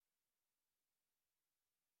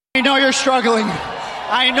I know you're struggling.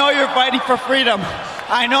 I know you're fighting for freedom.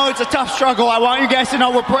 I know it's a tough struggle. I want you guys to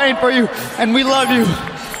know we're praying for you and we love you.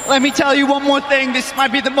 Let me tell you one more thing. This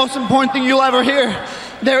might be the most important thing you'll ever hear.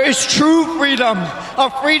 There is true freedom,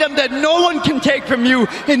 a freedom that no one can take from you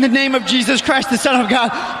in the name of Jesus Christ, the Son of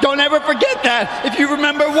God. Don't ever forget that. If you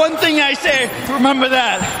remember one thing I say, remember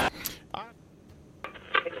that.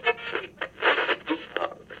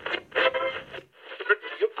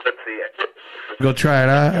 Go try it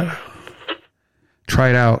out. Try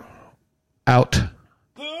it out. Out.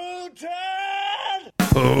 Putin!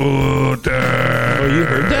 Oh, you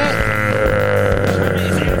heard that?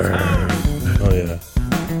 Oh, yeah.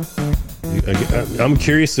 I'm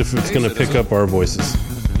curious if it's going to pick up our voices.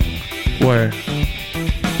 Where?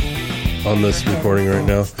 On this recording right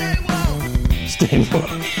now. Stay woke.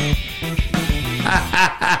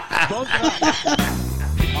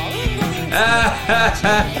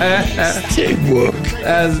 Stay woke.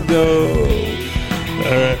 Let's go. All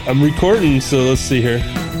right, I'm recording, so let's see here.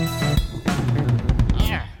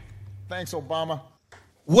 Thanks, Obama.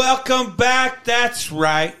 Welcome back. That's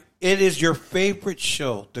right. It is your favorite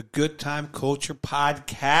show, the Good Time Culture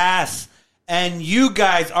Podcast. And you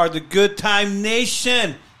guys are the Good Time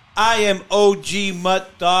Nation. I am OG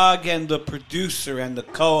Mutt Dog, and the producer and the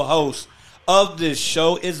co-host of this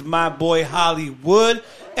show is my boy Hollywood.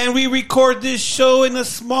 And we record this show in a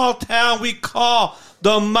small town we call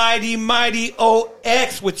the mighty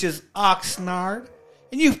OX, which is Oxnard.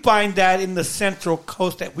 And you find that in the Central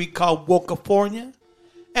Coast that we call Wocafornia.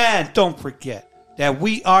 And don't forget that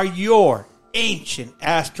we are your ancient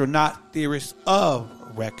astronaut theorists of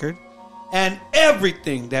record. And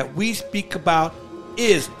everything that we speak about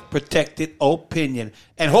is protected opinion.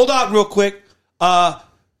 And hold on real quick. A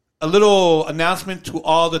little announcement to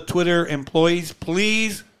all the Twitter employees.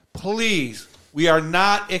 Please, we are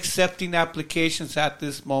not accepting applications at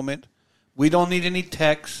this moment. We don't need any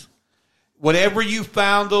texts. Whatever you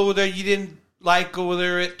found over there you didn't like over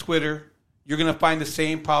there at Twitter, you're going to find the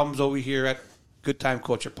same problems over here at Good Time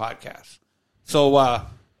Culture Podcast. So,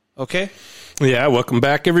 okay? Yeah, welcome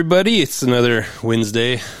back, everybody. It's another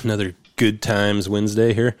Wednesday, another Good Times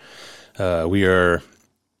Wednesday here. We are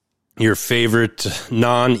your favorite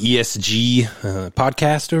non-ESG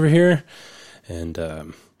podcast over here.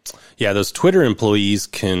 And, yeah, those Twitter employees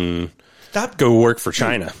can go work for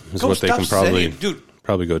China is what they can probably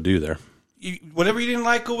go do there. Whatever you didn't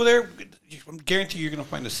like over there, I guarantee you're going to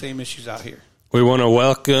find the same issues out here. We want to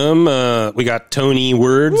welcome. We got Tony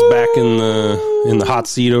Words back in the hot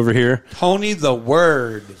seat over here. Tony the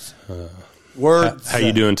Words. Words. How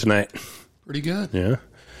you doing tonight? Pretty good.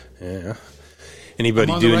 Yeah.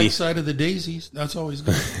 Anybody I'm on do the right any side of the daisies? That's always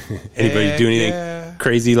good. Anybody do anything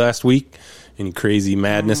crazy last week? Any crazy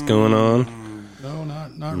madness going on? No,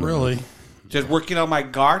 not really. Just working on my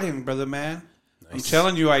garden, brother man. Nice. I'm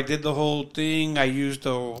telling you, I did the whole thing. I used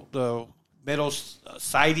the metal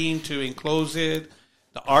siding to enclose it,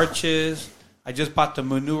 the arches. I just bought the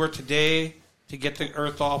manure today to get the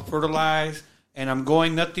earth all fertilized. And I'm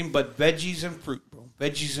going nothing but veggies and fruit, bro.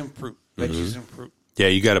 Veggies and fruit. Yeah,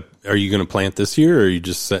 are you gonna plant this year, or are you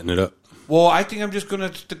just setting it up? Well, I think I'm just gonna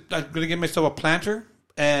get myself a planter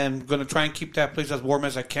and gonna try and keep that place as warm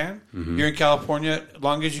as I can. Here in California, as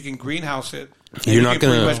long as you can greenhouse it, you're not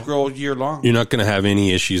gonna pretty much grow year long. You're not gonna have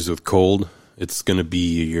any issues with cold. It's gonna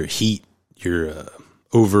be your heat, your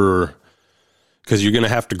over, because you're gonna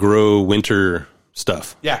have to grow winter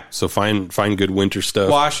stuff. Yeah. So find good winter stuff.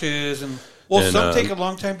 Squashes and some take a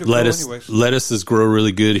long time to grow anyways. Lettuces grow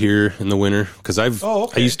really good here in the winter because I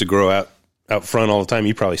used to grow out front all the time.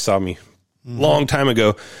 You probably saw me long time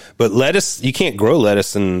ago. But lettuce, you can't grow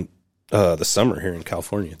lettuce in the summer here in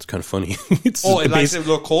California. It's kind of funny. It's it likes it a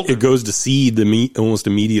little colder. It goes to seed almost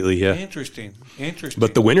immediately. Yeah, interesting.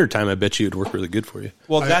 But the winter time, I bet you it'd work really good for you.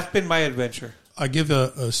 Well, that's been my adventure. I give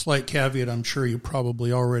a slight caveat. I'm sure you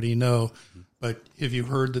probably already know. But have you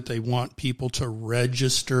heard that they want people to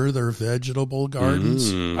register their vegetable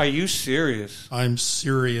gardens? Are you serious? I'm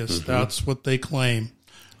serious. That's what they claim.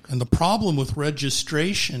 And the problem with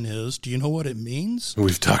registration is, do you know what it means?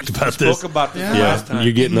 We've talked about this. Spoke about this last time.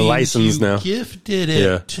 You're getting the license now. Gifted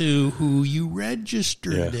it to who you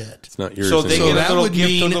registered it. It's not yours. So they anymore. get a little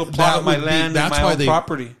gift, a little plot of my land and my own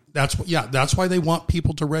property. That's why they want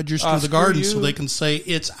people to register the garden so they can say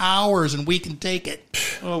it's ours and we can take it.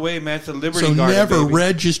 Oh wait, man, it's a Liberty Garden. So never baby.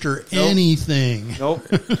 register anything. Nope.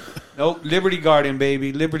 Liberty Garden,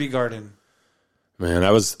 baby, Liberty Garden. Man,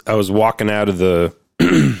 I was walking out of the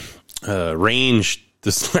range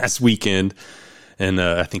this last weekend, and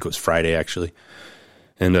I think it was Friday actually,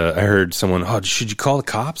 and I heard someone, should you call the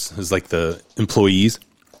cops? It was like the employees.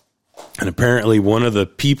 And apparently one of the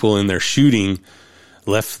people in their shooting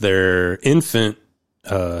left their infant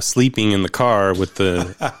sleeping in the car with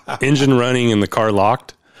the engine running and the car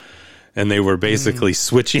locked. And they were basically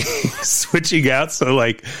switching out. So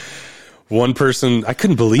like one person, I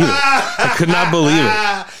couldn't believe it. I could not believe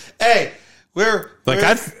it. Hey,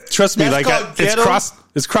 trust me, like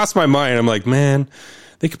it's crossed my mind. I'm like, man,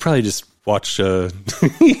 they could probably just watch, sit there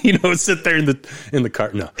in the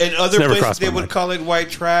car. No, in other places they would call it white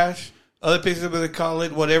trash. Other places would call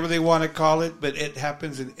it whatever they want to call it, but it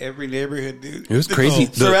happens in every neighborhood, dude. It was crazy.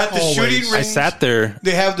 So at the shooting range, I sat there.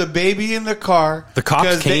 They have the baby in the car. The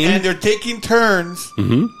cops came. And they're taking turns.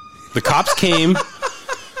 Mm-hmm. The cops came.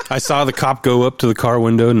 I saw the cop go up to the car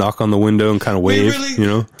window, knock on the window, and kind of wave,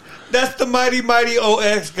 That's the mighty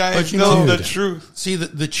OX, guys. But you know know, the truth. See,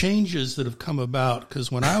 the changes that have come about,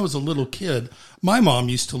 because when I was a little kid, my mom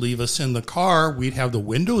used to leave us in the car. We'd have the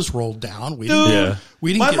windows rolled down. We didn't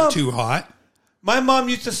get too hot. My mom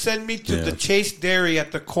used to send me to the Chase Dairy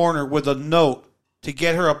at the corner with a note to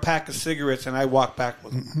get her a pack of cigarettes, and I walk back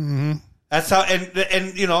with them. Mm-hmm. That's how,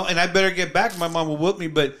 and I better get back. My mom will whoop me,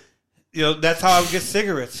 but that's how I would get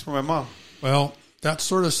cigarettes from my mom. Well, that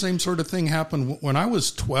same sort of thing happened when I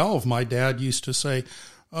was 12. My dad used to say,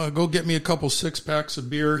 go get me a couple 6-packs of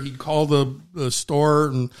beer. He'd call the store,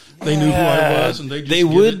 and they knew who I was, and they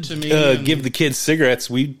would give it to me. Give the kids cigarettes.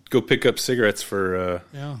 We'd go pick up cigarettes for.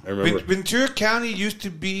 I remember Ventura County used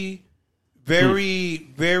to be very,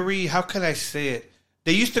 very. How can I say it?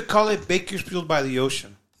 They used to call it Bakersfield by the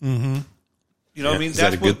ocean. Mm-hmm. You know what I mean? Is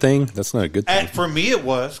that a good thing? That's not a good thing. For me, it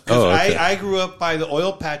was because I grew up by the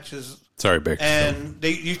oil patches. Sorry, Bakersfield. And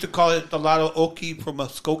they used to call it the Lotto Okie from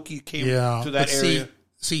Muskogee came to that area.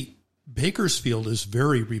 See, Bakersfield is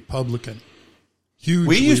very Republican.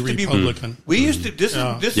 Hugely Republican. We used to. This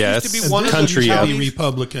used to be one of country the counties.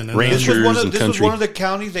 Republican. And Rangers this was one of the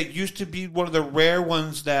counties that used to be one of the rare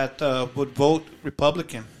ones that would vote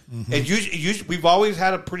Republican. Mm-hmm. We've always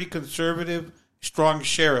had a pretty conservative, strong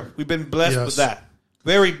sheriff. We've been blessed with that.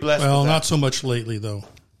 Very blessed. Well, with that. not so much lately, though.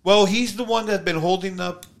 Well, he's the one that's been holding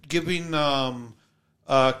up, giving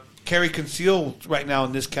carry concealed right now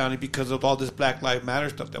in this county because of all this Black Lives Matter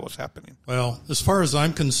stuff that was happening. Well, as far as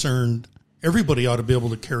I'm concerned, everybody ought to be able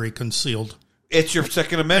to carry concealed. It's your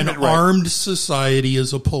Second Amendment An right. armed society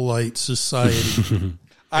is a polite society.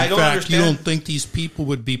 I don't fact, understand. You don't think these people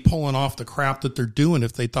would be pulling off the crap that they're doing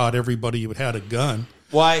if they thought everybody would had a gun.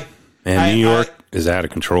 Why? And New York is out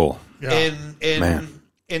of control. Yeah.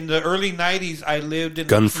 In the early 90s, I lived in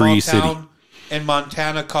Gun a small free city town in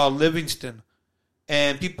Montana called Livingston.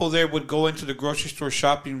 And people there would go into the grocery store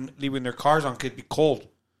shopping, leaving their cars on because it'd be cold.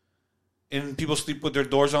 And people sleep with their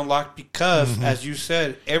doors unlocked because, as you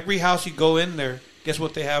said, every house you go in there, guess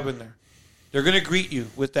what they have in there? They're going to greet you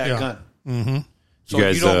with that gun. Mm-hmm.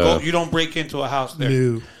 So you don't break into a house there.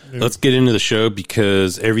 No. Let's get into the show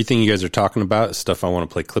because everything you guys are talking about is stuff I want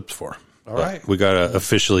to play clips for. All right. We got to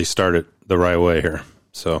officially start it the right way here.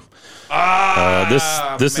 So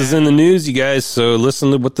this is in the news, you guys. So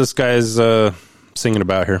listen to what this guy's singing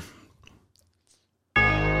about here.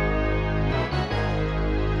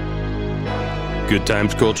 Good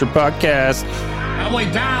Times Culture Podcast. I'm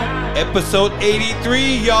way down. Episode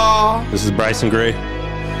 83, y'all. This is Bryson Gray.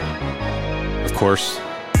 Of course.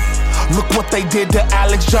 Look what they did to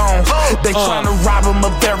Alex Jones. They trying to rob him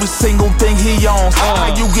of every single thing he owns.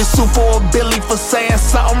 How you get sued for a Billy for saying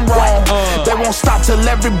something wrong? They won't stop till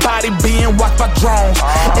everybody being watched by drones.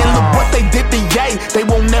 And look what they did to Ye. They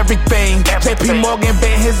want everything. JP Morgan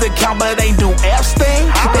banned his account, but they do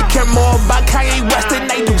Epstein. They care more about Kanye West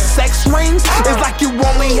than they do sex rings. It's like you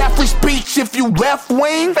only have free speech if you left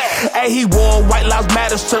wing. Hey, he wore a White Lives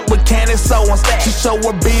Matter shirt with Candace Owens. She showed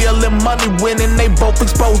her bill and money winning. They both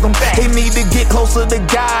exposed him. They need to get closer to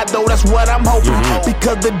God, though, that's what I'm hoping.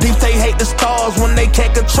 Because the deep, they hate the stars when they can't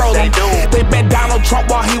control them. They bet Donald Trump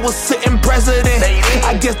while he was sitting president.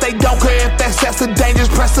 I guess they don't care if that sets a dangerous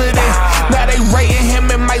precedent. Now they rating him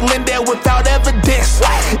and Mike Lindell without evidence.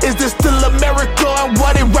 Is this still America and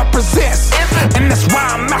what it represents? And that's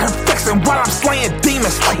why I'm out here flexing while I'm slaying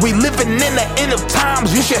demons. We living in the end of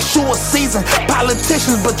times, you should sure season.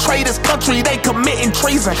 Politicians betray this country, they committing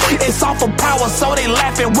treason. It's all for power, so they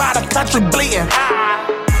laughing while the country bleeding.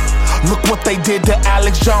 Look what they did to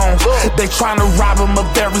Alex Jones. They trying to rob him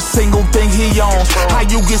of every single thing he owns. How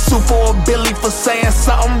you get sued for a Billy for saying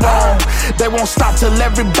something wrong? They won't stop till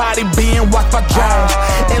everybody being watched by drones.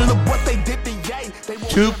 And look what they did to Ye.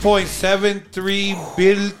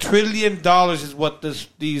 $2.73 trillion is what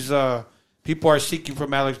these people are seeking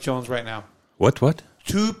from Alex Jones right now. What?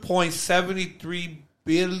 $2.73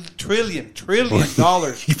 trillion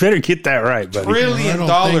dollars. You better get that right, buddy. Trillion I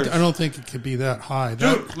dollars. don't think it could be that high.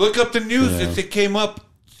 Dude, look up the news. It came up.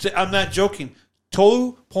 I'm not joking.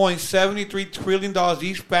 $2.73 trillion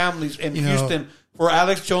each families in Houston for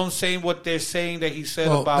Alex Jones saying what they're saying that he said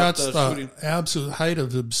about that's the the shooting. absolute height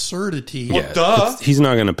of absurdity. Yeah, duh. he's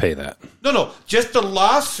not going to pay that. No. Just the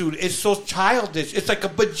lawsuit is so childish. It's like a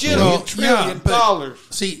bajillion trillion but dollars.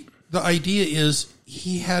 See, the idea is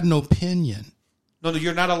he had no opinion. No,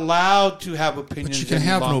 you're not allowed to have opinions. But you can any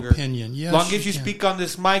have longer. no opinion. Yes, long as you can. speak on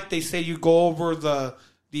this mic, they say you go over the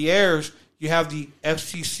airs. You have the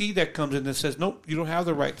FCC that comes in and says, nope, you don't have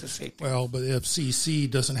the right to say things. Well, but the FCC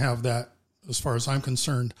doesn't have that, as far as I'm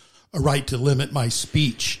concerned, a right to limit my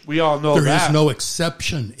speech. We all know There that. is no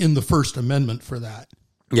exception in the First Amendment for that.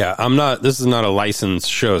 Yeah, I'm not. This is not a licensed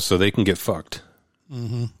show, so they can get fucked.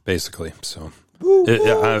 Basically, so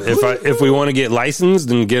if we want to get licensed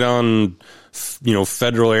and get on,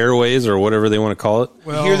 Federal Airways or whatever they want to call it.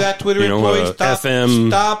 You hear that, Twitter employee?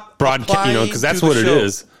 Stop broadcast. Because that's what it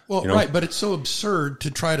is. Well, right, but it's so absurd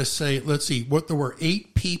to try to say, let's see, there were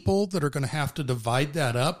 8 people that are going to have to divide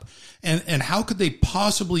that up, and how could they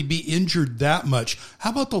possibly be injured that much? How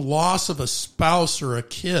about the loss of a spouse or a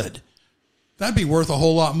kid? That'd be worth a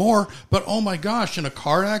whole lot more. But oh my gosh, in a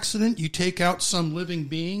car accident, you take out some living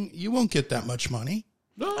being, you won't get that much money.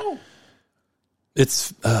 No.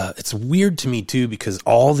 It's weird to me too, because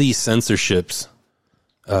all these censorships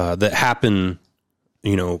that happen,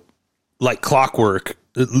 like clockwork.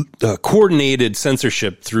 Coordinated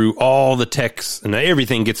censorship through all the texts, and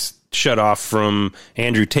everything gets shut off from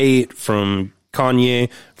Andrew Tate, from Kanye,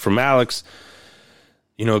 from Alex.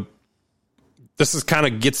 This is kind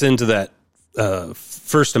of gets into that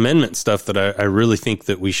First Amendment stuff that I really think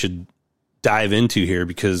that we should dive into here,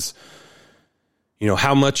 because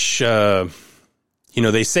how much they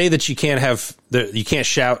say that you can't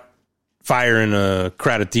shout fire in a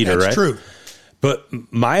crowded theater. That's right? True, but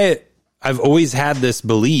I've always had this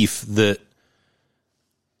belief that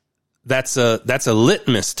that's a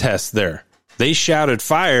litmus test there. They shouted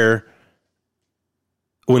fire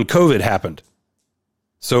when COVID happened.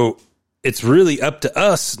 So it's really up to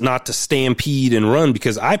us not to stampede and run,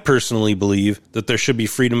 because I personally believe that there should be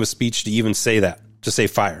freedom of speech to even say that, to say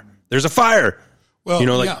fire. There's a fire. Well,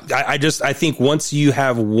 I think once you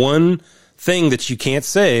have one thing that you can't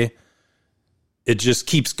say, it just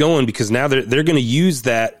keeps going, because now they're going to use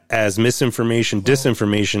that as misinformation,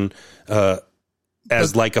 disinformation,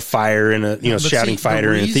 as like a fire in a shouting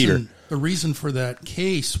fire in a theater. The reason for that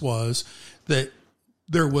case was that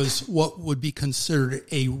there was what would be considered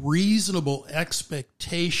a reasonable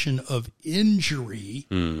expectation of injury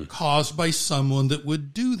caused by someone that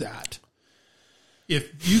would do that.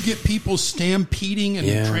 If you get people stampeding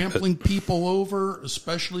and trampling people over,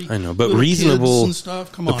 especially but reasonable kids and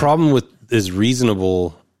stuff, come on. The problem with is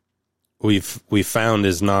reasonable. We've found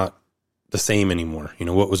is not the same anymore.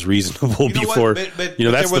 What was reasonable before?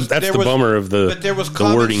 That's the bummer of the But there was the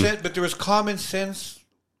wording. but there was common sense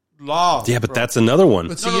law. Yeah, but that's another one.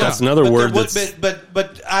 That's another word that's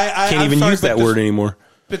I can't even use that word anymore.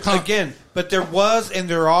 But again, there was and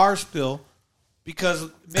there are still, because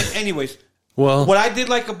anyways. Well, what I did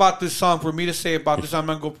like about this song, for me to say about this, I'm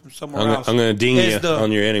gonna go from somewhere else. I'm gonna ding you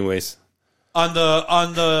on your anyways. On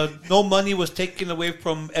the no money was taken away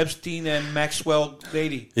from Epstein and Maxwell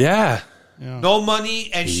lady. Yeah. No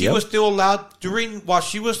money, and she was still allowed while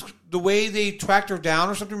she was, the way they tracked her down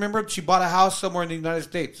or something. Remember, she bought a house somewhere in the United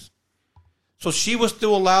States, so she was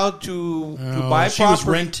still allowed to buy property. She was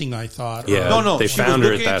renting, I thought. Yeah, no, they she found was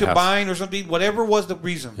her looking at that into house. buying or something. Whatever was the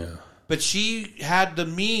reason, Yeah. but she had the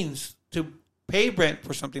means to pay rent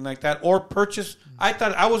for something like that or purchase. I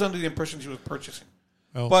thought I was under the impression she was purchasing,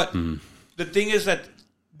 but the thing is that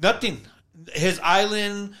nothing. His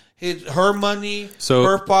island, her money,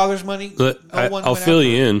 her father's money. I'll fill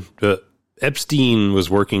you in. But Epstein was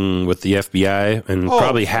working with the FBI and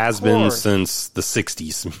probably has been since the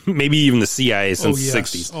 60s, maybe even the CIA since the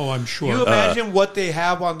 60s. Oh, I'm sure. Can you imagine what they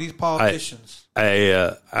have on these politicians?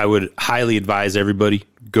 I would highly advise everybody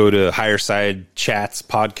go to Higher Side Chats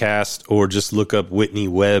podcast, or just look up Whitney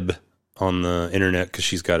Webb on the internet, because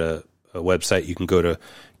she's got a website you can go to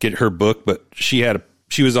get her book. But she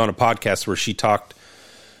was on a podcast where she talked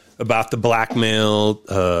about the blackmail,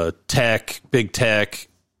 big tech,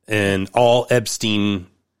 and all the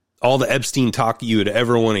Epstein talk you would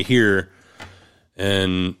ever want to hear.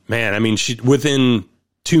 And man, I mean, within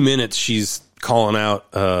 2 minutes, she's calling out,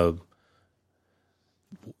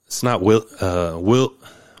 it's not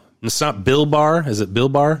it's not Bill Barr. Is it Bill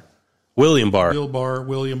Barr? William Barr.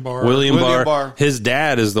 William Barr. William Barr. His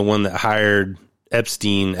dad is the one that hired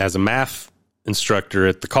Epstein as a math instructor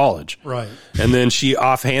at the college. Right. And then she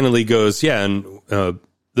offhandedly goes, yeah, and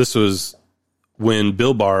this was when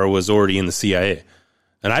Bill Barr was already in the CIA.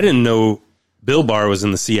 And I didn't know Bill Barr was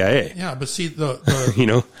in the CIA. Yeah, but see, the You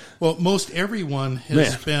know? well, most everyone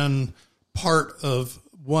has been part of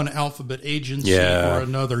one alphabet agency or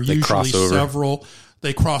another, they usually cross over. several.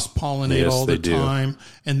 They cross-pollinate Yes, all the they do. time,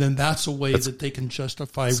 and then that's a way that they can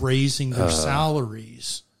justify raising their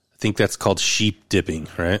salaries. I think that's called sheep dipping,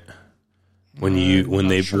 right? When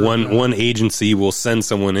sure one agency will send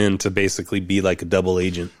someone in to basically be like a double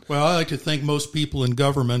agent. Well, I like to think most people in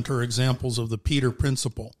government are examples of the Peter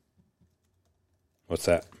Principle, What's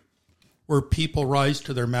that? where people rise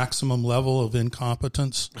to their maximum level of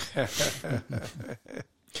incompetence.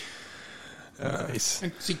 Nice.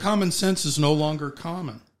 And see, common sense is no longer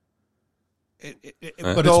common.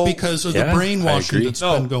 But No, it's because of the Yeah, I brainwashing agree. that's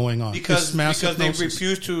been going on. because It's mass they hypnosis.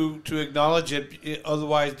 refuse to acknowledge it.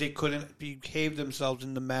 Otherwise, they couldn't behave themselves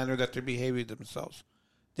in the manner that they're behaving themselves.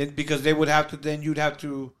 Then, because they would have to, then you'd have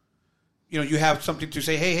to, you have something to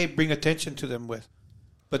say. Hey, bring attention to them with.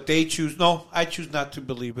 But they choose. No, I choose not to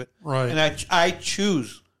believe it. Right. And I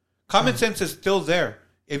choose. Common sense is still there.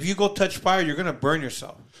 If you go touch fire, you're going to burn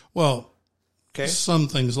yourself. Well, Okay. some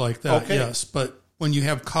things like that, Okay. yes. But when you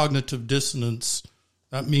have cognitive dissonance,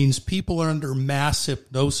 that means people are under mass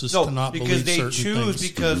hypnosis No, to not because believe they certain choose.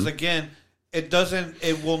 things. Because again, it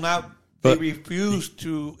will not. But- they refuse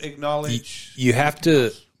to acknowledge. You have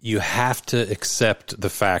to accept the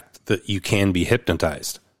fact that you can be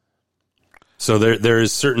hypnotized. So there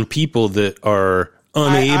is certain people that are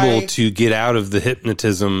unable to get out of the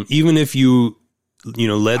hypnotism, even if you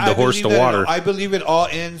led the horse to water. I believe it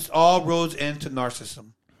all roads end to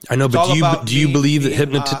narcissism. I know, It's but all about do you me, believe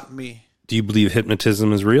that me, me. Do you believe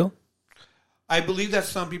hypnotism is real? I believe that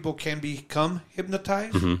some people can become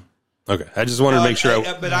hypnotized. Okay, I just wanted to make sure,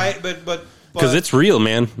 But it's real,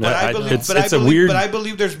 man. But I believe, it's a weird. But I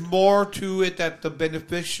believe there's more to it, that the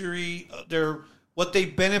beneficiary, what they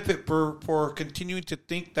benefit for continuing to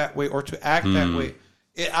think that way or to act that way,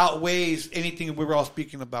 it outweighs anything we were all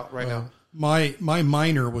speaking about right now. My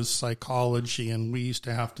minor was psychology, and we used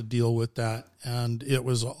to have to deal with that, and it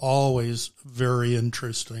was always very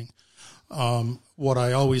interesting. What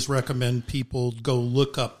I always recommend people go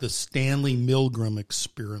look up the Stanley Milgram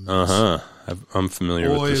experiments. I'm familiar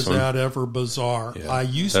Boy, with this is one. that ever bizarre. Yeah. I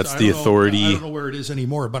used That's to, the I don't know- authority. I don't know where it is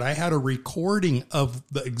anymore, but I had a recording of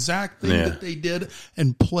the exact thing Yeah. that they did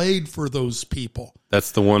and played for those people.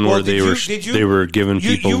 That's the one Well, where did you- they were giving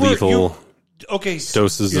people lethal Okay,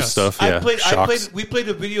 doses of Yes. stuff. Yeah, shocks. we played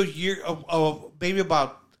a video of maybe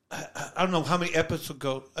about, I don't know how many episodes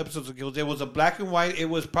ago. There was a black and white. It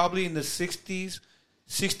was probably in the 60s,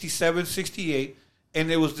 67, 68.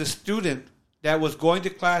 And it was the student that was going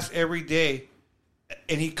to class every day,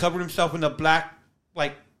 and he covered himself in a black,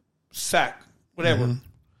 sack, whatever.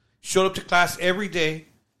 Showed up to class every day,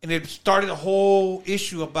 and it started a whole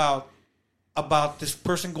issue about this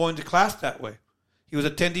person going to class that way. He was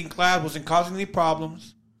attending class, wasn't causing any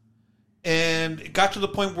problems. And it got to the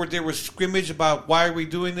point where there was scrimmage about why are we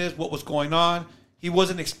doing this, what was going on. He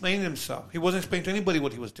wasn't explaining himself. He wasn't explaining to anybody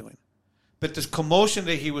what he was doing. But this commotion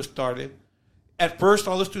that he was started, at first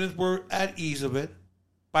all the students were at ease of it.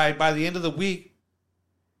 By the end of the week,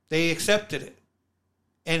 they accepted it.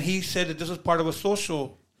 And he said that this was part of a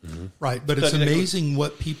social... Right, but it's Study that- amazing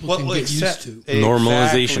what people can get used to.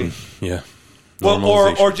 Normalization. Exactly. Yeah. Well,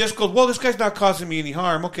 Normalization. or just goes, well, this guy's not causing me any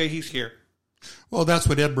harm. Okay, he's here. Well, that's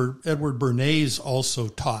what Edward Bernays also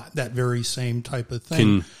taught, that very same type of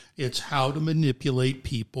thing. It's how to manipulate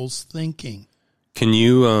people's thinking. Can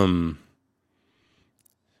you, I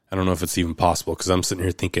don't know if it's even possible, because I'm sitting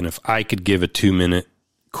here thinking if I could give a 2-minute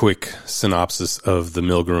quick synopsis of the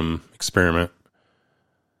Milgram experiment.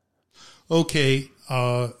 Okay,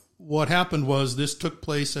 what happened was this took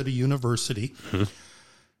place at a university.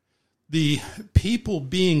 The people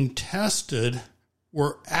being tested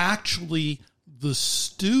were actually the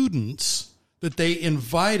students that they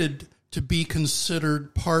invited to be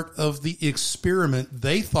considered part of the experiment.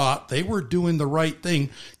 They thought they were doing the right thing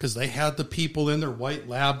because they had the people in their white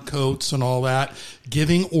lab coats and all that,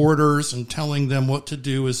 giving orders and telling them what to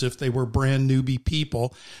do as if they were brand newbie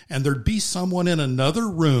people. And there'd be someone in another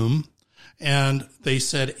room, and they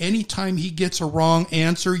said, anytime he gets a wrong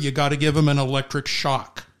answer, you got to give him an electric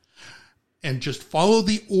shock. And just follow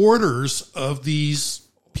the orders of these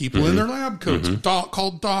people in their lab coats,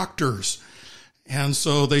 called doctors. And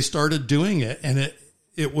so they started doing it, and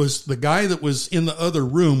it was the guy that was in the other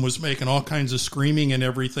room was making all kinds of screaming and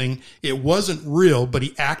everything. It wasn't real, but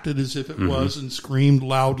he acted as if it was and screamed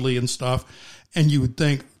loudly and stuff. And you would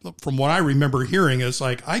think, from what I remember hearing, is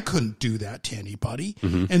like, I couldn't do that to anybody.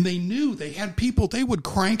 And they knew they had people, they would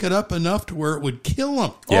crank it up enough to where it would kill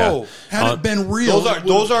them. Yeah. Oh, Had it been real.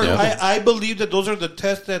 those are. Yeah. I believe that those are the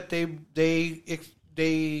tests that they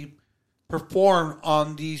perform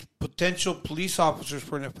on these potential police officers.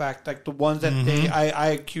 For in fact, like the ones that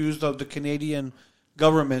I accused of the Canadian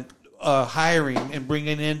government hiring and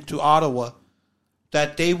bringing into Ottawa,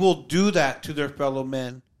 that they will do that to their fellow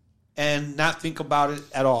men and not think about it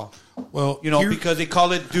at all. Well, Because they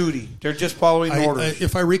call it duty. They're just following orders.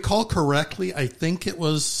 If I recall correctly, I think it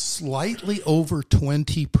was slightly over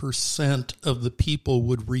 20% of the people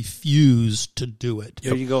would refuse to do it.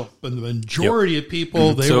 There you go. But the majority of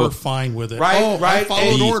people, they So- were fine with it. Right. I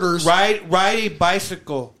followed orders. Ride a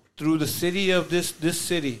bicycle through the city of this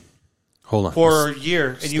city Hold on. for a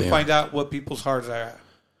year, and you Stay on. find out what people's hearts are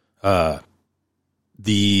at.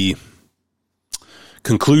 The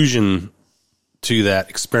conclusion to that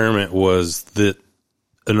experiment was that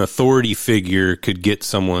an authority figure could get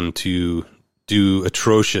someone to do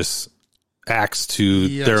atrocious acts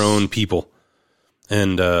to their own people.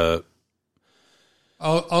 And I'll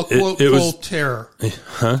quote it was- Voltaire.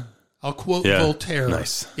 I'll quote Yeah, Voltaire.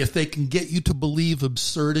 nice. If they can get you to believe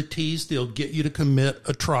absurdities, they'll get you to commit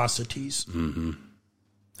atrocities.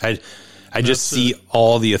 I just see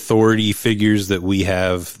all the authority figures that we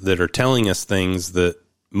have that are telling us things that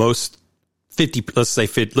most 50, let's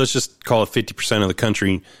just call it 50% of the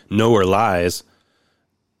country know are lies,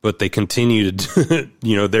 but they continue to,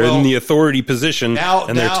 they're in the authority position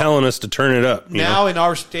and they're telling us to turn it up. Now in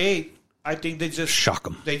our state, I think they just Shock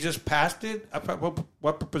 'em. They just passed it. I forgot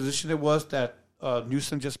what proposition it was that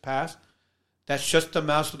Newsom just passed. That shuts the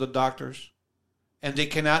mouths of the doctors, and they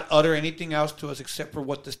cannot utter anything else to us except for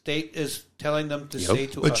what the state is telling them to say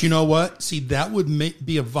to us. But you know what? See, that would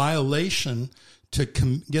be a violation to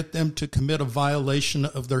get them to commit a violation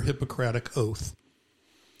of their Hippocratic oath.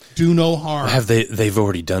 Do no harm. They've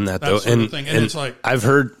already done that, though. sort of thing. And it's like, I've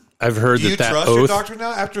heard do you that trust your oath, doctor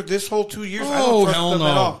now after this whole 2 years? I Oh, don't trust hell them no.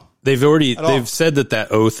 at all. they've said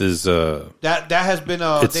that oath is, That has been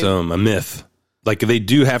it's a myth. Like they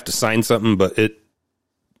do have to sign something, but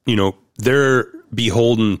they're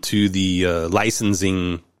beholden to the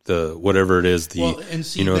licensing, the whatever it is,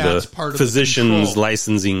 that's part of the physician's control.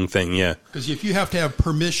 licensing thing. Yeah, because if you have to have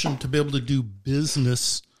permission to be able to do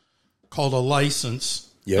business called a license,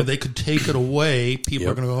 Yep. they could take it away. People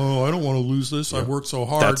Yep. are going to go, oh, I don't want to lose this. I've worked so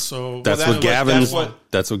hard. That's so what Gavin's doing.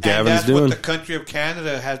 That's what the country of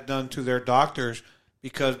Canada has done to their doctors,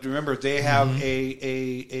 because remember they have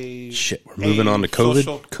a Shit, we're moving on to COVID?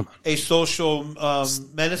 Social, Come on. a social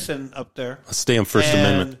medicine up there. Let's stay on First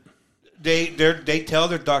Amendment. They tell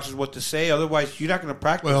their doctors what to say. Otherwise, you're not going to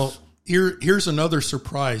practice. Well, here's another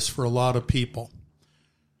surprise for a lot of people.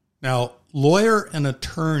 Now, lawyer and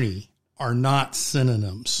attorney are not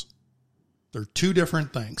synonyms. They're two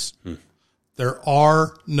different things. There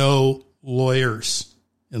are no lawyers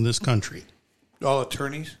in this country. all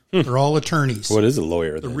attorneys. They're all attorneys. What is a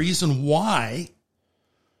lawyer The then? reason why,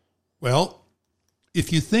 well,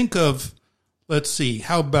 if you think of, let's see,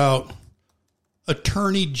 how about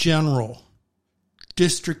attorney general,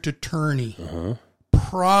 district attorney,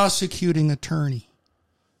 prosecuting attorney?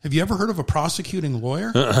 Have you ever heard of a prosecuting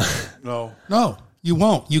lawyer? No. No, you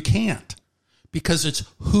won't. You can't. Because it's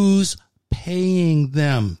who's paying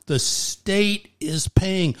them. The state is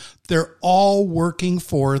paying. They're all working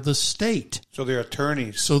for the state. So they're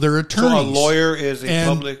attorneys. So they're attorneys. So a lawyer is a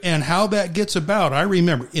public. And how that gets about, I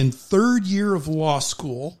remember in third year of law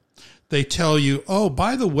school, they tell you, oh,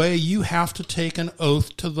 by the way, you have to take an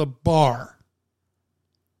oath to the bar.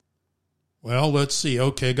 Well, let's see.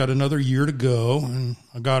 Okay, I got another year to go, and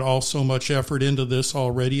I got all so much effort into this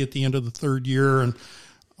already at the end of the third year, and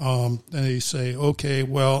they say, okay,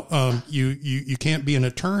 well, you can't be an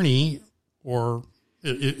attorney, or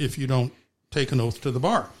if you don't take an oath to the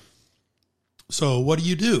bar. So what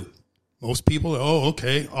do? Most people, oh,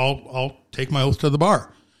 okay, I'll take my oath to the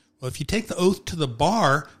bar. Well, if you take the oath to the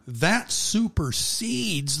bar, that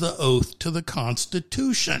supersedes the oath to the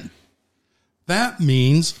Constitution. That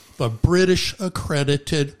means the British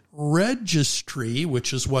accredited registry,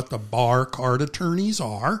 which is what the bar card attorneys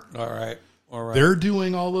are. All right. They're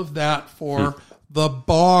doing all of that for the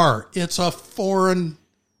bar. It's a foreign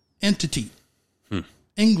entity.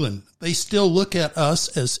 England, they still look at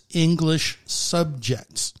us as English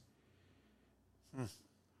subjects.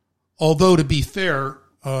 Although, to be fair,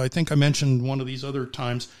 I think I mentioned one of these other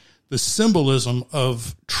times, the symbolism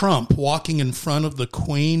of Trump walking in front of the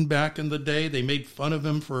Queen back in the day. They made fun of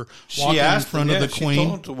him for walking in front of the Queen. She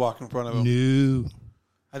told him to walk in front of him. No.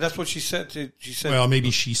 That's what she said. She said, Well, maybe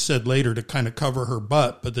she said later to kind of cover her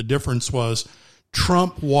butt, but the difference was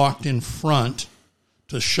Trump walked in front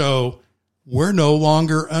to show we're no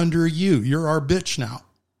longer under you. You're our bitch now.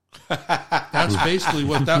 That's basically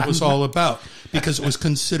what that was all about, because it was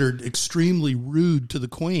considered extremely rude to the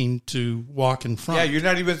Queen to walk in front. yeah, you're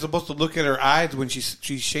not even supposed to look at her eyes when she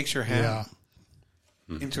shakes her hand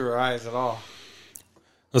into her eyes at all.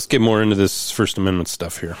 Let's get more into this First Amendment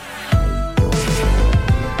stuff here.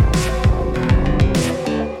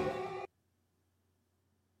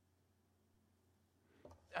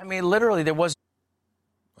 I mean, literally, there was.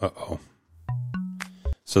 Uh-oh.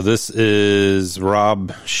 So this is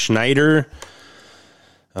Rob Schneider.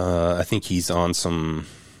 I think he's on some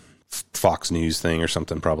Fox News thing or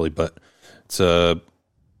something, probably. But it's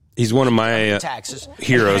he's one of my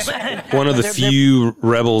heroes. One of the few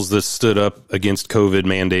rebels that stood up against COVID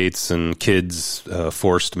mandates and kids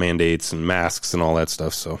forced mandates and masks and all that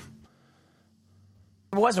stuff. So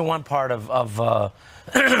It wasn't one part of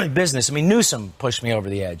business. I mean, Newsom pushed me over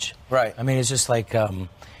the edge. Right. I mean, it's just like,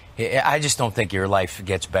 I just don't think your life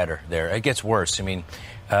gets better there. It gets worse. I mean,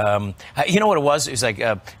 you know what it was? It was like,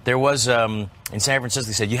 there was, in San Francisco,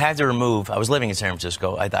 they said, you had to remove, I was living in San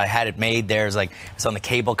Francisco. I had it made there. It's like, it's on the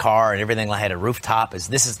cable car and everything. I had a rooftop.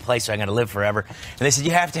 This is the place where I'm going to live forever. And they said,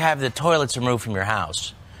 you have to have the toilets removed from your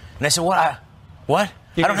house. And I said, what?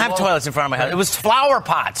 I don't have toilets in front of my house. It was flower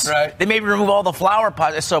pots. Right. They made me remove all the flower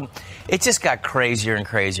pots. So it just got crazier and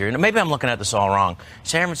crazier. And maybe I'm looking at this all wrong.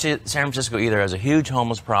 San Francisco either has a huge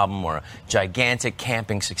homeless problem or a gigantic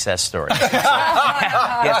camping success story. So, you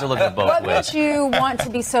have to look at both what ways. What made you want to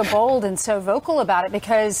be so bold and so vocal about it?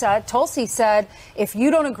 Because Tulsi said, if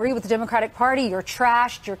you don't agree with the Democratic Party, you're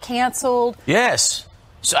trashed, you're canceled. Yes.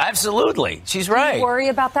 So absolutely. She's right. Do you worry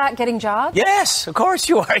about that, getting jobs? Yes, of course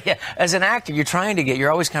you are. Yeah. As an actor,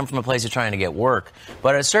 you're always coming from a place of trying to get work.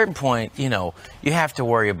 But at a certain point, you have to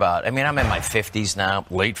worry about, I mean, I'm in my 50s now,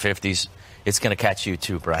 late 50s. It's going to catch you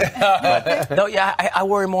too, Brian. But, no, yeah, I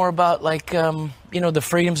worry more about, like, the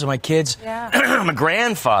freedoms of my kids. Yeah. I'm a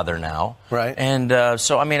grandfather now. Right. And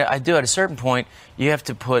so, I mean, I do at a certain point, you have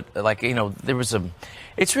to put, like,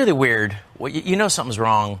 it's really weird. Well, something's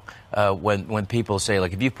wrong when people say,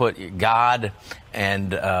 like, if you put God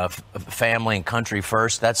and family and country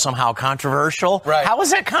first, that's somehow controversial. Right. How is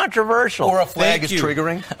that controversial? Or a flag Thank is you.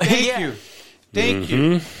 triggering. Thank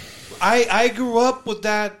you. I grew up with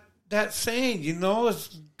that saying,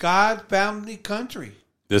 it's God, family, country.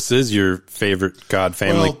 this is your favorite God,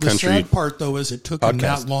 family, the country. sad part, though, is it took him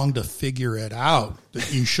podcast. that long to figure it out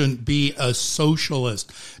that you shouldn't be a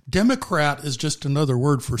socialist. Democrat is just another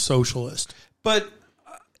word for socialist. But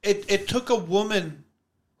it took a woman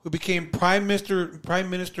who became prime minister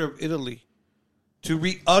of Italy to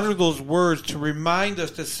utter those words, to remind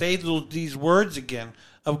us to say these words again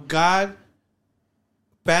of God,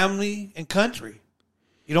 family, and country.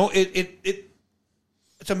 It's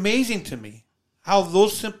amazing to me how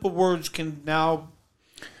those simple words can now.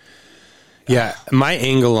 Yeah, my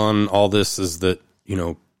angle on all this is that,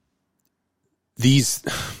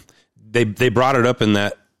 they brought it up in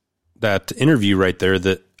that interview right there,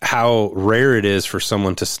 that how rare it is for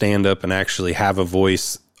someone to stand up and actually have a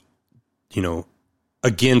voice,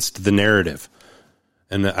 against the narrative.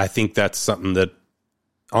 And I think that's something that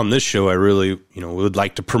on this show I really, would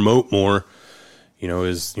like to promote more.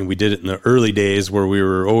 We did it in the early days where we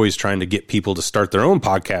were always trying to get people to start their own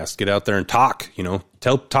podcast, get out there and talk,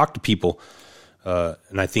 talk to people.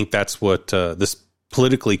 And I think that's what this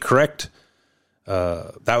politically correct,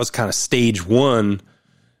 that was kind of stage one.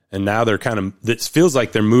 And now they're it feels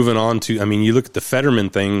like they're moving on to, you look at the Fetterman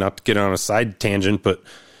thing, not to get on a side tangent, but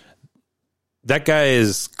that guy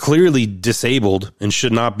is clearly disabled and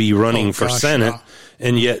should not be running for Senate. Yeah.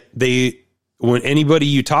 And yet when anybody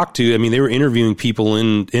you talk to, they were interviewing people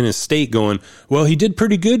in his state going, well, he did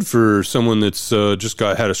pretty good for someone that's just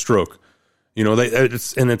had a stroke.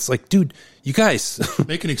 It's like, dude, you guys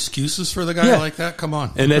making excuses for the guy like that. Come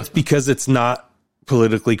on. And that's because it's not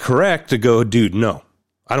politically correct to go, dude, no,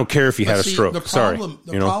 I don't care if you had a stroke. The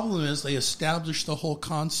problem is they established the whole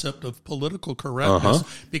concept of political correctness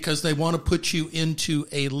because they want to put you into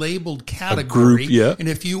a labeled category. And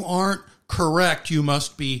if you aren't correct, you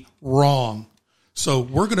must be wrong. So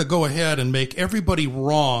we're going to go ahead and make everybody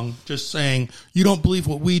wrong, just saying, you don't believe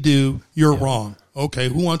what we do, you're wrong. Okay,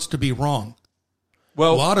 who wants to be wrong?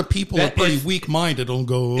 Well, a lot of people are pretty weak-minded. Will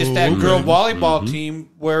go. It's that girl volleyball team.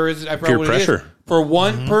 Where is it? I forgot Peer pressure. For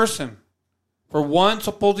one person, for one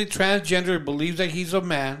supposedly transgender who believes that he's a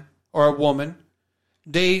man or a woman,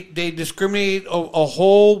 they discriminate a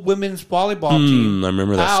whole women's volleyball team. I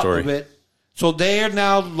remember that story. Of it So they are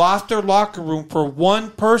now lost their locker room for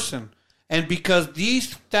one person, and because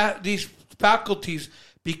these faculties,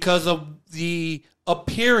 because of the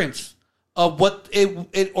appearance of what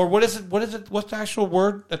it or what is it? What's the actual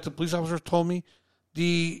word that the police officers told me?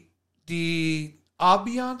 The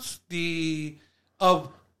ambiance, of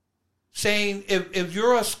saying if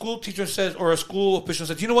you're a school teacher says or a school official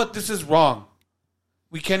says, you know what, this is wrong.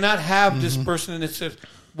 We cannot have this person in this.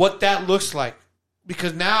 What that looks like,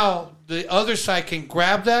 because now the other side can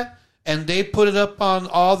grab that and they put it up on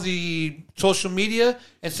all the social media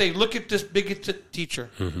and say, look at this bigoted teacher.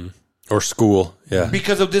 Mm-hmm. Or school, yeah.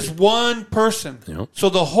 Because of this one person. Yep. So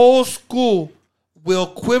the whole school will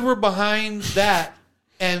quiver behind that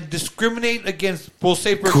and discriminate against, we'll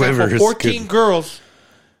say, for example, 14 girls.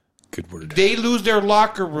 Good word. They lose their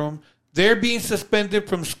locker room. They're being suspended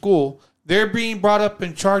from school. They're being brought up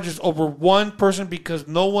in charges over one person because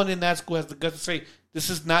no one in that school has the guts to say, this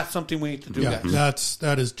is not something we need to do.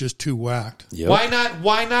 That is just too whacked. Yep.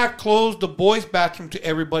 Why not close the boys' bathroom to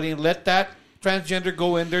everybody and let that transgender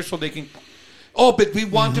go in there so they can? Oh, but we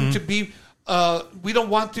want them to be. We don't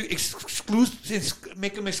want to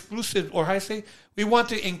make them exclusive, or how I say. We want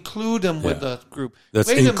to include them with the group. That's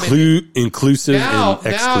Now inclusive. And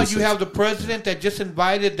you exclusive. have the president that just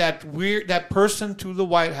invited that person to the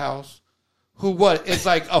White House, who it's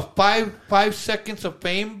like a 5 seconds of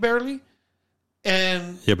fame barely.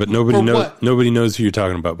 And yeah, but nobody knows who you're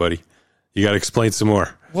talking about, buddy. You got to explain some more.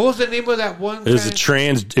 What was the name of that one? It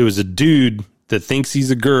was a dude that thinks he's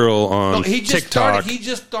a girl on TikTok. He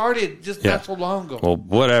just started not so long ago. Well,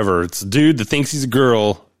 whatever. It's a dude that thinks he's a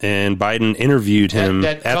girl, and Biden interviewed him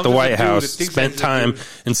at the White House, spent time,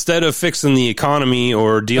 instead of fixing the economy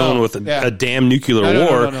or dealing with a damn nuclear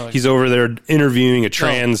war, he's over there interviewing a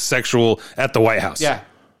transsexual at the White House. Yeah.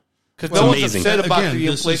 Because no one's upset about the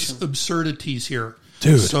inflation. This is absurdities here.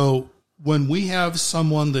 Dude. So when we have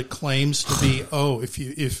someone that claims to be,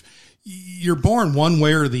 if you're born one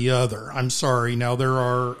way or the other, I'm sorry. Now there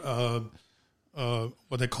are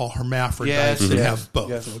what they call hermaphrodites that have both.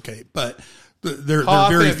 Yes. Okay, but they're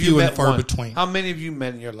very few and far between. How many of you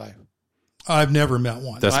met in your life? I've never met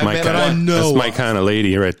one. That's my kind of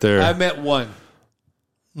lady right there. I met one.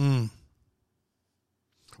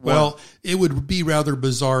 Well, it would be rather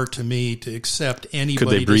bizarre to me to accept anybody. Could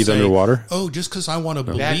they breathe underwater? Oh, just because I want to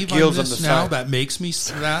believe on this now, that makes me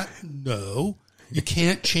that? No. You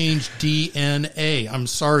can't change DNA. I'm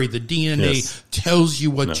sorry. The DNA tells you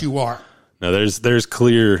what you are. Now, there's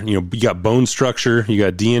clear, you got bone structure, you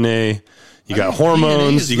got DNA, you got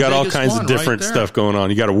hormones, you got all kinds of different stuff going on.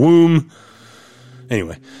 You got a womb.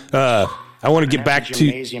 Anyway, I want to get back to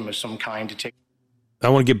gymnasium of some kind to take. I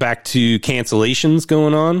want to get back to cancellations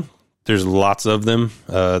going on. There's lots of them.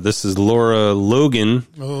 This is Laura Logan.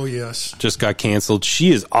 Oh, yes. Just got canceled. She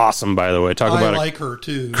is awesome, by the way. I like her,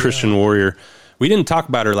 too. Christian warrior. We didn't talk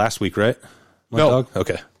about her last week, right? No. Dog?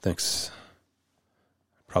 Okay, thanks.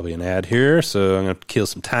 Probably an ad here, so I'm going to kill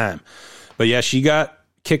some time. But yeah, she got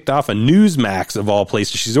kicked off of Newsmax of all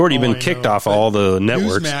places. She's already been kicked off all the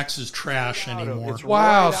networks. Newsmax is trash anymore.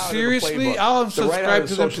 Wow, seriously? I'll subscribe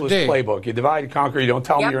to them today. Playbook. You divide and conquer. You don't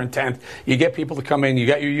tell them your intent. You get people to come in. You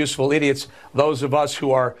got your useful idiots. Those of us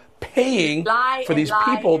who are paying for these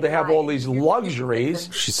people to have all these luxuries.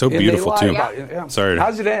 She's so beautiful too. Sorry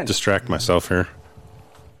How's it to end? distract myself here.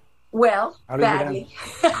 Well, badly.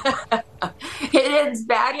 It ends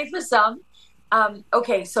badly for some.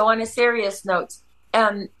 Okay, so on a serious note,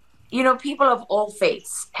 people of all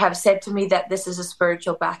faiths have said to me that this is a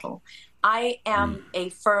spiritual battle. I am a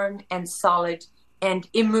firm and solid and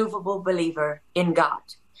immovable believer in God.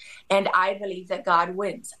 And I believe that God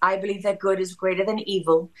wins. I believe that good is greater than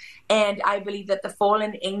evil. And I believe that the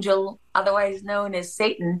fallen angel, otherwise known as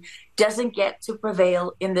Satan, doesn't get to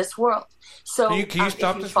prevail in this world. So can you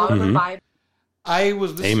stop this? Bible, I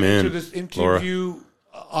was listening to this interview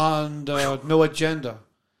on No Agenda.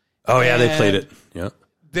 Oh, yeah, they played it. Yeah.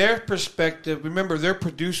 Their perspective, remember, they're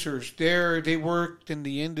producers. They worked in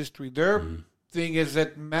the industry. Their thing is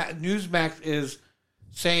that Newsmax is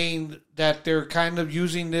saying that they're kind of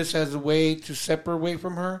using this as a way to separate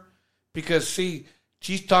from her. Because, see,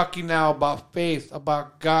 she's talking now about faith,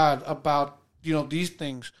 about God, about, these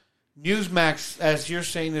things. Newsmax, as you're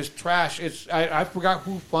saying, is trash. I forgot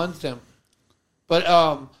who funds them.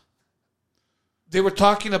 But they were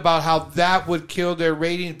talking about how that would kill their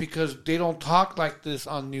ratings because they don't talk like this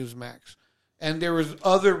on Newsmax. And there was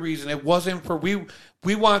other reason. It wasn't for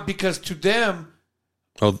we want, because to them,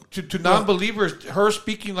 to non-believers, her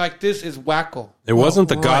speaking like this is wacko. It wasn't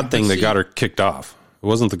the God thing that got her kicked off. It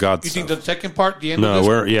wasn't the God stuff. You think the second part, the end of this?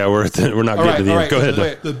 We're not getting to the end. Go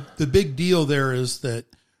ahead. The big deal there is that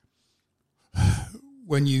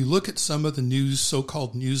when you look at some of the news,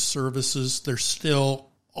 so-called news services, they're still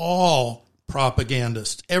all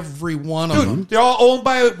propagandists. Every one of them. They're all owned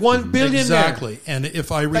by one billionaire. Exactly. And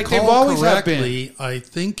if I Like recall correctly, I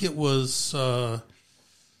think it was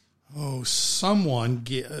someone.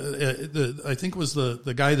 I think it was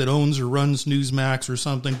the guy that owns or runs Newsmax or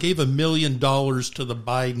something gave $1 million to the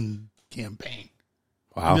Biden campaign.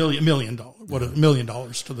 Wow. $1 million. What $1 million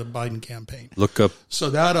to the Biden campaign. Look up. So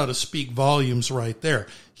that ought to speak volumes right there.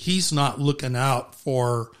 He's not looking out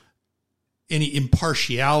for any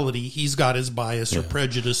impartiality. He's got his bias or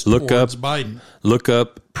prejudice towards Biden. Look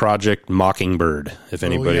up Project Mockingbird if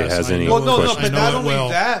anybody has any questions. No, but not only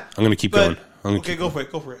that. I'm going to keep going. Okay, go for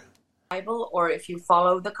it. Go for it. Bible, or if you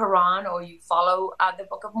follow the Quran, or you follow the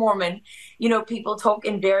Book of Mormon, people talk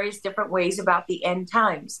in various different ways about the end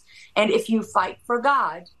times. And if you fight for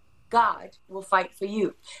God, God will fight for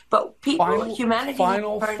you. But humanity.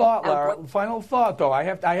 Final thought, Lara. Final thought, though. I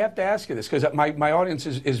have to ask you this because my audience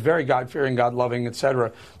is very God-fearing, God-loving,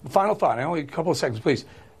 etc. Final thought. Only a couple of seconds, please.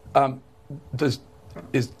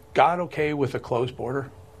 Is God okay with a closed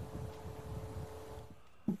border?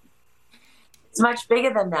 It's much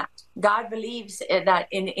bigger than that. God believes that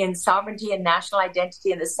in sovereignty and national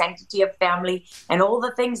identity and the sanctity of family and all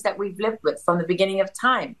the things that we've lived with from the beginning of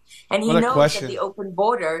time. And he knows that the open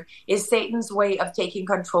border is Satan's way of taking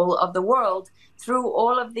control of the world through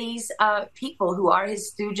all of these people who are his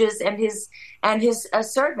stooges and his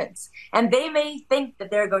servants. And they may think that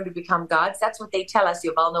they're going to become gods. That's what they tell us.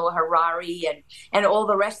 Yuval Noah Harari and all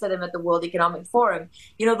the rest of them at the World Economic Forum.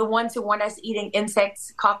 The ones who want us eating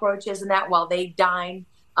insects, cockroaches, and that while they dine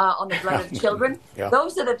on the blood of children. Yeah.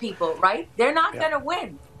 Those are the people, right? They're not going to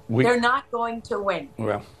win. They're not going to win.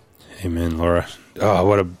 Well, amen, Laura. Oh,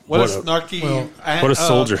 what a snarky, what a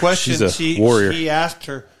soldier. Question. She's a warrior. She asked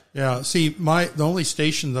her. Yeah. See, the only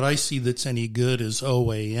station that I see that's any good is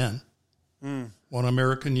OAN. One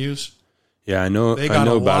American News. Yeah, I know. They got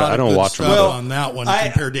about it. I don't watch them on that one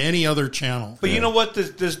compared to any other channel. But you know what?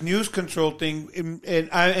 This news control thing, and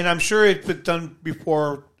I'm sure it's been done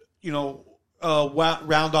before.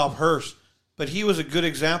 Randolph Hearst, but he was a good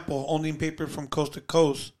example, owning paper from coast to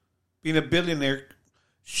coast, being a billionaire,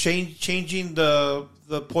 changing the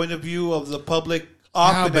point of view of the public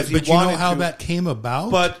often as he wanted to. But you know how that came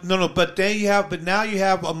about? But now you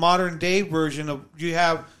have a modern day version of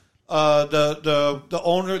the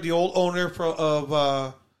old owner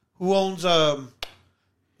of who owns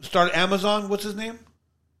started Amazon. What's his name?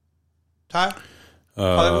 Ty.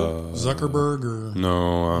 Zuckerberg or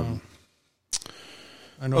no?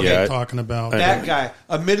 I know what you're talking about. That guy,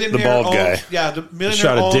 a millionaire, the bald guy. Yeah, the millionaire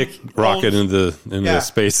shot a dick rocket into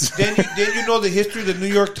space. then you know the history of the New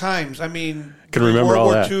York Times. I mean, can remember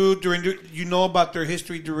all that. World War II, about their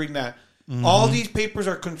history during that. Mm-hmm. All these papers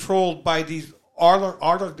are controlled by these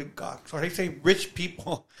oligarchs, or they say rich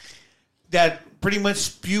people that pretty much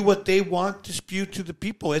spew what they want to spew to the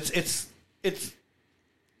people. It's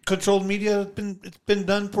controlled media. It's been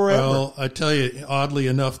done forever. Well, I tell you, oddly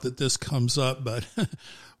enough, that this comes up, but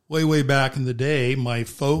way back in the day, my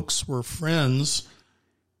folks were friends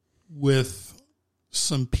with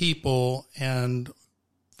some people, and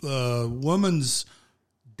the woman's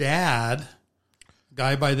dad, a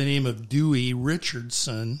guy by the name of Dewey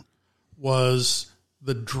Richardson, was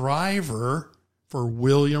the driver for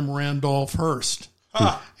William Randolph Hearst,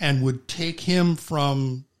 and would take him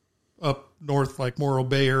from up north, like Morro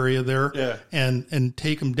Bay area there, and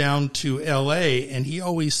take him down to L.A., and he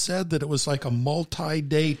always said that it was like a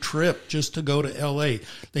multi-day trip just to go to L.A.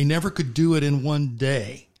 They never could do it in one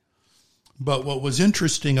day. But what was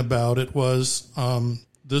interesting about it was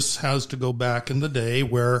this has to go back in the day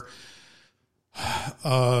where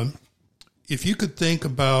if you could think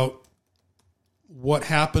about what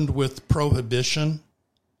happened with Prohibition,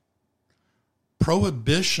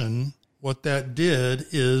 what that did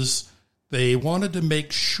is they wanted to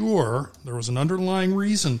make sure there was an underlying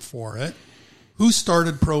reason for it. Who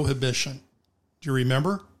started Prohibition? Do you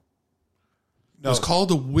remember? No. It was called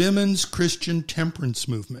the Women's Christian Temperance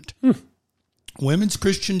Movement. Women's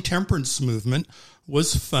Christian Temperance Movement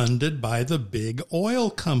was funded by the big oil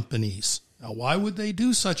companies. Now, why would they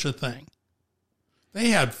do such a thing?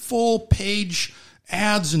 They had full-page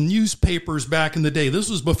ads in newspapers back in the day. This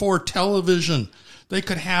was before television. They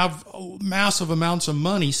could have massive amounts of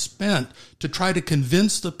money spent to try to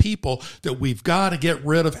convince the people that we've got to get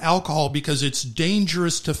rid of alcohol because it's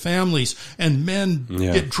dangerous to families and men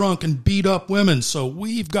get drunk and beat up women. So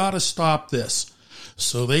we've got to stop this.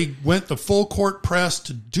 So they went the full court press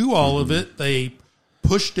to do all of it. They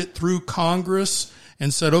pushed it through Congress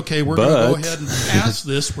and said, okay, we're going to go ahead and pass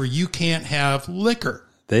this where you can't have liquor.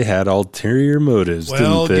 They had ulterior motives,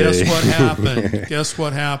 Well, didn't they? guess what happened? Guess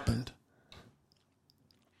what happened?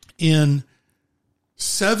 In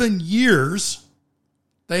 7 years,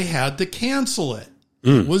 they had to cancel it.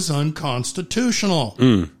 It was unconstitutional.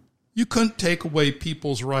 You couldn't take away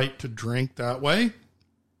people's right to drink that way.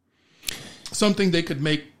 Something they could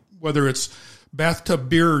make, whether it's bathtub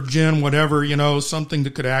beer or gin, whatever, something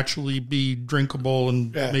that could actually be drinkable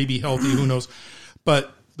and maybe healthy, who knows.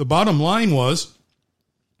 But the bottom line was,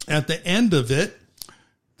 at the end of it,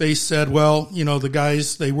 they said, well, the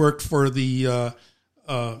guys, they worked for the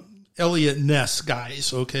Elliot Ness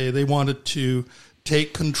guys, okay? They wanted to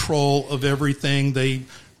take control of everything.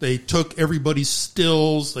 They took everybody's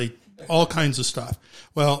stills, all kinds of stuff.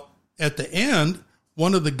 Well, at the end,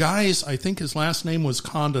 one of the guys, I think his last name was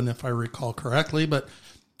Condon, if I recall correctly, but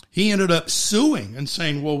he ended up suing and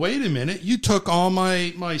saying, well, wait a minute, you took all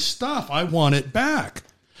my stuff. I want it back.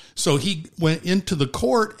 So he went into the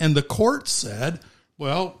court, and the court said,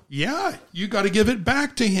 well, yeah, you got to give it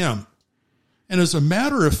back to him. And as a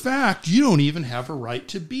matter of fact, you don't even have a right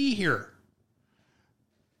to be here.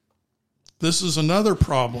 This is another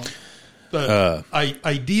problem. The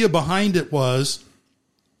idea behind it was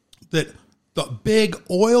that the big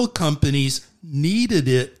oil companies needed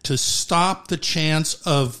it to stop the chance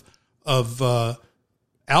of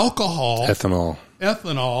alcohol, ethanol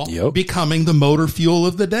becoming the motor fuel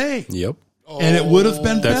of the day. Yep. And it would have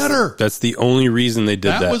been better. That's the only reason they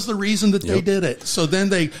did that. That was the reason that they did it. So then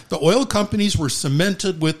the oil companies were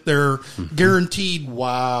cemented with their guaranteed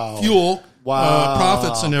fuel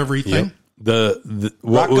profits and everything. Yep. The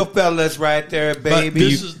Rockefellers right there,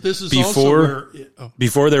 baby. This is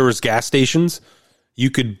before there was gas stations, you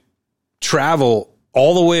could travel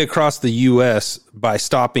all the way across the U.S. by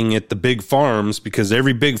stopping at the big farms, because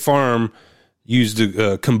every big farm used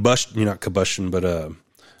composting,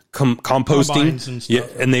 and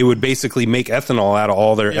stuff. And they would basically make ethanol out of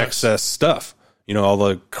all their excess stuff. All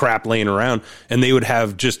the crap laying around, and they would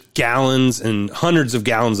have just gallons and hundreds of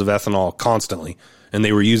gallons of ethanol constantly. And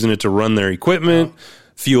they were using it to run their equipment,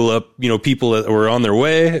 fuel up, people that were on their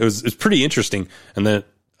way. It was pretty interesting. And then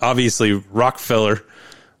obviously Rockefeller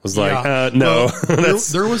was like, no. Well,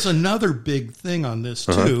 there was another big thing on this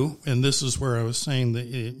too. And this is where I was saying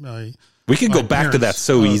that we could go back to that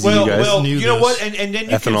so easy, you guys. Well, you know what? And then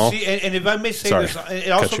you ethanol. Can see, and if I may say this,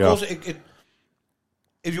 it also goes,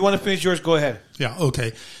 if you want to finish yours, go ahead. Yeah,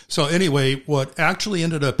 okay. So anyway, what actually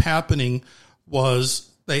ended up happening was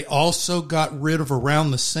they also got rid of,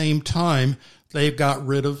 around the same time, they got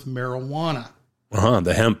rid of marijuana.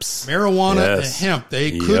 The hemps. Marijuana, the hemp.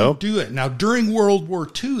 They couldn't do it. Now, during World War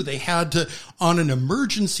II, they had to, on an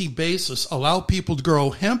emergency basis, allow people to grow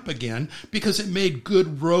hemp again because it made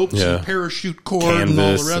good ropes and parachute cord and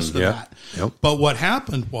all the rest of that. Yep. But what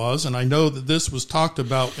happened was, and I know that this was talked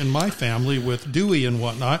about in my family with Dewey and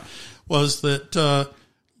whatnot, was that,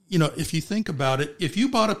 if you think about it, if you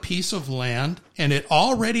bought a piece of land and it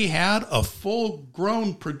already had a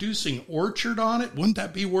full-grown producing orchard on it, wouldn't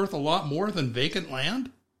that be worth a lot more than vacant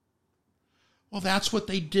land? Well, that's what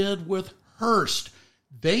they did with Hearst.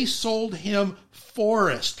 They sold him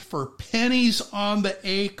forest for pennies on the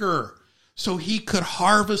acre so he could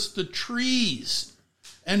harvest the trees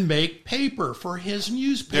and make paper for his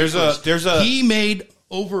newspapers. He made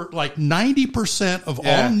over like 90% of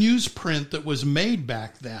all newsprint that was made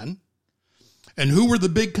back then. And who were the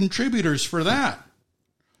big contributors for that?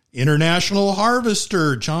 International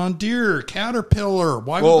Harvester, John Deere, Caterpillar.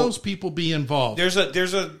 Why would those people be involved? There's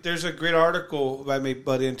a great article, if I may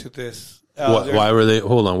butt into this. Why were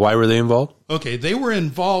they involved? Okay, they were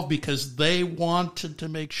involved because they wanted to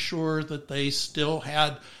make sure that they still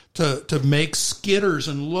had to make skidders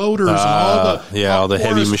and loaders and all the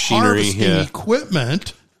heavy machinery,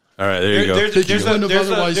 equipment. All right, there you go.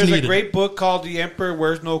 There's a great book called The Emperor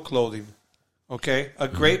Wears No Clothing. Okay, a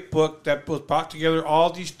great book that was brought together all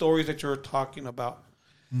these stories that you're talking about.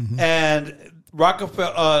 Mm-hmm. And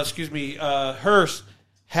Hearst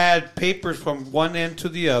had papers from one end to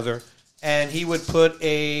the other, and he would put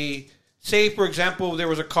say, for example, there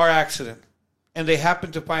was a car accident, and they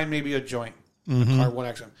happened to find maybe a joint. Car one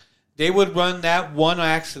accident. They would run that one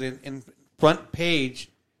accident in front page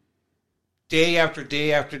day after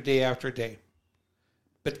day after day after day.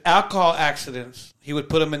 But alcohol accidents, he would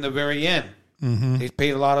put them in the very end. Mm-hmm. They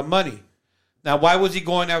paid a lot of money. Now, why was he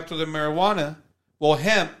going after the marijuana? Well,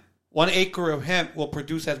 hemp, 1 acre of hemp will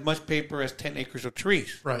produce as much paper as 10 acres of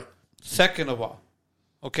trees. Right. Second of all,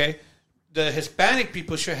 okay, the Hispanic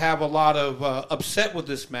people should have a lot of upset with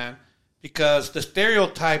this man, because the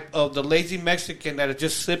stereotype of the lazy Mexican that is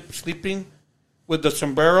just sleeping with the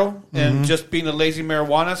sombrero and just being a lazy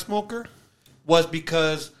marijuana smoker, was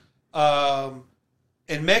because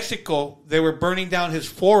in Mexico they were burning down his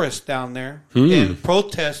forest down there in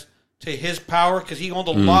protest to his power because he owned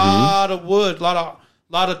a lot of wood, lot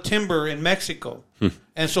of timber in Mexico,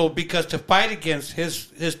 and so because to fight against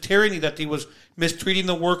his tyranny that he was mistreating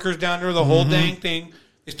the workers down there, the whole dang thing,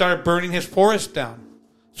 they started burning his forest down.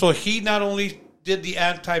 So he not only did the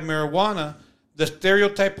anti-marijuana, the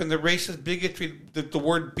stereotype and the racist bigotry, the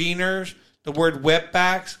word beaners, the word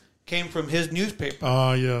wetbacks came from his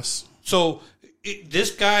newspaper. Yes. So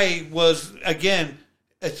this guy was, again,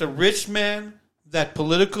 it's a rich man that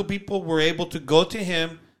political people were able to go to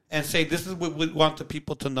him and say, this is what we want the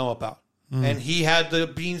people to know about. And he had the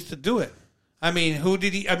beans to do it. I mean,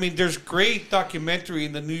 there's great documentary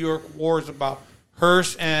in the New York Wars about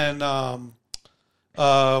Hearst and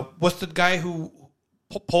what's the guy who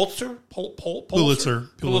Pulitzer.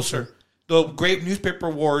 The great newspaper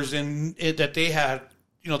wars that they had,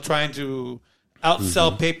 trying to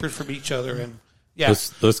outsell papers from each other, and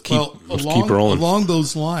let's keep rolling. Along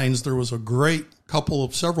those lines, there was a great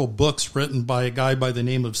several books written by a guy by the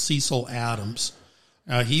name of Cecil Adams.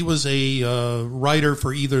 He was a writer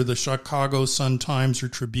for either the Chicago Sun-Times or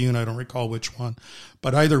Tribune. I don't recall which one.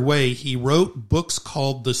 But either way, he wrote books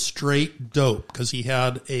called The Straight Dope because he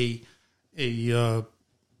had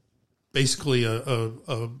basically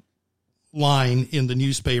a line in the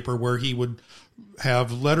newspaper where he would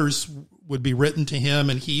have letters would be written to him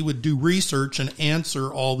and he would do research and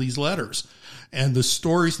answer all these letters. And the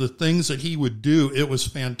stories, the things that he would do, it was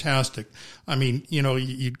fantastic. I mean,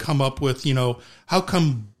 you'd come up with, how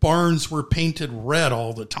come barns were painted red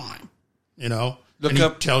all the time? And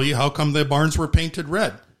he'd tell you how come the barns were painted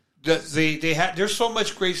red. There's so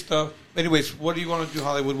much great stuff. Anyways, what do you want to do,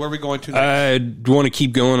 Hollywood? Where are we going to next? I want to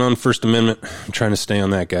keep going on First Amendment. I'm trying to stay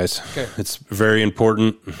on that, guys. Okay. It's very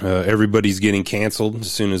important. Everybody's getting canceled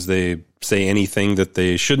as soon as they say anything that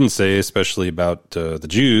they shouldn't say, especially about the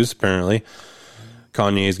Jews, apparently.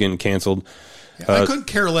 Kanye's getting canceled. I couldn't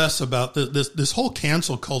care less about this whole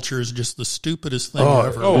cancel culture is just the stupidest thing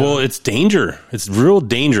ever. Well, it's danger. It's real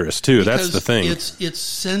dangerous too. That's the thing. It's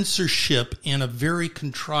censorship in a very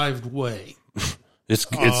contrived way. It's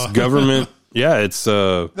government. Yeah, it's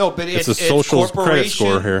but it's a social credit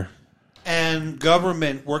score here, and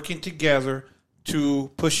government working together to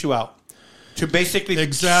push you out, to basically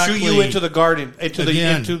shoot you into the garden, into the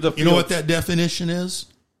fields. You know what that definition is?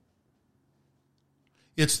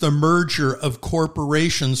 It's the merger of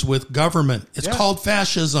corporations with government. It's called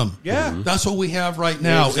fascism. Yeah. That's what we have right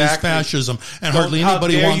now is fascism. And hardly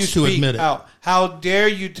anybody wants to admit it. How dare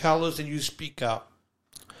you tell us and you speak out?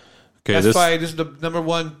 Okay, That's why this is the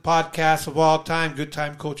 #1 podcast of all time, Good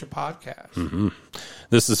Time Culture Podcast.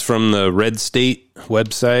 This is from the Red State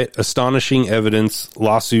website. Astonishing evidence.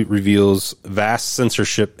 Lawsuit reveals vast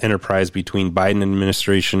censorship enterprise between Biden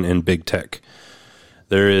administration and big tech.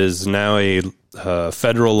 There is now a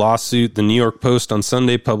federal lawsuit. The New York Post on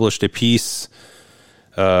Sunday published a piece.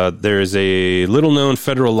 There is a little-known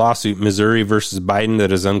federal lawsuit, Missouri versus Biden,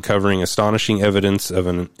 that is uncovering astonishing evidence of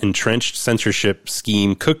an entrenched censorship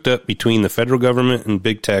scheme cooked up between the federal government and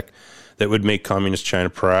big tech that would make communist China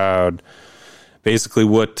proud. Basically,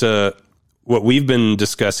 what we've been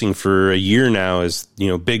discussing for a year now is,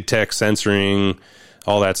 big tech censoring,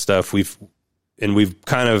 all that stuff. We've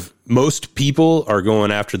kind of, most people are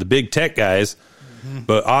going after the big tech guys,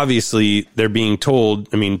 but obviously they're being told,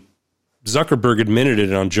 Zuckerberg admitted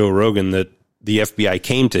it on Joe Rogan that the FBI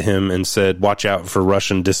came to him and said, watch out for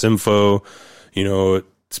Russian disinfo.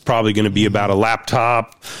 It's probably going to be about a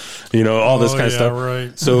laptop, all this kind of stuff.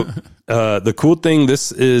 Right. So the cool thing,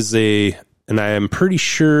 this is and I am pretty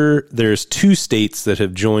sure there's 2 states that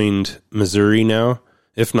have joined Missouri now,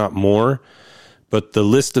 if not more. But the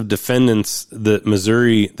list of defendants that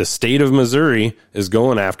the state of Missouri is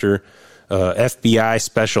going after, FBI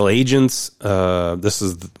special agents. This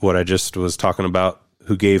is what I just was talking about,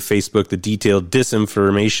 who gave Facebook the detailed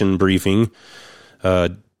disinformation briefing.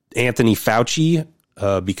 Anthony Fauci,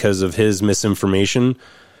 because of his misinformation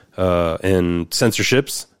and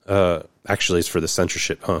censorships. Actually, it's for the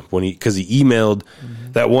censorship, because he emailed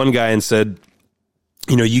that one guy and said,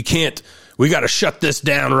 you can't. We got to shut this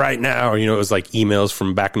down right now. It was like emails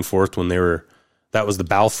from back and forth when that was the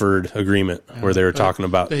Balfour Agreement where they were talking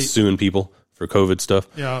about suing people for COVID stuff.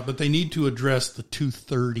 Yeah, but they need to address the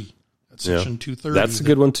 230. Section 230. That's a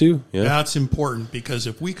good one too. Yeah. That's important because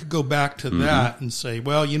if we could go back to that and say,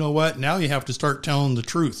 well, you know what? Now you have to start telling the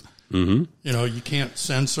truth. You can't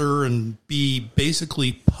censor and be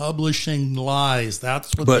basically publishing lies.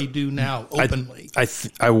 That's what they do now openly.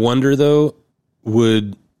 I wonder though,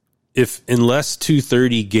 unless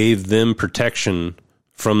 230 gave them protection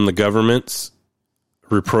from the government's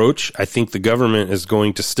reproach, I think the government is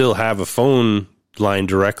going to still have a phone line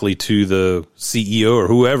directly to the CEO or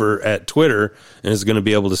whoever at Twitter, and is going to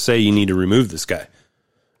be able to say, you need to remove this guy.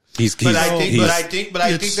 I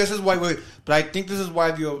think this is why the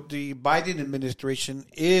Biden administration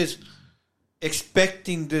is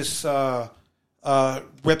expecting this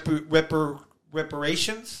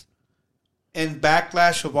reparations and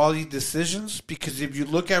backlash of all these decisions, because if you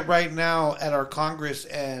look at right now at our Congress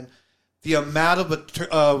and the amount of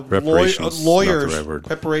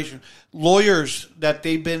lawyers that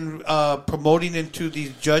they've been promoting into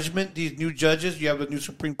these new judges. You have a new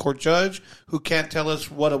Supreme Court judge who can't tell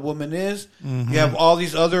us what a woman is. Mm-hmm. You have all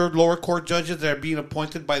these other lower court judges that are being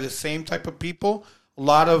appointed by the same type of people. A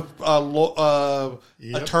lot of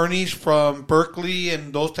attorneys from Berkeley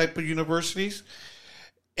and those type of universities.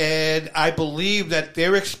 And I believe that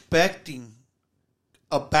they're expecting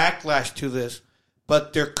a backlash to this.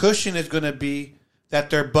 But their cushion is going to be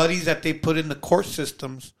that their buddies that they put in the court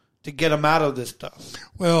systems to get them out of this stuff.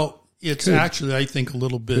 Well, it's actually, I think, a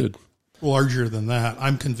little bit larger than that.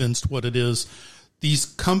 I'm convinced what it is. These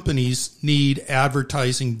companies need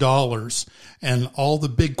advertising dollars, and all the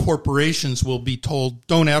big corporations will be told,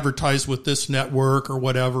 don't advertise with this network or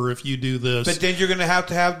whatever if you do this. But then you're going to have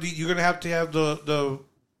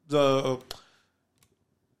the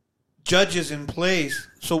judges in place,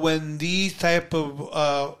 so when these type of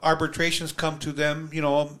arbitrations come to them,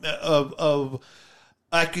 of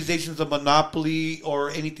accusations of monopoly or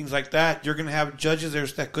anything like that, you're going to have judges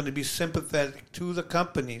that are going to be sympathetic to the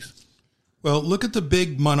companies. Well, look at the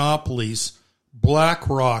big monopolies: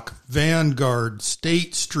 BlackRock, Vanguard,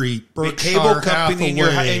 State Street, Berkshire Hathaway. The cable company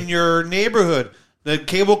in your neighborhood, the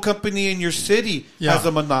cable company in your city has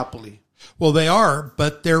a monopoly. Well, they are,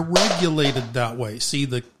 but they're regulated that way. See,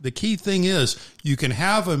 the key thing is you can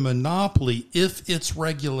have a monopoly if it's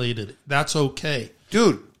regulated. That's okay.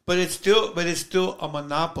 Dude, but it's still a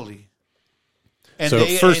monopoly. And so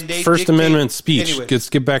First Amendment speech. Anyways. Let's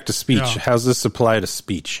get back to speech. Yeah. How's this apply to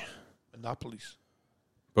speech? Monopolies.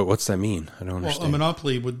 But what's that mean? I don't understand. Well, a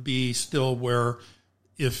monopoly would be still where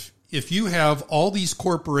if you have all these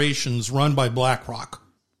corporations run by BlackRock,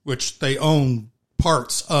 which they own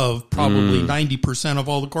parts of probably 90% of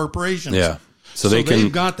all the corporations. Yeah. So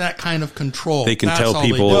they've got that kind of control. They can tell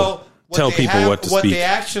people what to speak. What they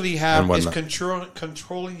actually have is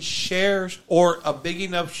controlling shares, or a big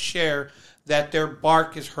enough share that their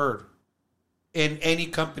bark is heard in any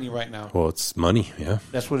company right now. Well, it's money. Yeah.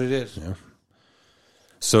 That's what it is. Yeah.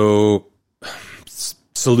 So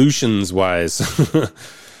solutions wise,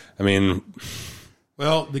 I mean,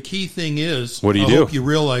 well, the key thing is, what do you I do? hope you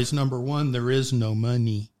realize, number one, there is no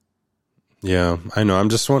money. Yeah, I know. I'm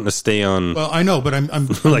just wanting to stay on. Well, I know, but I'm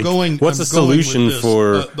like, going. What's the solution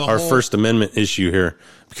for our First Amendment issue here?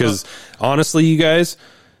 Because honestly, you guys,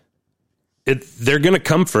 they're going to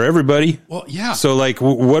come for everybody. Well, yeah. So, like,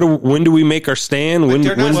 when do we make our stand? What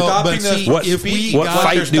fight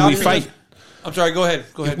do we fight? I'm sorry. Go ahead.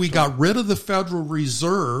 If we got rid of the Federal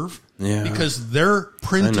Reserve. Yeah. Because they're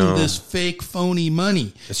printing this fake, phony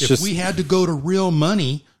money. If we had to go to real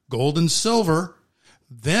money, gold and silver,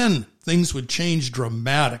 then things would change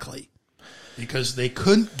dramatically. Because they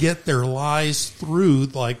couldn't get their lies through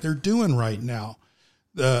like they're doing right now.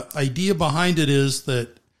 The idea behind it is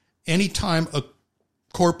that anytime a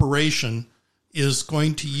corporation is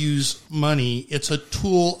going to use money, it's a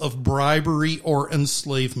tool of bribery or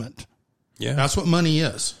enslavement. Yeah. That's what money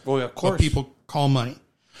is. Well, of course. What people call money.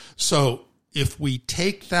 So if we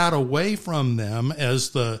take that away from them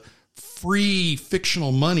as the free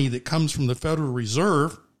fictional money that comes from the Federal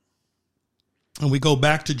Reserve, and we go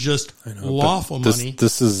back to just lawful money,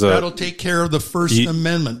 that'll take care of the First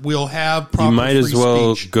Amendment. We'll have proper You might as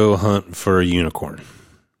well speech. Go hunt for a unicorn.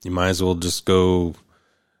 You might as well just go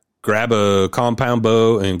grab a compound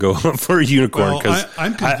bow and go hunt for a unicorn. Because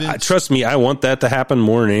I'm convinced. Trust me, I want that to happen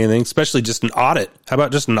more than anything, especially just an audit. How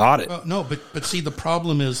about just an audit? No, but see, the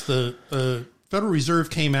problem is the Federal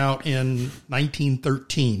Reserve came out in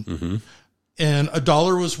 1913. Mm-hmm. And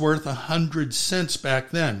 $1 was worth 100 cents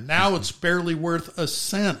back then. Now it's barely worth a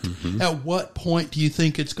cent. Mm-hmm. At what point do you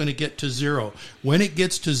think it's going to get to zero? When it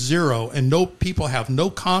gets to zero and people have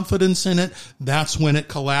no confidence in it, that's when it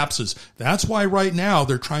collapses. That's why right now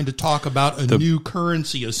they're trying to talk about a new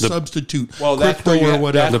currency, a substitute, crypto or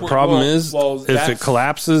whatever. The problem is, if it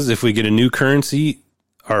collapses, if we get a new currency,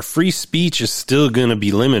 our free speech is still going to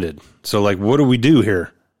be limited. So, like, what do we do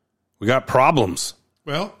here? We got problems.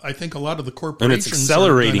 Well, I think a lot of the corporations are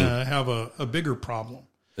going to have a bigger problem.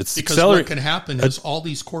 Because what can happen is all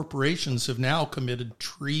these corporations have now committed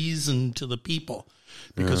treason to the people.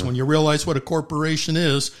 Because when you realize what a corporation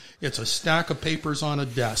is, it's a stack of papers on a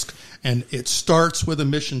desk, and it starts with a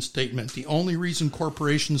mission statement. The only reason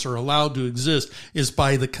corporations are allowed to exist is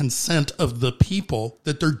by the consent of the people,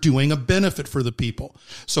 that they're doing a benefit for the people.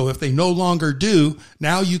 So if they no longer do,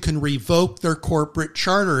 now you can revoke their corporate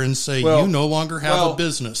charter and say, you no longer have a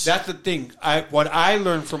business. That's the thing. What I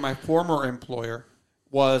learned from my former employer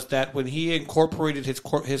was that when he incorporated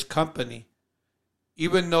his company,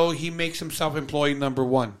 even though he makes himself employee number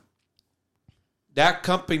one, that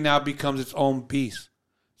company now becomes its own beast.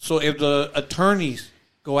 So if the attorneys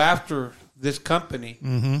go after this company,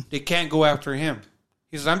 they can't go after him.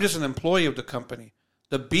 He says, I'm just an employee of the company.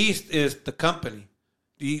 The beast is the company.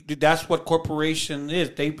 That's what corporation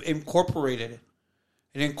is. They incorporated it.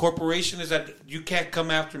 And incorporation is that you can't come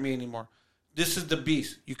after me anymore. This is the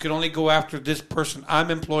beast. You can only go after this person.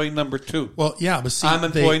 I'm employee number 2. Well, yeah, but see, I'm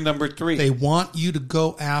employee number 3. They want you to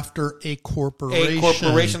go after a corporation. A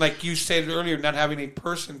corporation, like you said earlier, not having a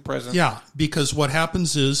person present. Yeah, because what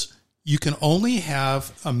happens is you can only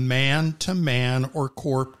have a man-to-man or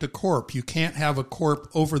corp-to-corp. You can't have a corp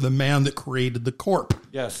over the man that created the corp.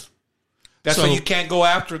 Yes. That's why you can't go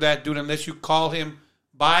after that dude unless you call him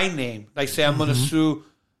by name. Like, say, I'm going to sue,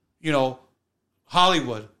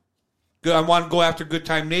 Hollywood. I want to go after Good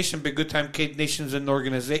Time Nation, but Good Time Nation is an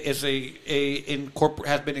organization,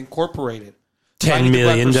 has been incorporated. So $10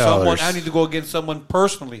 million. I need to go against someone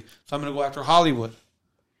personally, so I'm going to go after Hollywood,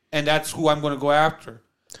 and that's who I'm going to go after.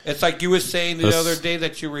 It's like you were saying the other day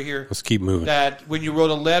that you were here. Let's keep moving. That when you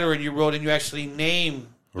wrote a letter and you actually named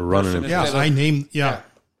the person. I named. Yeah.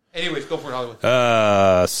 Anyways, go for it,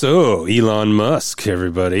 Hollywood. So Elon Musk,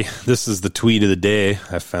 everybody. This is the tweet of the day.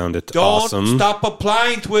 I found it awesome. Don't stop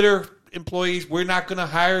applying, Twitter employees. We're not going to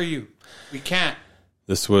hire you. We can't.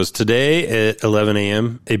 This was today at 11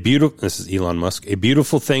 a.m. This is Elon Musk. A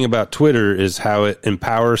beautiful thing about Twitter is how it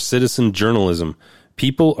empowers citizen journalism.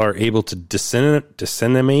 People are able to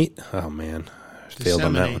disseminate. Oh man, I failed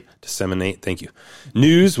on that one. Disseminate. Thank you.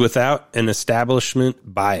 News without an establishment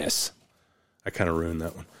bias. I kind of ruined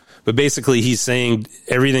that one. But basically, he's saying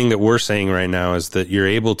everything that we're saying right now is that you're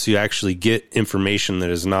able to actually get information that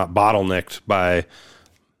is not bottlenecked by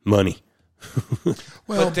money.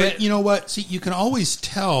 Well, but you know what? See, you can always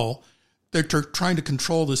tell that they're trying to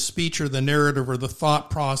control the speech or the narrative or the thought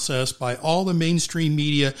process by all the mainstream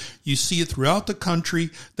media. You see it throughout the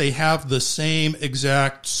country. They have the same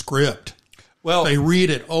exact script. Well, they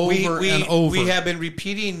read it over and over. We have been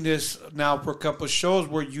repeating this now for a couple of shows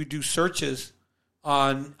where you do searches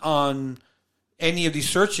on any of these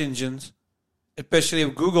search engines, especially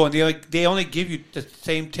of Google, and they only give you the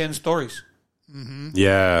same 10 stories. Mm-hmm.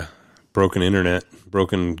 Yeah, broken internet,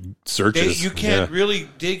 broken searches. You can't really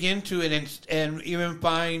dig into it and even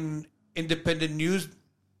find independent news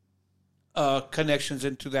connections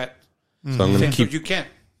into that. So I'm going to you can't.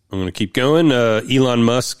 I'm going to keep going. Elon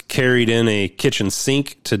Musk carried in a kitchen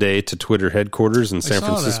sink today to Twitter headquarters in San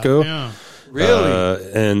Francisco. Yeah.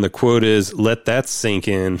 Really? And the quote is, "Let that sink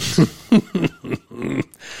in."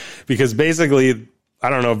 Because basically, I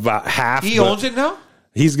don't know, about half. He owns it now?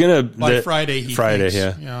 He's going to. By Friday, thinks.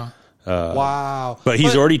 Yeah. Wow. But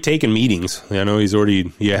he's already taken meetings. I know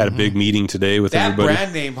he had a big meeting today with everybody. That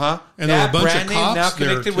brand name, huh? And there were a bunch of cops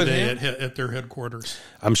there today at their headquarters.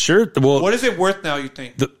 I'm sure. Well, what is it worth now, you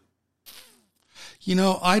think?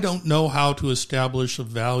 I don't know how to establish a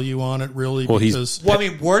value on it, really. Well,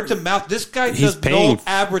 word of mouth. This guy does no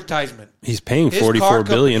advertisement. He's paying $44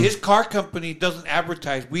 billion. His car company doesn't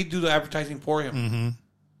advertise. We do the advertising for him. Mm-hmm.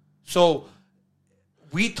 So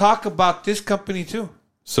we talk about this company too.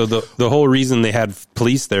 So the whole reason they had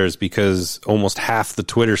police there is because almost half the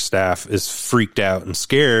Twitter staff is freaked out and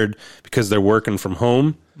scared because they're working from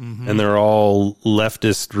home, and they're all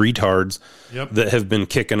leftist retards that have been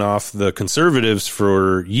kicking off the conservatives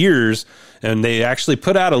for years. And they actually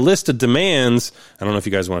put out a list of demands. I don't know if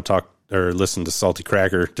you guys want to talk or listen to Salty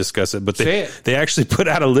Cracker discuss it, but they actually put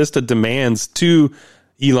out a list of demands to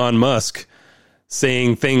Elon Musk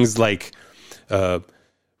saying things like,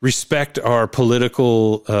 respect our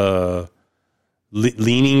political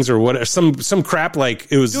leanings or whatever. Some crap like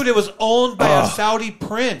it was. Dude, it was owned by a Saudi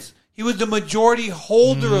prince. He was the majority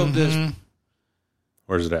holder of this.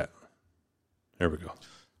 Where's it at? There we go.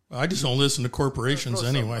 I just don't listen to corporations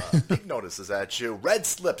anyway. Big notices at you. Red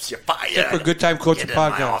slips, you're fired. For Good Time Culture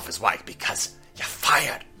Podcast. Get in my office, Mike, because you're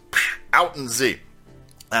fired. Out in Z.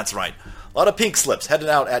 That's right. A lot of pink slips headed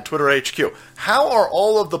out at Twitter HQ. How are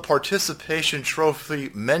all of the participation trophy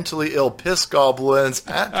mentally ill piss goblins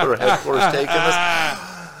at Twitter headquarters taking this?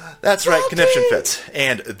 That's right, conniption fits.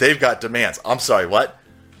 And they've got demands. I'm sorry, what?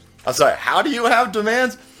 I'm sorry, how do you have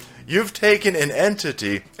demands? You've taken an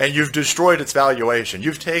entity and you've destroyed its valuation.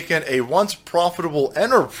 You've taken a once profitable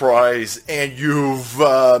enterprise and you've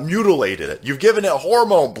mutilated it. You've given it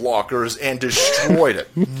hormone blockers and destroyed it.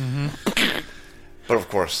 But of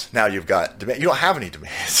course, now you've got demand. You don't have any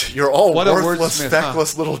demands. You're all worthless,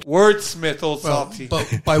 feckless little wordsmith, old salty.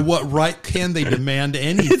 But by what right can they demand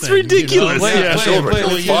anything? It's ridiculous.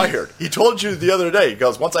 You're fired. He told you the other day. He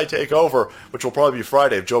goes, once I take over, which will probably be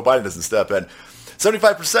Friday if Joe Biden doesn't step in,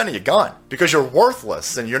 75% of you gone because you're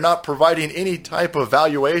worthless and you're not providing any type of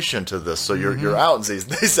valuation to this. So you're out. And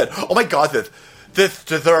they said, "Oh my God, that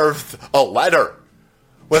deserves a letter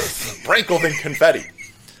with sprinkled in confetti."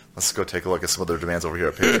 Let's go take a look at some of their demands over here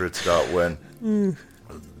at Patriots.win.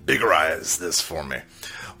 Biggerize this for me.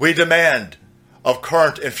 We demand of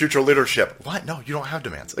current and future leadership. What? No, you don't have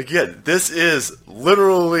demands. Again, this is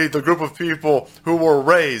literally the group of people who were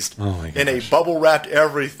raised in a bubble-wrapped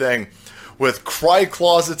everything with cry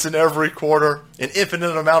closets in every corner, an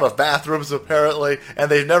infinite amount of bathrooms apparently,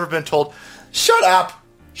 and they've never been told, shut up,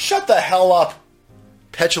 shut the hell up,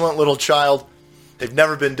 petulant little child. They've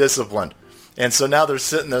never been disciplined. And so now they're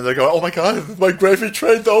sitting there, they're going, oh my God, my gravy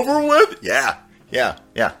train's over with? Yeah.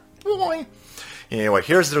 Boing. Anyway,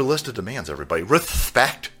 here's their list of demands, everybody.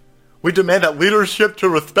 Respect. We demand that leadership to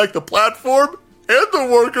respect the platform and the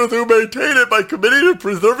workers who maintain it by committing to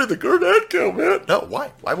preserving the current headcount, man. No,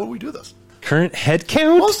 why? Why would we do this? Current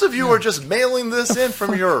headcount? Most of you are just mailing this in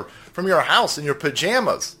from your house in your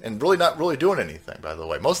pajamas and really not really doing anything, by the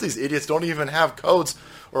way. Most of these idiots don't even have codes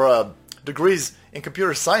or degrees in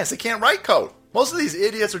computer science. They can't write code. Most of these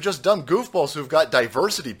idiots are just dumb goofballs who've got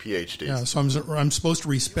diversity PhDs. Yeah, so I'm supposed to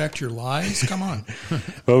respect your lies? Come on.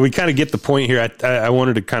 Well, we kind of get the point here. I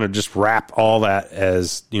wanted to kind of just wrap all that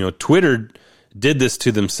as, Twitter did this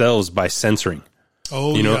to themselves by censoring.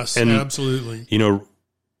 Oh, yes, and, absolutely.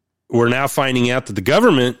 We're now finding out that the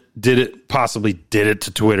government possibly did it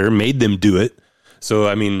to Twitter, made them do it. So,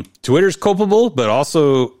 I mean, Twitter's culpable, but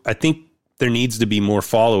also I think there needs to be more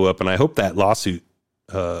follow-up, and I hope that lawsuit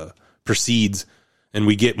proceeds and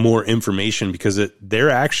we get more information because they're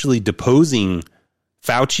actually deposing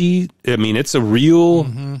Fauci. I mean, it's a real,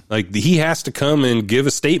 he has to come and give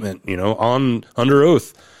a statement, under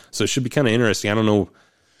oath. So it should be kind of interesting. I don't know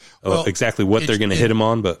exactly what they're going to hit him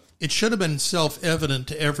on, but it should have been self-evident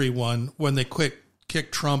to everyone when they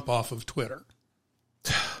kicked Trump off of Twitter.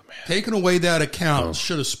 Taking away that account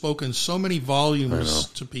should have spoken so many volumes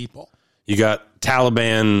to people. You got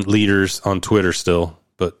Taliban leaders on Twitter still,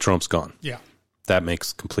 but Trump's gone. Yeah. That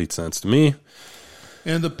makes complete sense to me.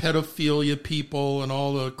 And the pedophilia people and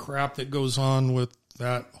all the crap that goes on with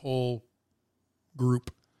that whole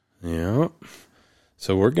group. Yeah.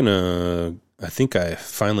 So we're going to... I think I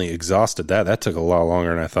finally exhausted that. That took a lot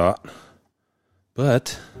longer than I thought.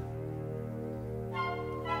 But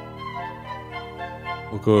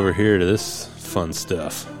we'll go over here to this fun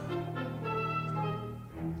stuff.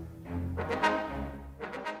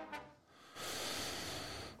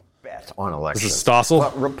 Bet on elections. This is Stossel.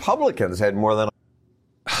 But Republicans had more than...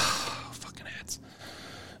 fucking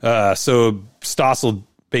ads. So Stossel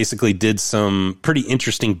basically did some pretty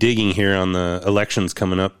interesting digging here on the elections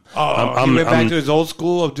coming up. He went back to his old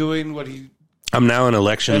school of doing what he... I'm now in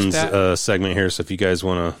elections segment here, so if you guys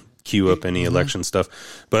want to queue up any election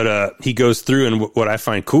stuff. But he goes through, and what I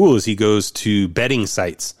find cool is he goes to betting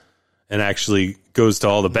sites and actually goes to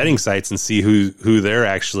all the betting sites and see who they're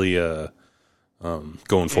actually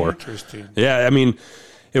going for. Interesting. Yeah, I mean,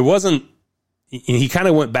 it wasn't... He kind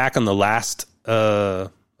of went back on the last...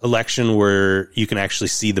 election where you can actually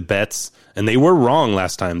see the bets, and they were wrong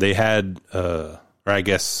last time. They had, or I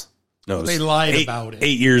guess, no, they lied about it.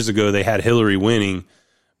 8 years ago, they had Hillary winning,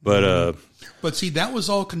 but see, that was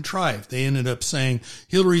all contrived. They ended up saying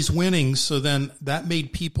Hillary's winning, so then that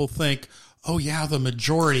made people think, oh yeah, the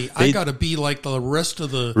majority. I got to be like the rest of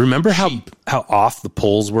the. Remember how off the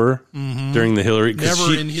polls were during the Hillary?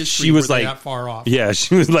 Never in history she was were they that far off. Yeah,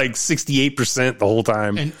 she was like 68% the whole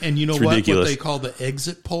time. And you know what they call the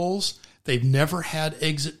exit polls? They've never had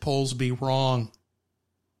exit polls be wrong.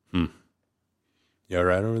 You all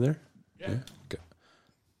right over there? Yeah. Okay.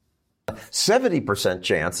 70%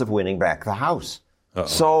 chance of winning back the House.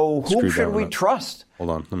 So whom should we trust? Hold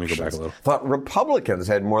on, let me go back a little. But Republicans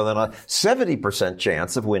had more than a 70%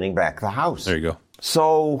 chance of winning back the House. There you go.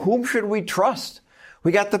 So whom should we trust?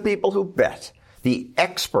 We got the people who bet, the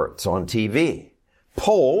experts on TV,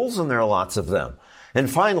 polls, and there are lots of them. And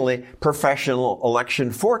finally, professional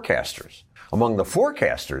election forecasters. Among the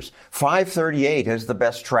forecasters, 538 has the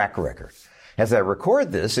best track record. As I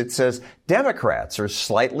record this, it says Democrats are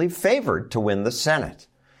slightly favored to win the Senate.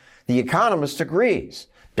 The Economist agrees.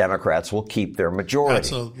 Democrats will keep their majority.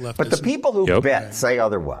 That's a leftist. But the people who bet say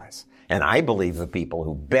otherwise. And I believe the people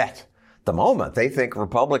who bet the moment they think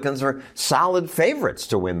Republicans are solid favorites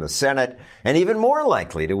to win the Senate and even more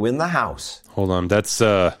likely to win the House. Hold on. That's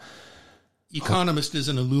Economist is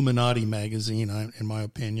an Illuminati magazine, in my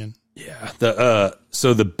opinion. Yeah.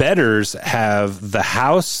 So the bettors have the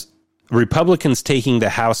House, Republicans taking the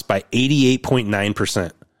House by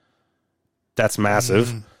 88.9%. That's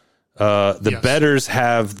massive. The bettors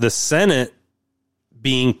have the Senate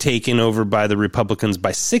being taken over by the Republicans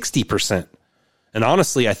by 60%. And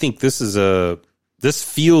honestly, I think this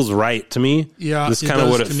feels right to me. Yeah, this is kind of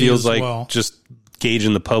what it feels like. Well. Just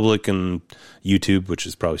gauging the public and YouTube, which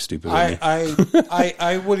is probably stupid.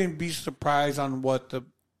 I wouldn't be surprised on what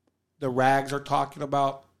the rags are talking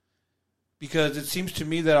about, because it seems to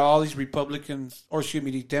me that all these Republicans, or excuse me,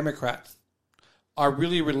 these Democrats, are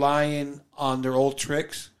really relying on their old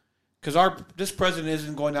tricks. Because this president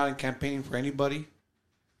isn't going out and campaigning for anybody.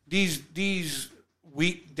 These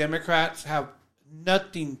weak Democrats have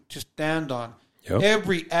nothing to stand on. Yep.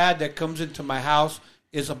 Every ad that comes into my house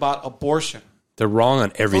is about abortion. They're wrong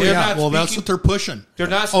on everything. That's what they're pushing. They're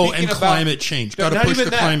not speaking and about climate change. Got to push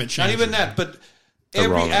the climate change. Not even that, but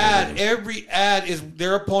every ad is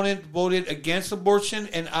their opponent voted against abortion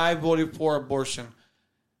and I voted for abortion.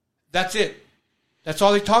 That's it. That's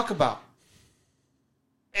all they talk about.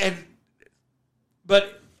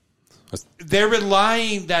 But they're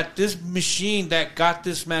relying that this machine that got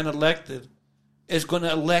this man elected is going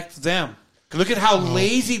to elect them. Look at how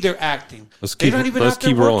lazy they're acting. Let's they don't even have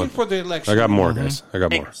to rolling. working for the election. I got more, guys. I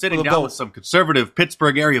got more. Sitting down with some conservative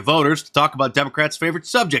Pittsburgh area voters to talk about Democrats' favorite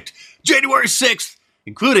subject, January 6th,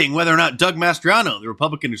 including whether or not Doug Mastriano, the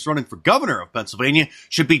Republican who's running for governor of Pennsylvania,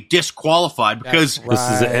 should be disqualified because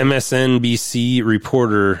This is an MSNBC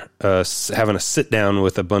reporter having a sit down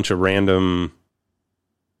with a bunch of random.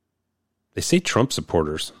 They say Trump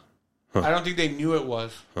supporters. I don't think they knew it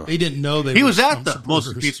was. They didn't know he was at the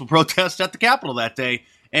most peaceful protest at the Capitol that day.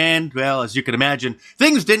 And, well, as you can imagine,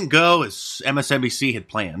 things didn't go as MSNBC had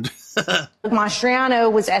planned.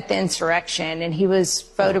 Mastriano was at the insurrection, and he was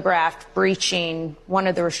photographed breaching one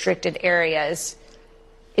of the restricted areas.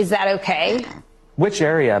 Is that okay? Which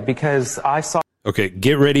area? Because I saw... Okay,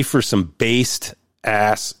 get ready for some based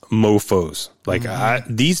ass mofos. Like,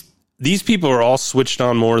 these people are all switched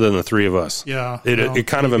on more than the three of us. Yeah. It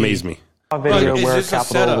kind of amazed me. A video where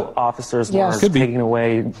Capitol officers were taking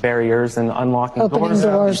away barriers and unlocking doors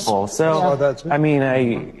for people. So, I mean,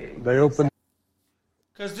 they open.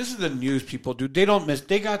 Because this is the news people do. They don't miss.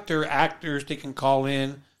 They got their actors they can call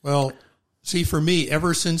in. Well, see, for me,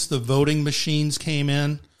 ever since the voting machines came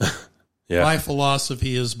in, my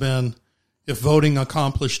philosophy has been, if voting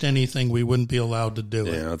accomplished anything, we wouldn't be allowed to do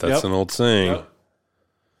it. Yeah, that's an old saying. Yep.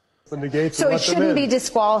 So it shouldn't be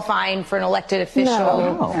disqualifying for an elected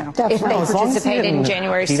official if they participated in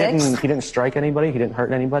January 6th? He didn't strike anybody. He didn't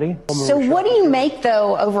hurt anybody. So what do you make,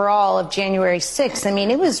 though, overall of January 6th? I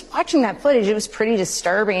mean, watching that footage, it was pretty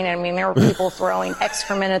disturbing. I mean, there were people throwing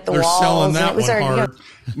excrement at the walls. They're selling that one hard.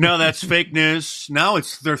 No, that's fake news. Now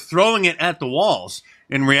they're throwing it at the walls.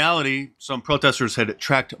 In reality, some protesters had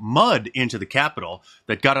tracked mud into the Capitol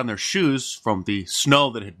that got on their shoes from the snow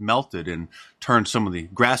that had melted and turned some of the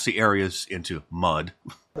grassy areas into mud.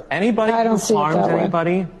 Anybody who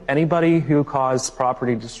harmed anybody who caused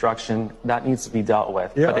property destruction, that needs to be dealt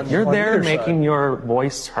with. Yeah, but if you're there making your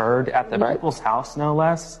voice heard at the people's house, no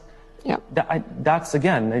less, that's,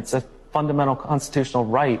 again, it's a fundamental constitutional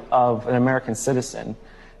right of an American citizen.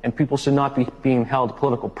 And people should not be being held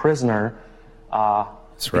political prisoner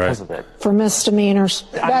because of it. For misdemeanors.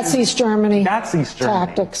 That's East Germany. That's East Germany.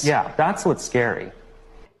 Tactics. Yeah, that's what's scary.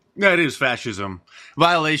 That is fascism.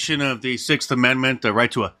 Violation of the Sixth Amendment, the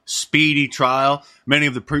right to a speedy trial. Many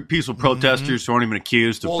of the peaceful protesters who aren't even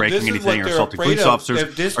accused of breaking anything or assaulting police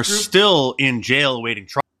officers are still in jail awaiting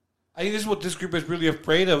trial. I think this is what this group is really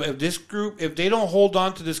afraid of. If they don't hold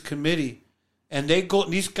on to this committee and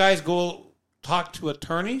these guys go talk to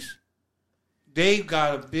attorneys, they've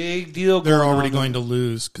got a big deal going on. They're already going to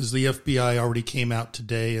lose because the FBI already came out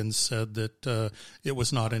today and said that it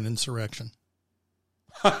was not an insurrection.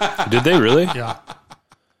 Did they really? Yeah.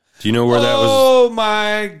 Do you know where that was? Oh,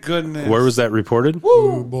 my goodness. Where was that reported?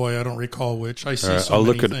 Oh, boy, I don't recall which. I see so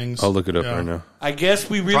many things. I'll look it up right now. I guess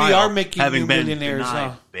we really are making new millionaires.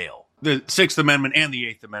 Bail. The Sixth Amendment and the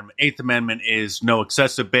Eighth Amendment. Eighth Amendment is no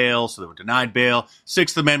excessive bail, so they were denied bail.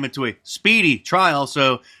 Sixth Amendment to a speedy trial,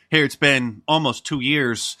 so here it's been almost 2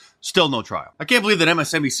 years, still no trial. I can't believe that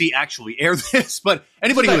MSNBC actually aired this, but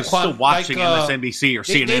anybody who is still watching MSNBC or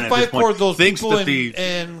CNN at this point thinks that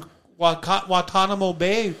in Guantanamo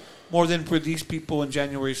Bay more than for these people in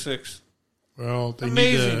January 6th. Well, they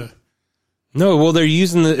Amazing. need to. No, well, they're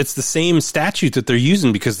using it's the same statute that they're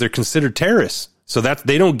using because they're considered terrorists. So that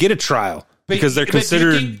they don't get a trial because they're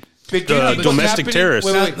considered domestic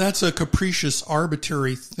terrorists. That's a capricious,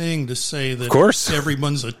 arbitrary thing to say that Of course.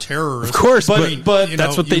 everyone's a terrorist. Of course, but you that's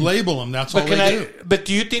know, what they label them. That's all they do. But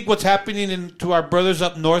do you think what's happening to our brothers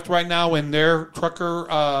up north right now in their trucker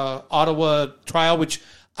Ottawa trial, which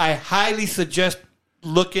I highly suggest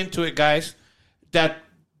look into it, guys, that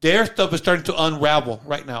their stuff is starting to unravel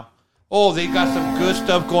right now. Oh, they got some good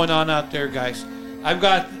stuff going on out there, guys. I've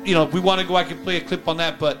got, if we want to go, I can play a clip on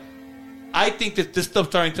that, but I think that this stuff's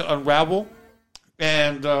starting to unravel,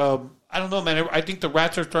 and I don't know, man. I think the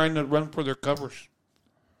rats are starting to run for their covers.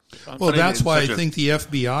 Well, that's why I think the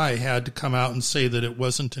FBI had to come out and say that it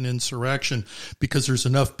wasn't an insurrection, because there's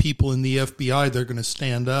enough people in the FBI they're going to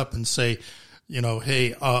stand up and say,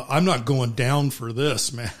 hey, I'm not going down for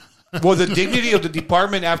this, man. Well, the dignity of the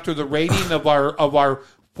department after the raiding of our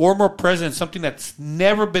former president, something that's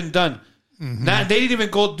never been done. Mm-hmm. They didn't even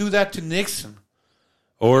go do that to Nixon.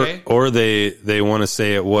 Or they want to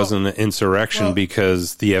say it wasn't an insurrection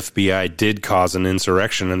because the FBI did cause an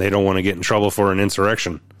insurrection and they don't want to get in trouble for an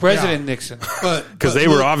insurrection. President Nixon. Because they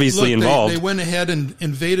were obviously involved. They went ahead and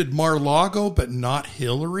invaded Mar-a-Lago, but not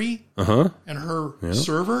Hillary and her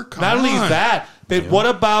server. Not only that, but what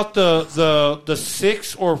about the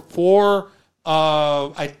 6 or 4,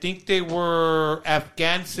 I think they were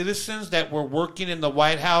Afghan citizens that were working in the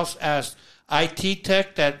White House as IT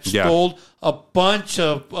tech that stole a bunch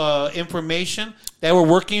of information that were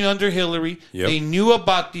working under Hillary. Yep. They knew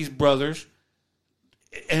about these brothers.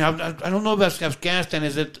 And I don't know about Afghanistan.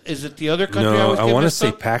 Is it the other country? No, I want to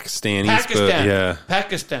say Pakistanis. Pakistan. But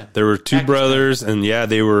Pakistan. There were two brothers, and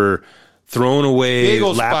they were throwing away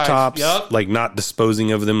laptops, like not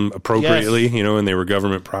disposing of them appropriately, and they were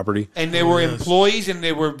government property. And they were employees, and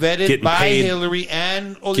they were vetted by Hillary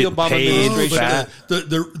and the Obama administration.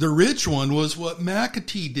 The rich one was what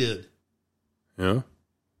McAfee did. Yeah.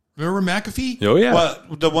 Remember McAfee? Oh, yeah. Well,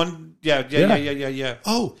 the one, yeah.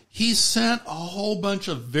 Oh, he sent a whole bunch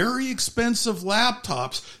of very expensive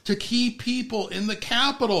laptops to key people in the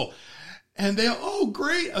Capitol. And they,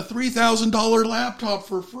 great, a $3,000 laptop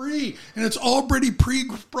for free. And it's already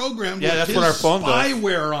pre-programmed with that's what our phone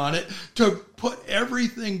spyware on it to put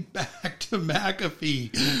everything back to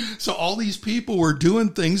McAfee. So all these people were doing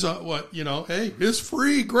things, hey, it's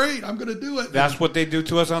free, great, I'm going to do it. That's what they do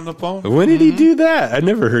to us on the phone. When did he do that? I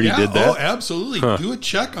never heard he did that. Oh, absolutely. Huh. Do a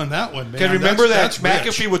check on that one, man. Because remember that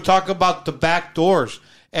McAfee would talk about the back doors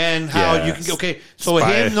and how you can so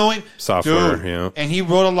Spy him knowing software, and he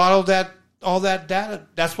wrote a lot of all that data.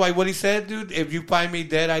 That's why what he said, dude, if you find me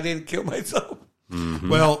dead, I didn't kill myself. Mm-hmm.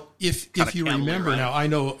 Well, if you remember now, I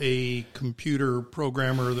know a computer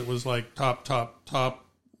programmer that was like top,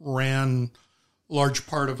 ran large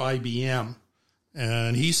part of IBM.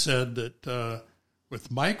 And he said that with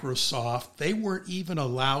Microsoft, they weren't even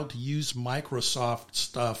allowed to use Microsoft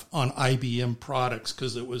stuff on IBM products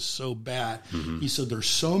because it was so bad. Mm-hmm. He said there's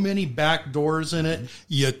so many back doors in it,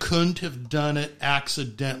 you couldn't have done it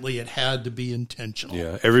accidentally. It had to be intentional.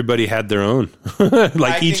 Yeah, everybody had their own.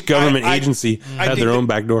 Each government agency had their own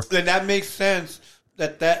back door. Then that makes sense.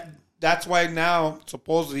 That's why now,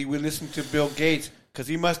 supposedly, we listen to Bill Gates because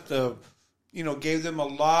he must have, gave them a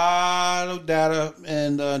lot of data.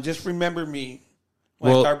 And just remember me.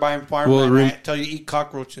 When I start buying farmland, I tell you eat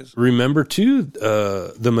cockroaches. Remember, too,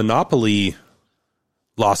 the Monopoly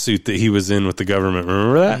lawsuit that he was in with the government.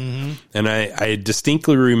 Remember that? Mm-hmm. And I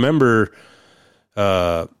distinctly remember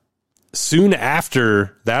soon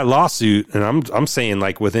after that lawsuit, and I'm saying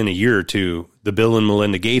like within a year or two, the Bill and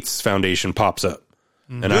Melinda Gates Foundation pops up.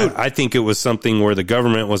 Mm-hmm. And I think it was something where the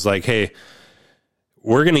government was like, hey,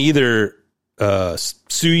 we're going to either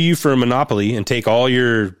sue you for a monopoly and take all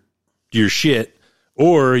your shit,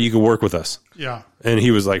 or you can work with us. Yeah. And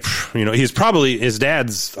he was like, he's probably, his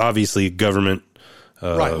dad's obviously government.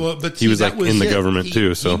 Right. Well, but he was in the government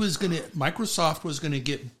too. So Microsoft was going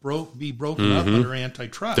to be broken up under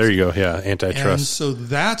antitrust. There you go. Yeah. Antitrust. And so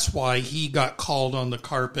that's why he got called on the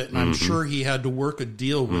carpet. And I'm sure he had to work a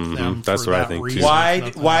deal with them. That's for what that I think reason.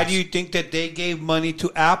 too. Why do you think that they gave money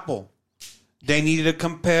to Apple? They needed a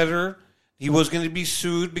competitor. He was going to be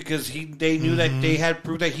sued because they knew that they had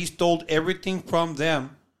proved that he stole everything from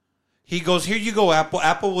them. He goes, here you go, Apple.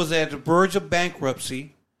 Apple was at the verge of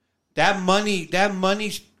bankruptcy. That money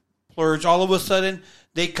splurge, all of a sudden,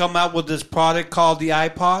 they come out with this product called the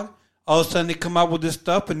iPod. All of a sudden, they come out with this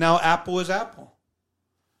stuff, and now Apple is Apple.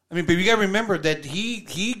 I mean, but you got to remember that he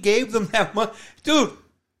gave them that money. Dude,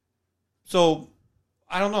 so,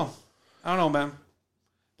 I don't know, man.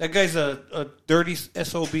 That guy's a dirty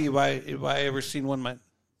SOB if I ever seen one, man.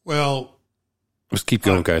 Well, let's keep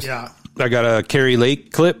going, guys. Yeah. I got a Carrie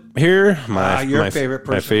Lake clip here. Your favorite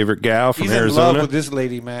person. My favorite gal from He's Arizona. in love with this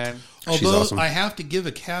lady, man. Although awesome. I have to give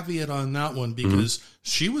a caveat on that one because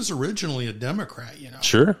she was originally a Democrat, you know.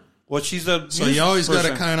 Sure. Well, she's a So you always got to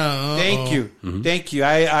person. kind of. Thank you. Thank you.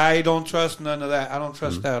 I don't trust none of that. I don't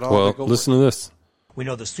trust that at all. Well, listen to this. We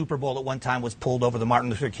know the Super Bowl at one time was pulled over the Martin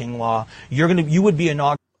Luther King law. You would be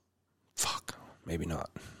inaugurated. Fuck. Maybe not.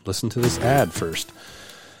 Listen to this ad first.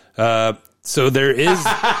 So there is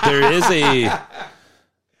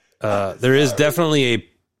definitely a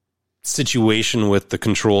situation with the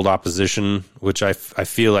controlled opposition, which I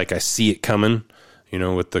feel like I see it coming, you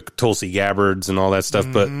know, with the Tulsi Gabbards and all that stuff.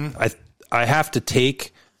 But I have to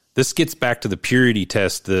take, this gets back to the purity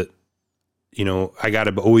test that, you know, I got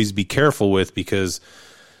to always be careful with because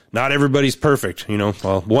not everybody's perfect, you know.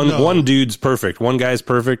 Well, one dude's perfect. One guy's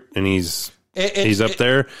perfect and he's up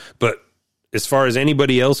there. But as far as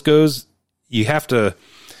anybody else goes, you have to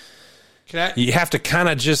kind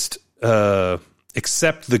of just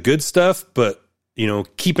accept the good stuff, but you know,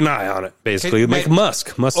 keep an eye on it. Basically, like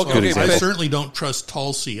Musk. Musk's a good example. I certainly don't trust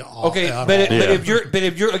Tulsi. But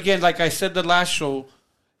if you're again, like I said the last show,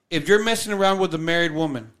 if you're messing around with a married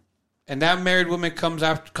woman, and that married woman comes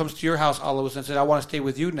to your house all of a sudden and says, "I want to stay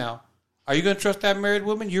with you now," are you going to trust that married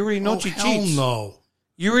woman? You already know she cheats. No.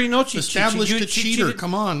 You already know she established cheats. a cheater.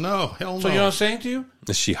 Come on, no, hell no. So you know what I'm saying to you?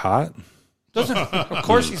 Is she hot? Of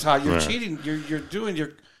course she's hot. You're Right. cheating. You're doing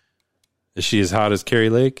your. Is she as hot as Carrie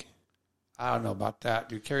Lake? I don't know about that,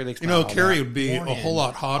 dude. Carrie Lake's You not know, all Carrie that. would be a whole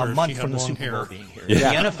lot hotter a if month she had from the long Super hair. Bowl being here. Yeah. If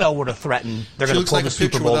the NFL were to threaten, they're She going to looks pull like the a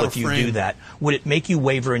Super picture Bowl without if a you frame. do that. Would it make you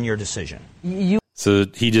waver in your decision? So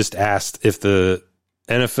he just asked if the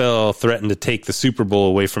NFL threatened to take the Super Bowl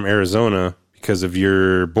away from Arizona because of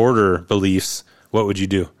your border beliefs, what would you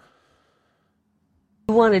do?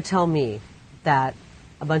 You want to tell me that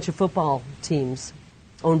a bunch of football teams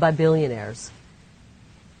owned by billionaires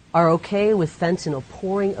are okay with fentanyl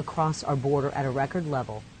pouring across our border at a record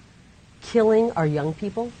level, killing our young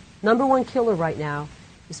people? Number one killer right now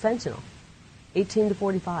is fentanyl, 18 to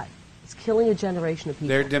 45. It's killing a generation of people.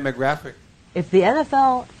 Their demographic. If the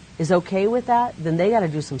NFL is okay with that, then they got to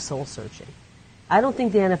do some soul searching. I don't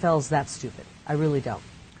think the NFL is that stupid. I really don't.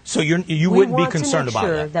 So you wouldn't be concerned We about want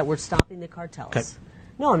to make sure that? that we're stopping the cartels. Okay.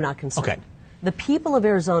 No, I'm not concerned. Okay. The people of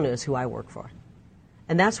Arizona is who I work for.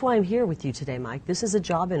 And that's why I'm here with you today, Mike. This is a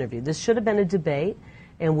job interview. This should have been a debate,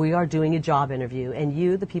 and we are doing a job interview. And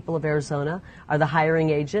you, the people of Arizona, are the hiring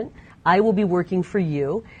agent. I will be working for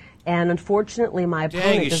you. And unfortunately, my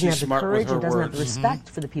opponent doesn't have the courage and doesn't have the respect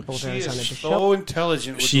for the people of Arizona to show. So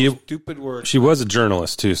intelligent with those stupid words. She was a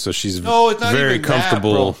journalist too, so she's It's not very even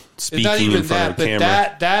comfortable that, bro. speaking it's not even in front of the but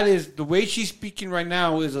camera. that is the way she's speaking right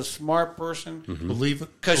now is a smart person. Believe it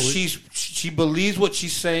because she believes what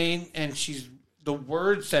she's saying, and she's the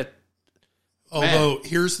words that. Although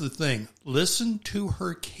here's the thing: listen to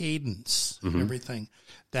her cadence and everything.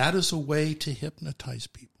 That is a way to hypnotize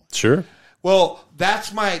people. Sure. Well,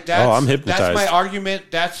 that's my I'm hypnotized. That's my argument.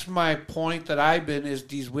 That's my point that I've been is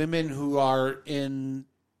these women we are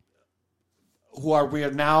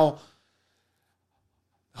now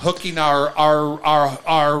hooking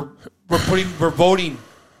we're voting,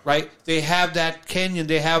 right? They have that Kenyan,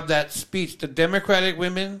 they have that speech. The Democratic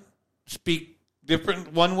women speak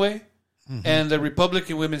different one way, and the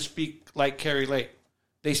Republican women speak like Carrie Lake.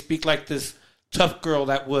 They speak like this tough girl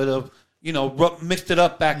that would have, mixed it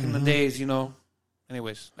up back in the days,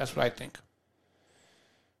 Anyways, that's what I think.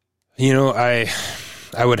 I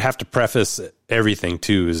would have to preface everything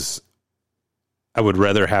too is I would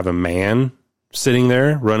rather have a man sitting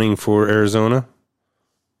there running for Arizona.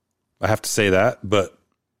 I have to say that, but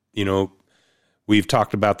we've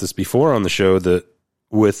talked about this before on the show that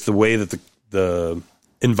with the way that the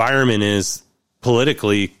environment is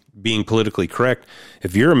being politically correct,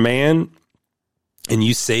 if you're a man and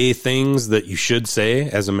you say things that you should say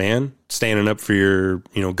as a man, standing up for your,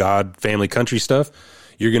 God, family, country stuff,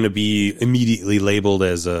 you're going to be immediately labeled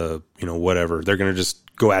as a, whatever. They're going to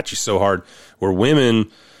just go at you so hard. Where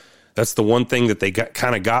women, that's the one thing that they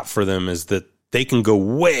kind of got for them is that they can go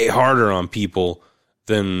way harder on people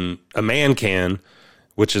than a man can,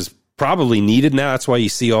 which is probably needed now. That's why you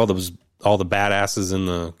see all the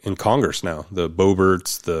badasses in Congress now, the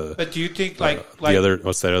Boberts, But do you think the other,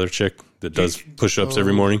 what's that other chick that does push-ups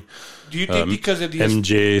every morning? Do you think because of the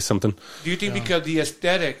MJ something? Do you think because of the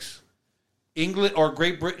aesthetics, England or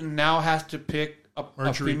Great Britain now has to pick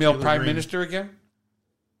a female prime minister again?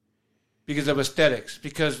 Because of aesthetics,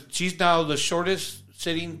 because she's now the shortest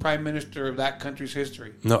sitting prime minister of that country's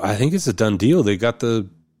history. No, I think it's a done deal. They got the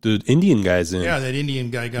the Indian guy's in. Yeah, that Indian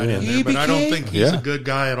guy got Yeah. in He there, but I don't became- think he's a good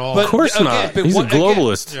guy at all. Of course not. but He's a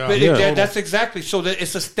globalist. Yeah. But that's exactly so. That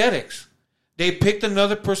it's aesthetics. They picked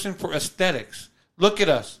another person for aesthetics. Look at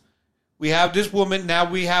us. We have this woman. Now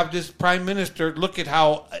we have this prime minister. Look at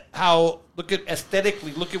how look at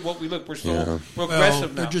aesthetically. Look at what we look. We're so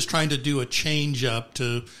progressive now. They're just trying to do a change up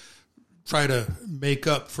to try to make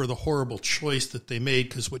up for the horrible choice that they made.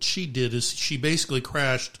 Because what she did is she basically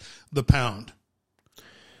crashed the pound.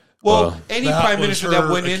 Well, any prime minister that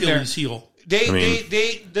went in there, Achilles heel.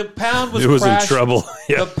 the pound was it was crashed. in trouble.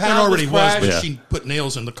 Yeah. The pound already was crashed. but she put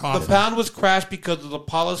nails in the coffin. The pound was crashed because of the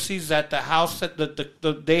policies that the House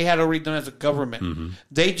that they had already done as a government. Mm-hmm.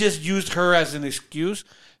 They just used her as an excuse,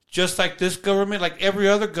 just like this government, like every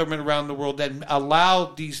other government around the world that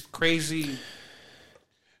allowed these crazy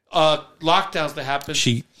lockdowns to happen.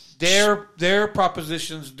 Their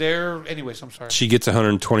propositions, anyways, I'm sorry. She gets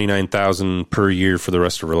 $129,000 per year for the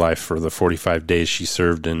rest of her life for the 45 days she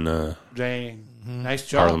served in Dang. Nice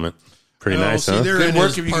job. Parliament. Pretty nice, huh? Good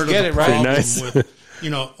work if you can get it, right? Pretty nice. With,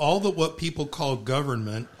 all what people call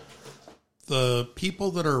government, the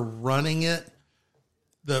people that are running it,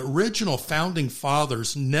 the original founding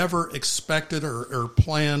fathers never expected or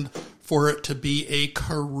planned for it to be a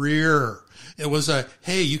career. It was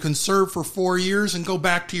hey, you can serve for 4 years and go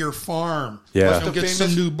back to your farm. Yeah. Get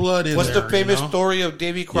some new blood in What's there. the famous story of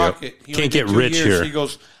Davy Crockett? Yep. He Can't only get did 2 rich years. here. He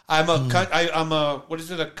goes, I'm a what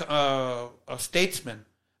is it? A statesman.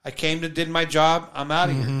 I came to did my job. I'm out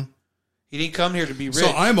of here. He didn't come here to be rich.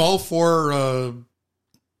 So I'm all for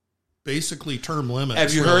basically term limits.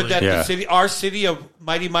 Have you heard that our city of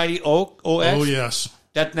Mighty Oaks? Oh yes.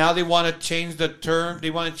 That now they want to change the term.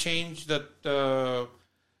 They want to change the.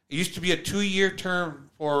 It used to be a 2-year term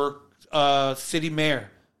for city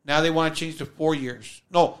mayor. Now they want to change to 4 years.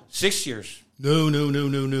 No, 6 years. No.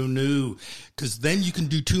 Because then you can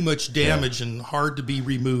do too much damage and hard to be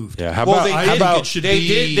removed. Yeah. How about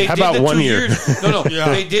 1 year? No.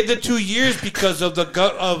 They did the 2 years because of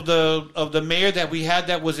the mayor that we had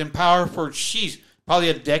that was in power for probably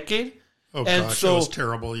a decade. Oh, gosh, that was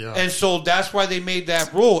terrible, yeah. And so that's why they made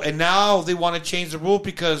that rule. And now they want to change the rule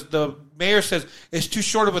because the mayor says it's too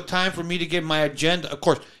short of a time for me to get my agenda. Of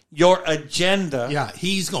course, your agenda. Yeah,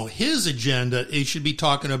 his agenda, he should be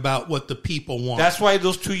talking about what the people want. That's why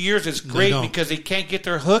those 2 years is great because they can't get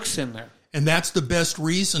their hooks in there. And that's the best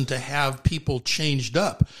reason to have people changed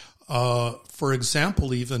up. For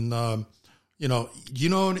example, even, in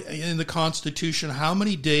the Constitution, how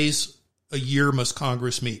many days a year must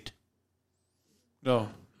Congress meet? No.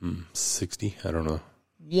 60? I don't know.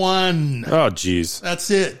 1. Oh, geez.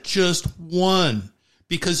 That's it. Just 1.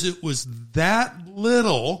 Because it was that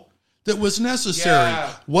little that was necessary.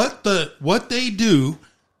 Yeah. What they do,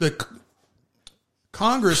 the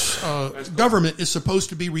Congress government is supposed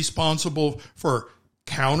to be responsible for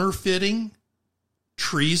counterfeiting,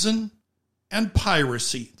 treason, and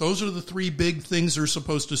piracy. Those are the 3 big things they're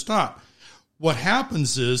supposed to stop. What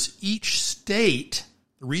happens is each state,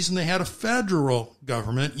 the reason they had a federal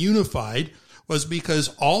government unified was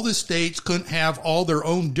because all the states couldn't have all their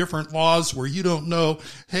own different laws where you don't know,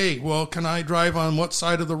 hey, well, can I drive on what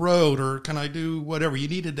side of the road or can I do whatever? You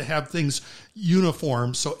needed to have things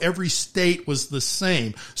uniform, so every state was the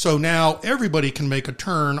same. So now everybody can make a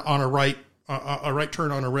turn on a right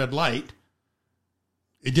turn on a red light.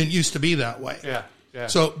 It didn't used to be that way. Yeah.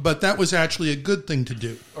 So, but that was actually a good thing to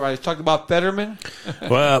do. All right, let's talk about Fetterman.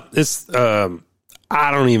 Well, it's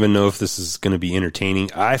I don't even know if this is going to be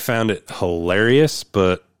entertaining. I found it hilarious,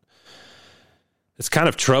 but it's kind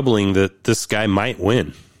of troubling that this guy might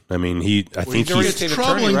win. I mean, I think he's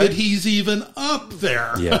troubling that he's even up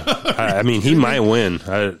there. Yeah, I mean, he might win.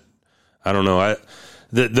 I don't know.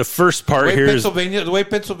 The first part here is the way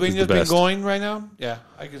Pennsylvania's been going right now. Yeah,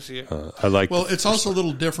 I can see it. Well, it's also a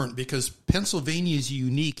little different because Pennsylvania is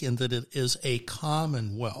unique in that it is a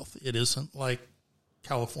commonwealth. It isn't like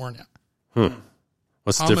California.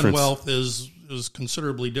 What's the difference? Commonwealth is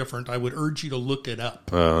considerably different. I would urge you to look it up.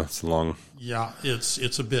 It's long. Yeah,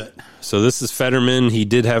 it's a bit. So this is Fetterman. He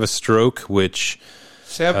did have a stroke, which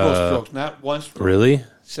several strokes, not one stroke. Really?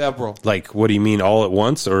 Several. Like, what do you mean, all at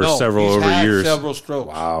once or several over years? Several strokes.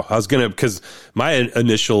 Wow. I was because my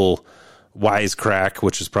initial wisecrack,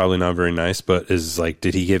 which is probably not very nice, but is like,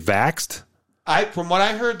 did he get vaxxed? From what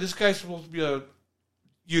I heard, this guy's supposed to be I'm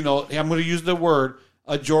going to use the word,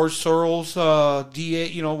 a George Soros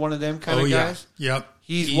DA, one of them kind of guys. Yep.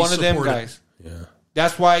 He's one of them guys. Yeah.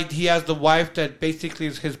 That's why he has the wife that basically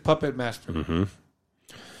is his puppet master. Mm-hmm.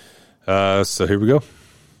 So here we go.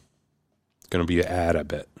 It's going to be an ad, I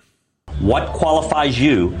bet. What qualifies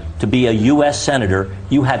you to be a U.S. Senator?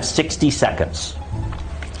 You have 60 seconds.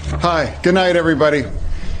 Hi. Good night, everybody.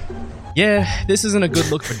 Yeah, this isn't a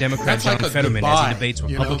good look for Democrat That's John like a Fetterman goodbye, as he debates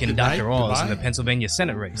Republican Good night, Dr. Oz in goodbye. the Pennsylvania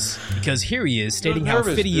Senate race. Because here he is stating how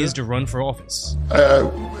nervous, fit he dude. is to run for office.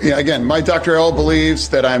 Again, my Dr. L believes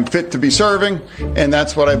that I'm fit to be serving, and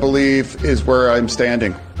that's what I believe is where I'm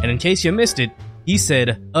standing. And in case you missed it, he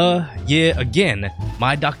said, yeah, again,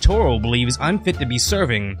 my doctoral believes I'm fit to be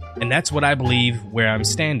serving, and that's what I believe where I'm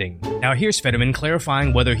standing. Now here's Fetterman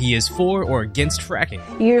clarifying whether he is for or against fracking.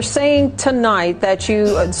 You're saying tonight that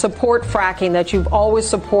you support fracking, that you've always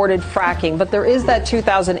supported fracking, but there is that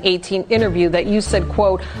 2018 interview that you said,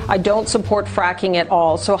 quote, I don't support fracking at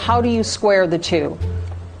all. So how do you square the two?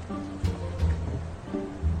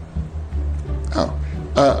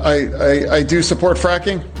 I do support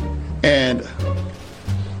fracking, and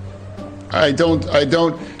I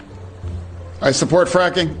support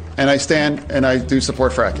fracking, and I stand, and I do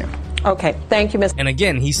support fracking. Okay, thank you, Mr. And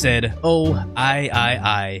again, he said,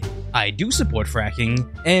 I do support fracking,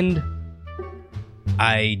 and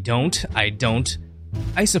I don't,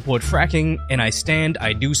 I support fracking, and I stand,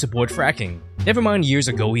 I do support fracking. Never mind years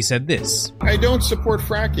ago he said this. I don't support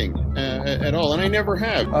fracking at all, and I never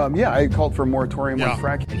have. Yeah, I called for a moratorium on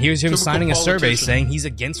fracking. And here's him Typical signing a survey politician. saying he's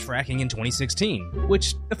against fracking in 2016,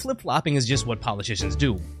 which the flip-flopping is just what politicians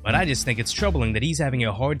do. But I just think it's troubling that he's having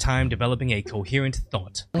a hard time developing a coherent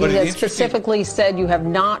thought. He has specifically said you have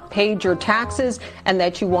not paid your taxes and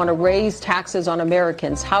that you want to raise taxes on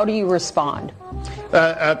Americans. How do you respond?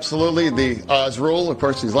 Absolutely. The Oz rule, of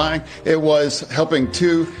course, he's lying. It was helping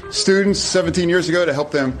two students 17 years ago to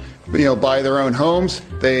help them, buy their own homes.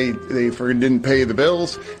 They didn't pay the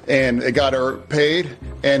bills, and it got her paid,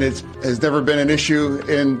 and it has never been an issue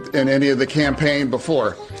in any of the campaign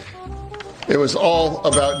before. It was all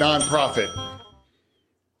about nonprofit.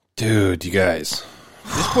 Dude, you guys.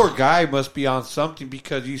 This poor guy must be on something,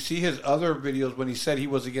 because you see his other videos when he said he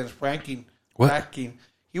was against fracking.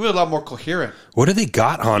 He was a lot more coherent. What do they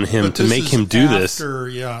got on him But to this make is him do this?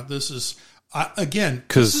 Yeah, this is again.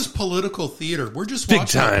 'Cause- This is political theater. We're just Big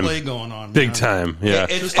watching time. a play going on. Big man. time, yeah.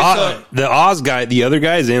 It's The Oz guy, the other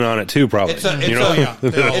guy's in on it too, probably.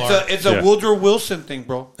 It's a Woodrow Wilson thing,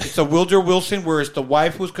 bro. It's a Woodrow Wilson where it's the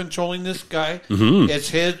wife who's controlling this guy. Mhm. It's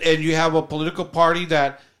his, and you have a political party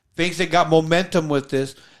that thinks they got momentum with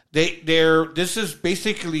this. This is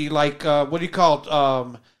basically like what do you call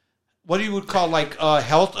it? What do you would call like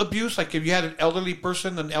health abuse? Like if you had an elderly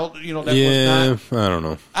person, that was not. I don't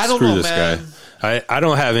know. I don't Screw know, this man. guy. I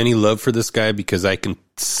don't have any love for this guy because I can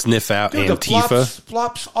sniff out Dude, the Antifa.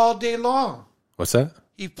 flops all day long. What's that?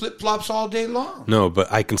 He flip flops all day long. No,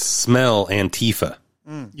 but I can smell Antifa.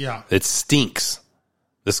 Yeah. It stinks.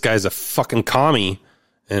 This guy's a fucking commie,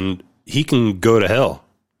 and he can go to hell,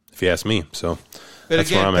 if you ask me. So But that's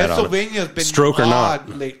again, where I'm at on it. Pennsylvania has been Stroke or odd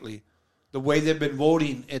not. lately. The way they've been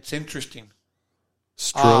voting, it's interesting.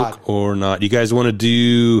 Stroke Odd. or not. You guys want to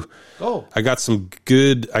do... Go. I got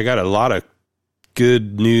a lot of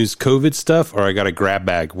good news COVID stuff, or I got a grab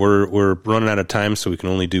bag. We're running out of time, so we can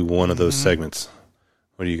only do one of those segments.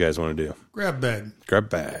 What do you guys want to do? Grab bag. Grab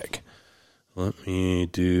bag. Let me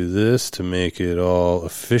do this to make it all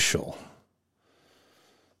official.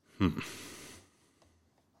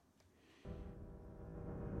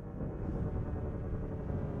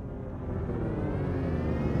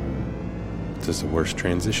 This is the worst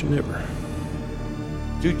transition ever.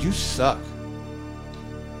 Dude, you suck.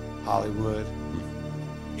 Hollywood.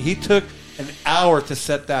 He took an hour to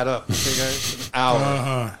set that up. Okay, guys?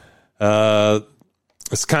 An hour.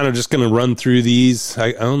 It's kind of just going to run through these.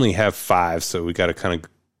 I only have 5, so we got to kind of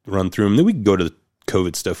run through them. Then we can go to the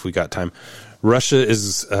COVID stuff. We got time. Russia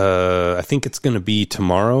is, I think it's going to be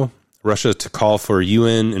tomorrow. Russia to call for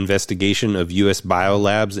UN investigation of U.S.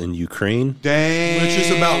 biolabs in Ukraine. Dang. Which is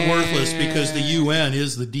about worthless because the UN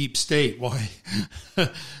is the deep state. Why?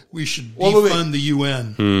 We should defund the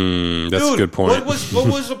UN. That's a good point. What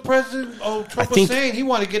was the president Trump was saying? He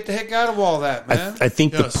wanted to get the heck out of all that, man. I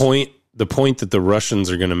think the point that the Russians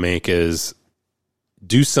are going to make is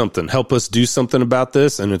do something, help us do something about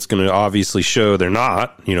this, and it's going to obviously show they're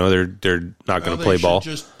not. They're not going to play ball.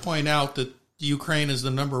 Just point out that Ukraine is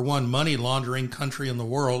the #1 money laundering country in the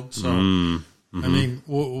world. So, I mean,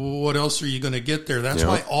 what else are you going to get there? That's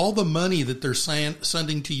why all the money that they're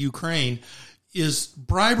sending to Ukraine is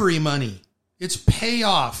bribery money. It's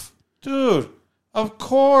payoff. Dude, of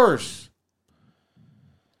course.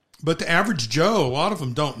 But the average Joe, a lot of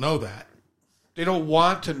them don't know that. They don't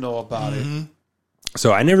want to know about it.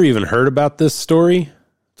 So I never even heard about this story.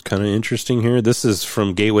 It's kind of interesting here. This is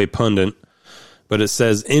from Gateway Pundit, but it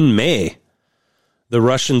says in May, The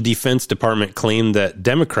Russian Defense Department claimed that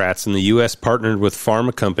Democrats in the U.S. partnered with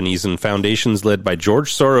pharma companies and foundations led by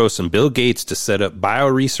George Soros and Bill Gates to set up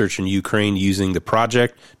bioresearch in Ukraine using the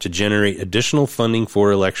project to generate additional funding for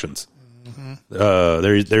elections.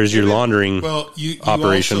 There's your laundering operation. You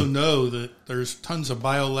also know that there's tons of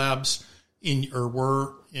biolabs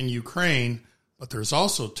were in Ukraine, but there's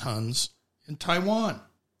also tons in Taiwan.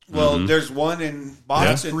 Well, there's one in Boston.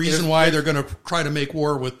 That's the reason why they're going to try to make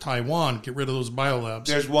war with Taiwan, get rid of those biolabs.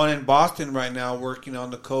 There's one in Boston right now working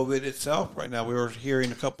on the COVID itself right now. We were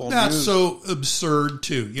hearing a couple of That's news. so absurd,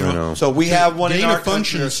 too. You know? So we have one in our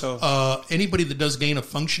country. Anybody that does gain of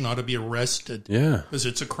function ought to be arrested. Yeah. Because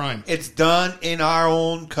it's a crime. It's done in our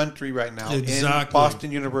own country right now. Exactly. In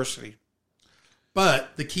Boston University.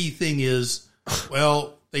 But the key thing is,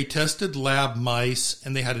 well, they tested lab mice,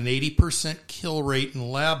 and they had an 80% kill rate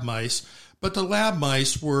in lab mice, but the lab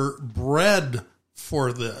mice were bred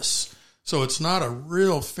for this. So it's not a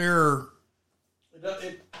real fair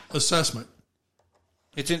assessment.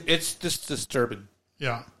 It's just disturbing.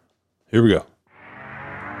 Yeah. Here we go.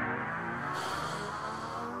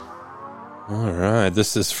 All right.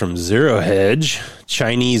 This is from Zero Hedge.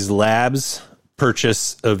 Chinese labs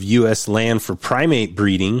purchase of U.S. land for primate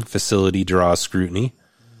breeding facility draws scrutiny.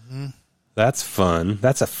 That's fun.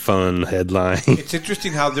 That's a fun headline. It's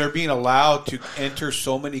interesting how they're being allowed to enter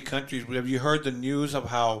so many countries. Have you heard the news of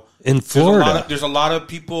how in Florida there's a lot of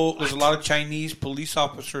people, there's a lot of Chinese police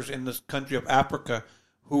officers in this country of Africa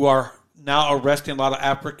who are now arresting a lot of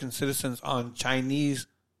African citizens on Chinese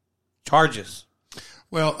charges?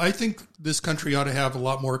 Well, I think this country ought to have a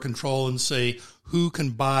lot more control and say who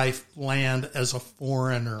can buy land as a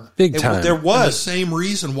foreigner. Big time. There was. And the same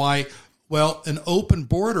reason why. Well, an open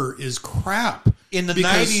border is crap. In the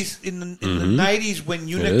 90s, in the 90s, when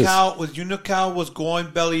Unocal was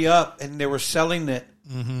going belly up and they were selling it,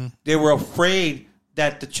 they were afraid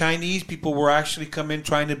that the Chinese people were actually coming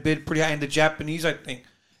trying to bid pretty high, and the Japanese, I think,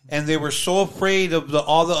 and they were so afraid of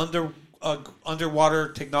all the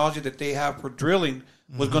underwater technology that they have for drilling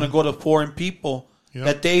was going to go to foreign people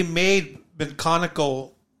that they made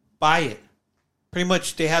Conoco buy it. Pretty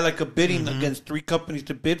much, they had like a bidding against 3 companies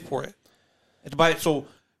to bid for it. So,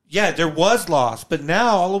 yeah, there was loss. But now,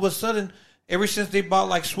 all of a sudden, ever since they bought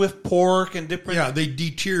like Swift Pork and different... Yeah, they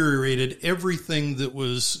deteriorated everything that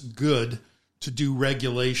was good to do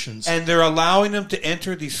regulations. And they're allowing them to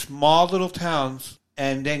enter these small little towns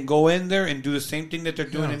and then go in there and do the same thing that they're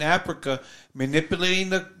doing in Africa,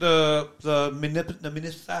 manipulating the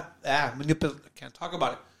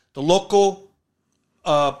local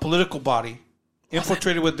political body,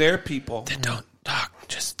 infiltrated with their people. Then don't talk.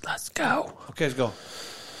 Just let's go. Okay, let's go.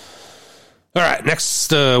 All right,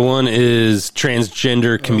 next one is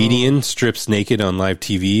transgender comedian strips naked on live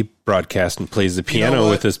TV, broadcast and plays the piano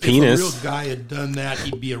with his penis. If a real guy had done that,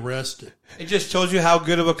 he'd be arrested. It just shows you how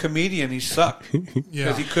good of a comedian he sucked.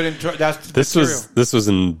 Because he couldn't... That's this was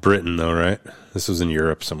in Britain, though, right? This was in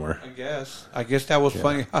Europe somewhere. I guess that was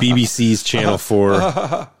funny. BBC's Channel 4.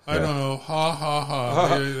 I don't know. Ha, ha,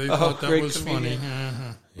 ha. They thought that was comedian.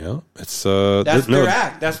 funny. Yeah, it's that's their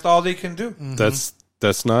act. That's all they can do.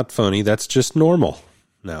 That's not funny. That's just normal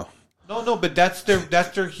now. No, but that's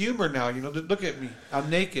their humor now. You know, look at me. I'm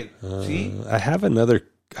naked. See? I have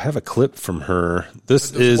a clip from her.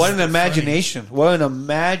 This is what an imagination. Funny. What an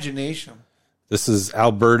imagination. This is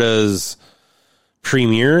Alberta's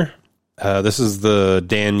premier. This is the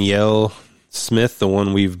Danielle Smith, the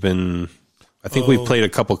one we've played a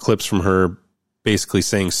couple clips from her basically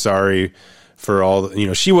saying sorry for all,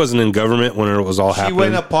 she wasn't in government when it was all happening. She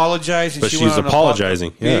went and apologized, but she's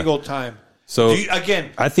apologizing. Big old time. So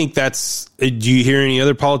I think that's. Do you hear any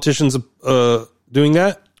other politicians doing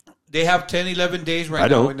that? They have 10, 11 days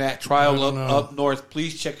now in that trial up north.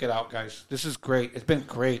 Please check it out, guys. This is great. It's been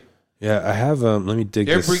great. Yeah, I have. Let me dig.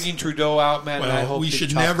 They're bringing Trudeau out, man. Well, and I hope we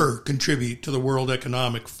should never contribute to the World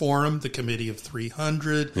Economic Forum, the Committee of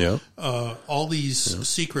 300. Yeah. All these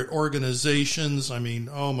secret organizations. I mean,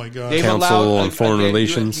 oh my God. They've Council on Foreign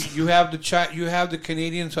Relations. You have the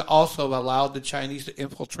Canadians also allowed the Chinese to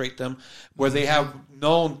infiltrate them, where they have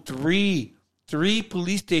known three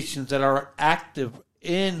police stations that are active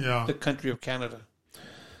in the country of Canada.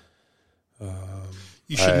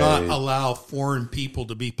 You should not allow foreign people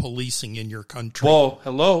to be policing in your country. Well,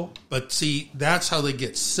 hello. But see, that's how they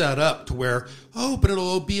get set up to where, but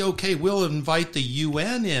it'll be okay. We'll invite the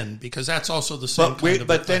UN in because that's also the same kind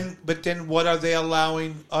of thing. But then what are they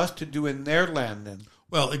allowing us to do in their land then?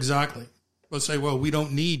 Well, exactly. Let's say, we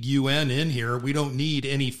don't need UN in here. We don't need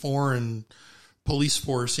any foreign police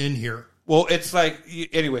force in here. Well, it's like,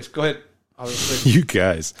 anyways, go ahead. You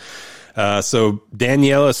guys. So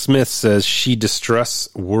Daniela Smith says she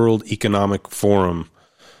distrusts World Economic Forum.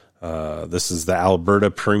 This is the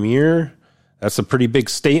Alberta premier. That's a pretty big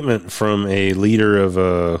statement from a leader of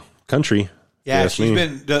a country. Yeah, she's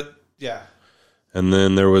been And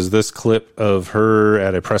then there was this clip of her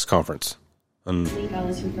at a press conference.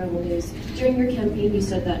 Alice from Rebel News. During your campaign, you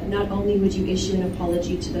said that not only would you issue an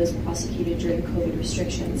apology to those prosecuted during COVID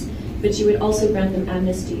restrictions, but you would also grant them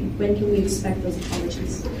amnesty. When can we expect those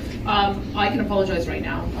apologies? I can apologize right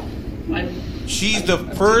now. She's the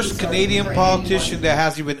first Canadian politician that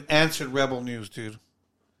hasn't even answered Rebel News, dude.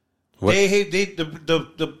 What?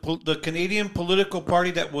 The Canadian political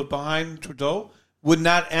party that was behind Trudeau would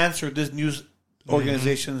not answer this news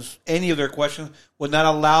organizations any of their questions, would not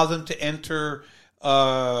allow them to enter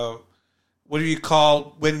what do you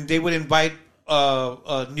call when they would invite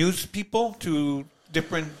news people to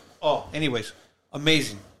different anyways,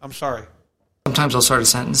 amazing. I'm sorry. Sometimes I'll start a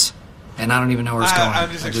sentence and I don't even know where it's going.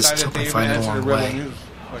 I'm just excited hope they I find it answered along the the Rebel way. News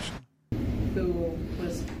question. Who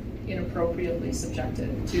was inappropriately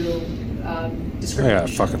subjected to I discrimination.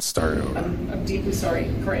 gotta fucking start it over. I'm deeply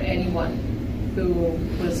sorry for anyone who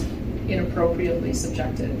was inappropriately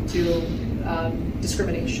subjected to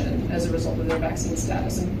discrimination as a result of their vaccine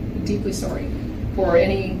status. I'm deeply sorry for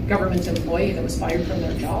any government employee that was fired from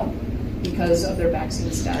their job because of their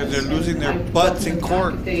vaccine status. Because they're losing their And butts I in welcome them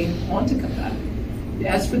court. back if they want to come back.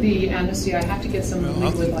 As for the amnesty, I have to get some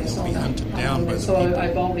legal advice on that. So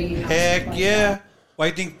I've already asked Heck my yeah. Why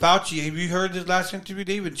do you think Fauci, have you heard his last interview?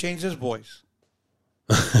 They even changed his voice.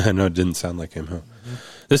 I know it didn't sound like him, huh?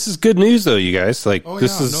 This is good news, though, you guys. Like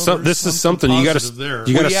this is something you got to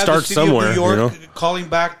Well, start the city somewhere. of New York You know calling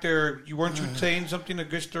back their. You weren't you saying something a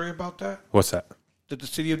good story about that? what's that? That the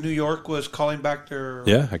city of New York was calling back their.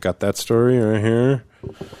 Yeah, I got that story right here.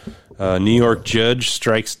 New York judge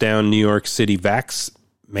strikes down New York City vax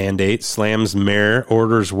mandate, slams mayor,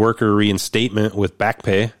 orders worker reinstatement with back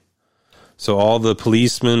pay. So all the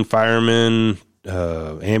policemen, firemen,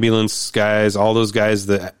 ambulance guys, all those guys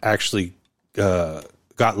that actually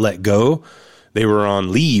got let go, they were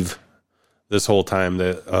on leave this whole time.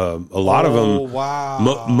 That a lot of them,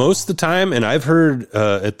 most of the time, and I've heard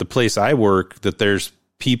at the place I work that there's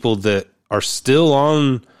people that are still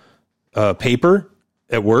on paper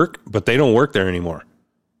at work, but they don't work there anymore,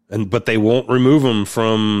 but they won't remove them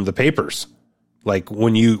from the papers. Like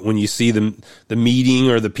when you see the meeting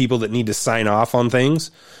or the people that need to sign off on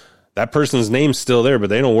things, that person's name's still there, but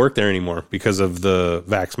they don't work there anymore because of the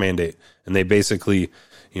vax mandate. And they basically,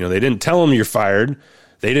 they didn't tell them you're fired.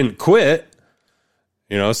 They didn't quit.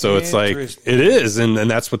 So it's like, it is. And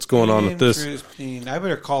that's what's going on with this. Interesting. I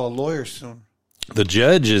better call a lawyer soon. The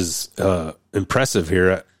judge is impressive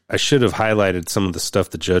here. I should have highlighted some of the stuff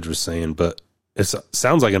the judge was saying, but it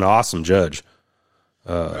sounds like an awesome judge.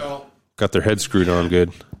 Got their head screwed on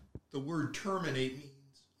good. The word terminate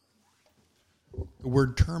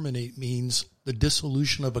means the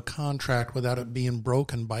dissolution of a contract without it being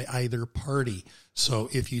broken by either party. So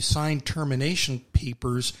if you sign termination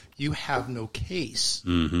papers, you have no case.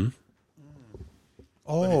 Mm-hmm.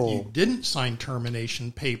 But if you didn't sign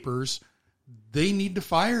termination papers, they need to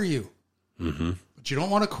fire you. Mm-hmm. But you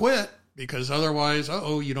don't want to quit because otherwise,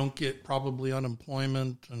 you don't get probably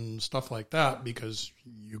unemployment and stuff like that because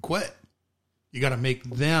you quit. You got to make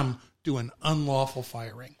them do an unlawful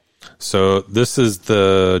firing. So this is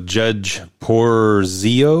the Judge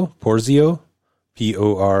Porzio, Porzio.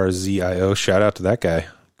 Shout out to that guy.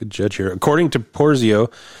 Good judge here. According to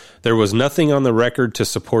Porzio, there was nothing on the record to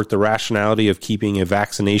support the rationality of keeping a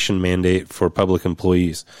vaccination mandate for public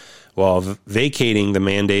employees, while vacating the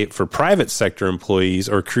mandate for private sector employees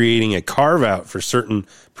or creating a carve-out for certain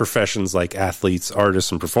professions like athletes, artists,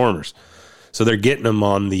 and performers. So they're getting them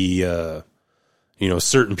on the...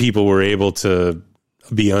 certain people were able to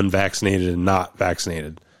be unvaccinated and not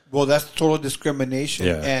vaccinated. Well, that's total discrimination.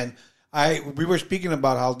 Yeah. And we were speaking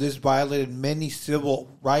about how this violated many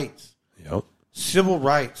civil rights. Yep. Civil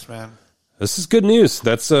rights, man. This is good news.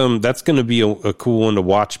 That's going to be a cool one to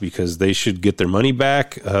watch because they should get their money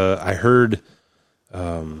back. I heard,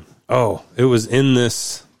 it was in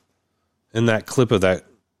that clip of that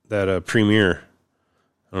premiere.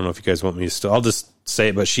 I don't know if you guys want me to I'll just say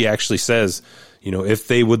it, but she actually says, if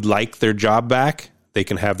they would like their job back, they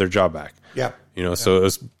can have their job back. Yeah. So it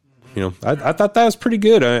was, I thought that was pretty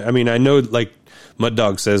good. I mean, I know like Mud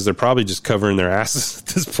Dog says they're probably just covering their asses at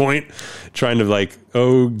this point, trying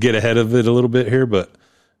to get ahead of it a little bit here, but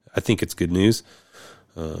I think it's good news.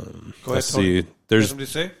 Go ahead, let's Tony. see. There's something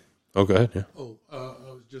to say? Oh, go ahead. Yeah. I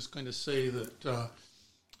was just going to say that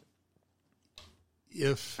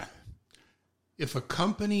if a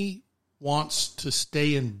company wants to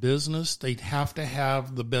stay in business, they'd have to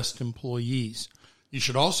have the best employees. You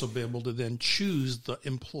should also be able to then choose the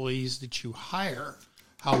employees that you hire.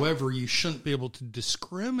 However, you shouldn't be able to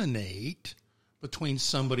discriminate between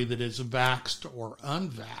somebody that is vaxxed or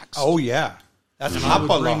unvaxxed. Oh, yeah. That's and I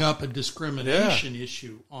would bring up a discrimination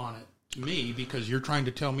issue on it to me, because you're trying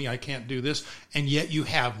to tell me I can't do this, and yet you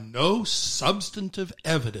have no substantive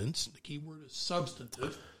evidence. The key word is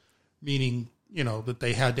substantive, meaning, you know, that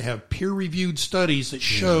they had to have peer-reviewed studies that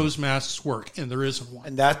shows masks work, and there isn't one.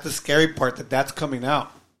 And that's the scary part, that's coming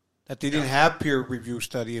out. That they didn't have peer-reviewed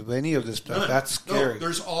study of any of this stuff. None. That's scary. No,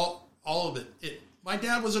 there's all of it. My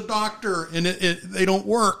dad was a doctor, and they don't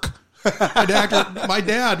work. My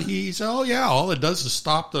dad, he said, oh, yeah, all it does is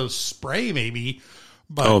stop the spray, maybe.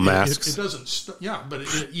 But masks. It doesn't. But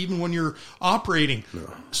even when you're operating,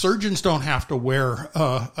 surgeons don't have to wear.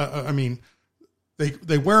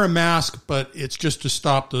 They wear a mask, but it's just to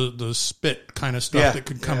stop the spit kind of stuff that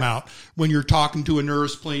could come out. When you're talking to a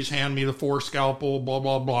nurse, please hand me the scalpel, blah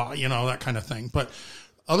blah blah. You know, that kind of thing. But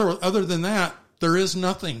other than that, there is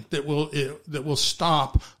nothing that will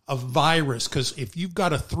stop a virus, because if you've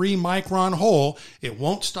got a 3-micron hole, it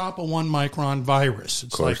won't stop a 1-micron virus.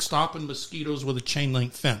 It's like stopping mosquitoes with a chain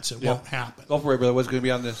link fence. It won't happen. Go for it, brother. What's going to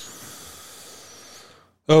be on this?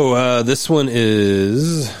 This one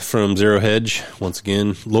is from Zero Hedge. Once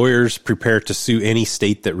again, lawyers prepare to sue any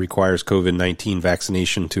state that requires COVID-19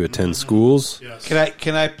 vaccination to attend schools. Yes. Can I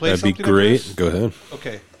play That'd something? That'd be great. Go ahead.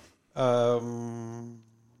 Okay.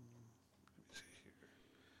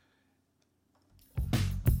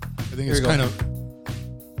 I think it's kind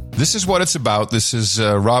of. This is what it's about. This is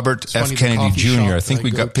Robert F. Kennedy Jr. I think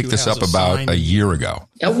we picked this up about a year ago.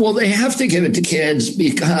 Yeah, well, they have to give it to kids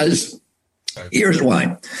because here's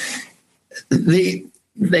why.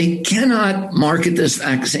 They cannot market this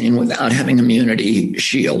vaccine without having immunity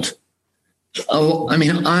shield. So, I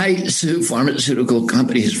mean, I sue pharmaceutical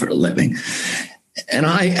companies for a living, and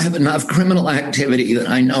I have enough criminal activity that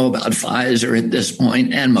I know about Pfizer at this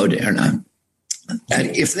point and Moderna,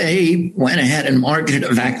 that if they went ahead and marketed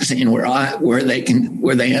a vaccine where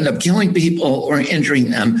they end up killing people or injuring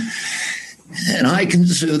them, and I can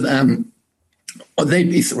sue them, well,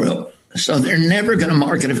 they'd be through. So they're never going to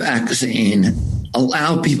market a vaccine,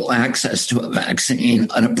 allow people access to a vaccine,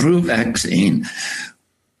 an approved vaccine,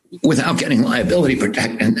 without getting liability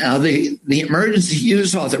protection. Now, the emergency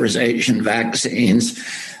use authorization vaccines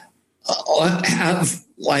have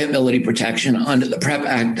liability protection under the PrEP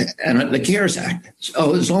Act and under the CARES Act.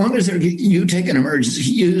 So as long as you take an emergency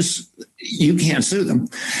use, you can't sue them.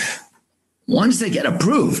 Once they get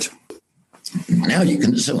approved, now you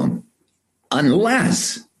can sue them,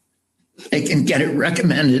 unless they can get it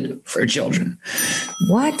recommended for children.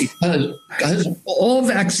 What? Because all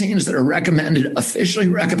vaccines that are officially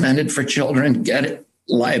recommended for children, get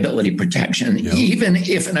liability protection, even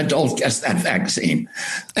if an adult gets that vaccine.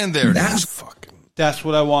 And that's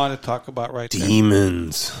what I want to talk about right there.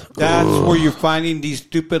 Demons. That's where you're finding these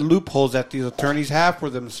stupid loopholes that these attorneys have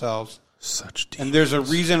for themselves. Such demons. And there's a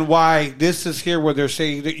reason why this is here, where they're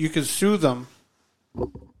saying that you can sue them.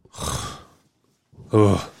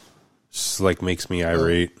 Just like makes me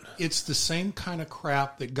irate. It's the same kind of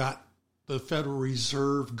crap that got the Federal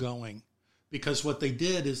Reserve going, because what they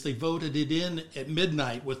did is they voted it in at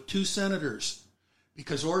midnight with 2 senators,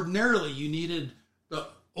 because ordinarily you needed the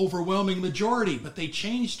overwhelming majority, but they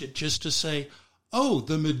changed it just to say,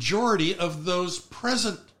 the majority of those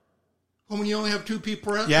present. When you only have 2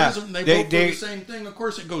 people present and they vote for the same thing, of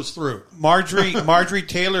course it goes through. Marjorie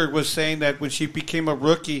Taylor was saying that when she became a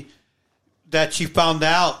rookie, that she found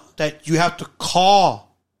out that you have to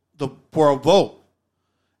call for a vote.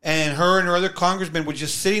 And her and her other congressmen were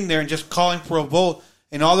just sitting there and just calling for a vote.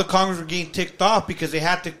 And all the congressmen were getting ticked off because they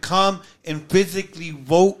had to come and physically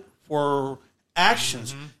vote for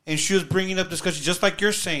actions. Mm-hmm. And she was bringing up discussion, just like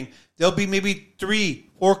you're saying. There'll be maybe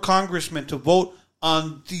 3-4 congressmen to vote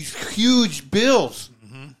on these huge bills.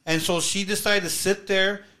 Mm-hmm. And so she decided to sit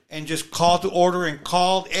there and just call to order and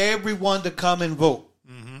called everyone to come and vote.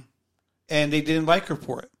 Mm-hmm. And they didn't like her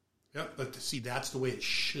for it. Yep, but see, that's the way it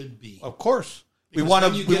should be. Of course. Because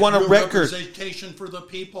we want a record. Representation for the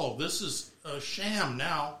people. This is a sham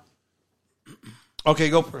now. Okay,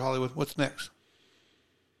 go for it, Hollywood. What's next?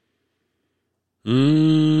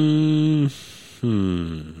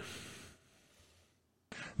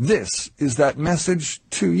 This is that message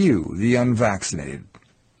to you, the unvaccinated.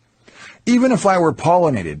 Even if I were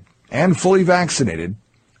pollinated and fully vaccinated,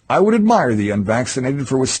 I would admire the unvaccinated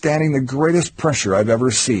for withstanding the greatest pressure I've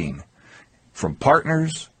ever seen. From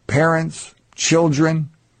partners, parents, children,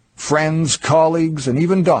 friends, colleagues, and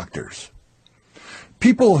even doctors.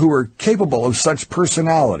 People who are capable of such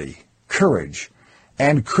personality, courage,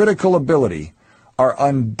 and critical ability are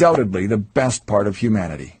undoubtedly the best part of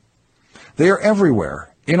humanity. They are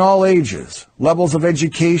everywhere, in all ages, levels of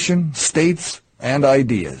education, states, and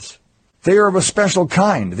ideas. They are of a special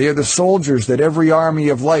kind. They are the soldiers that every army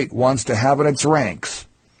of light wants to have in its ranks.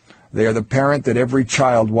 They are the parent that every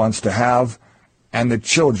child wants to have, and the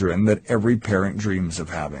children that every parent dreams of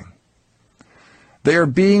having. They are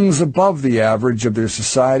beings above the average of their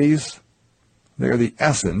societies. They are the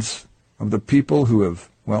essence of the people who have,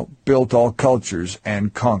 built all cultures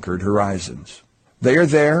and conquered horizons. They are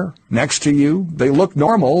there, next to you. They look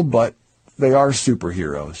normal, but they are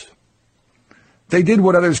superheroes. They did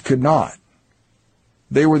what others could not.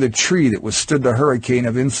 They were the tree that withstood the hurricane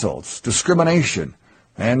of insults, discrimination,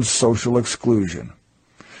 and social exclusion.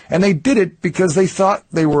 And they did it because they thought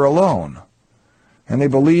they were alone. And they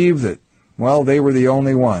believed that, they were the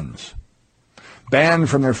only ones. Banned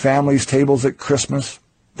from their families' tables at Christmas,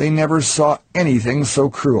 they never saw anything so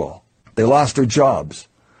cruel. They lost their jobs,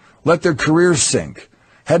 let their careers sink,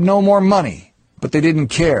 had no more money, but they didn't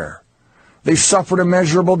care. They suffered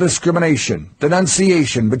immeasurable discrimination,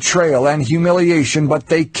 denunciation, betrayal, and humiliation, but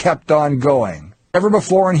they kept on going. Never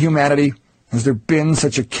before in humanity has there been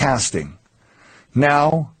such a casting.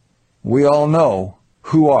 Now, we all know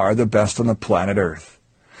who are the best on the planet Earth.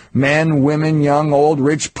 Men, women, young, old,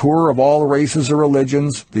 rich, poor, of all races or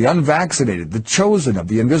religions, the unvaccinated, the chosen of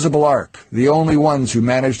the invisible ark, the only ones who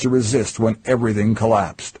managed to resist when everything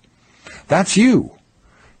collapsed. That's you.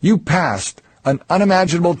 You passed an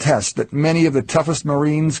unimaginable test that many of the toughest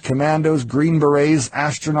Marines, commandos, Green Berets,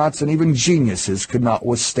 astronauts, and even geniuses could not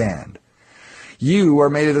withstand. You are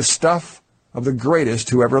made of the stuff of the greatest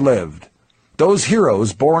who ever lived. Those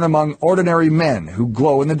heroes born among ordinary men who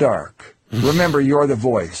glow in the dark. Remember, you're the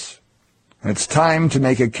voice, and it's time to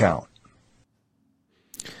make it count.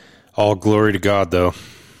 All glory to God, though.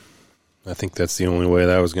 I think that's the only way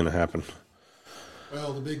that was going to happen.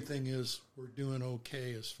 Well, the big thing is we're doing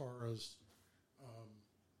okay as far as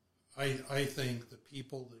I think the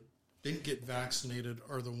people that didn't get vaccinated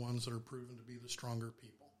are the ones that are proven to be the stronger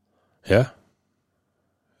people. Yeah.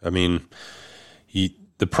 I mean,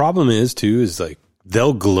 the problem is, too, is like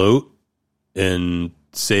they'll gloat and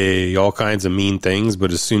say all kinds of mean things,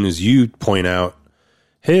 but as soon as you point out,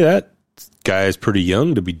 hey, that guy is pretty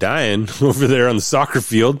young to be dying over there on the soccer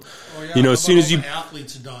field, as soon as you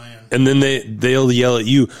athletes dying, and then they'll yell at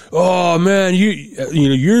you, oh man,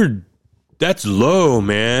 you're that's low,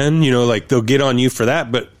 man. Like they'll get on you for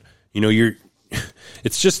that, but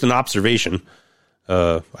it's just an observation.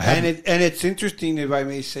 And it's interesting, if I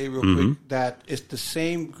may say real quick, that it's the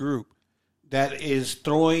same group that is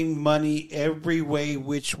throwing money every way,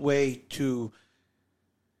 which way to,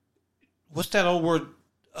 what's that old word?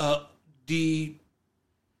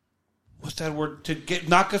 What's that word? To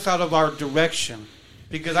knock us out of our direction.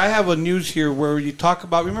 Because I have a news here where you talk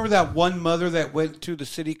about, remember that one mother that went to the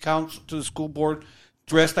city council, to the school board,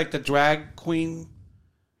 dressed like the drag queen?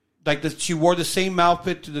 She wore the same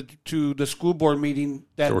outfit to the school board meeting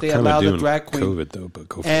that they allowed the drag queen. COVID though, but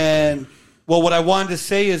go for it. Well, what I wanted to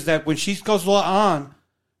say is that when she goes on,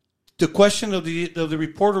 the question of the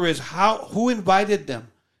reporter is who invited them,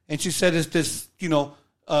 and she said it's this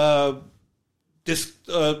this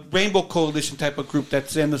Rainbow Coalition type of group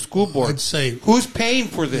that's in the school board. I'd say who's paying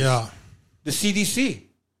for this? Yeah, the CDC.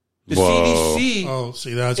 The Whoa.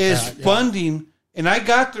 CDC is funding, and I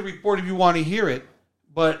got the report if you want to hear it,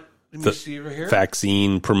 but let me see right here.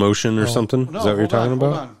 Vaccine promotion or something? No, is that what you're talking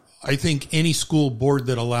about? Hold on. I think any school board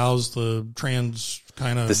that allows the trans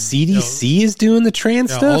kind of... The CDC is doing the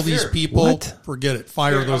trans stuff? All these people, forget it.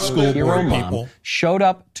 Fire those school board people. Showed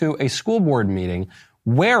up to a school board meeting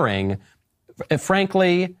wearing,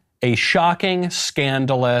 frankly, a shocking,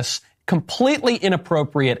 scandalous, completely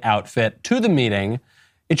inappropriate outfit to the meeting.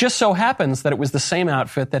 It just so happens that it was the same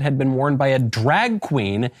outfit that had been worn by a drag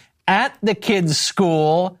queen at the kids'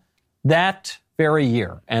 school that very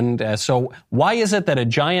year. And so why is it that a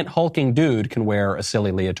giant hulking dude can wear a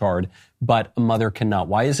silly leotard, but a mother cannot?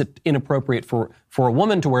 Why is it inappropriate for a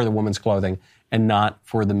woman to wear the woman's clothing and not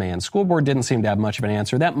for the man? School board didn't seem to have much of an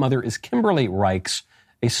answer. That mother is Kimberly Reichs,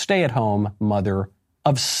 a stay-at-home mother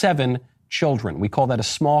of 7 children. We call that a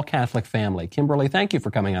small Catholic family. Kimberly, thank you for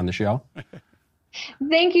coming on the show.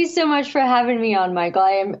 Thank you so much for having me on,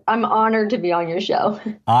 Michael. I'm honored to be on your show.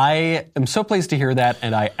 I am so pleased to hear that,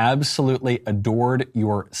 and I absolutely adored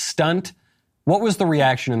your stunt. What was the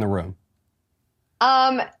reaction in the room?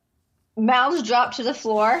 Mouths dropped to the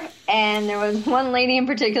floor, and there was one lady in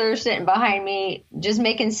particular sitting behind me just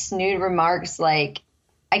making snood remarks like,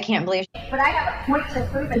 I can't believe. But I have a point to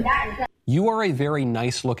prove, and that is that You are a very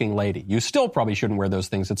nice-looking lady. You still probably shouldn't wear those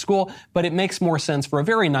things at school, but it makes more sense for a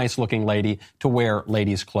very nice-looking lady to wear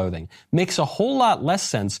ladies' clothing. Makes a whole lot less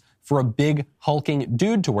sense for a big, hulking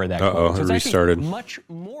dude to wear that clothing. So it's restarted. Much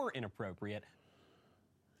more inappropriate.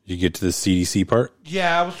 You get to the CDC part?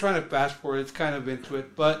 Yeah, I was trying to fast forward. It's kind of into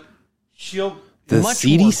it, but she'll... The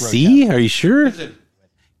CDC? Are you sure? Listen.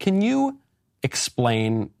 Can you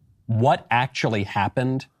explain what actually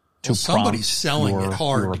happened to somebody's selling it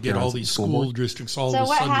hard to get all these school districts all of a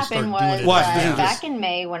sudden to start doing it. Back in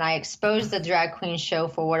May, when I exposed the drag queen show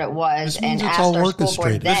for what it was and asked our school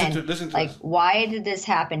board then, why did this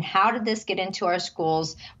happen? How did this get into our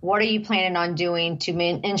schools? What are you planning on doing to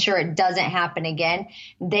ensure it doesn't happen again?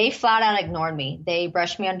 They flat out ignored me. They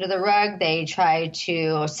brushed me under the rug. They tried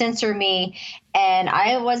to censor me. And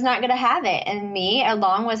I was not going to have it. And me,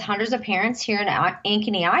 along with hundreds of parents here in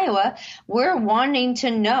Ankeny, Iowa, we're wanting to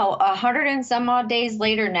know 100 and some odd days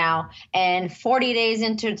later now and 40 days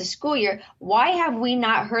into the school year, why have we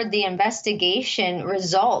not heard the investigation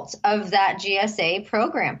results of that GSA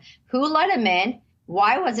program? Who let him in?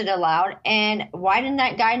 Why was it allowed? And why didn't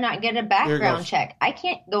that guy not get a background check? I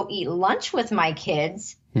can't go eat lunch with my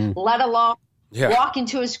kids, let alone walk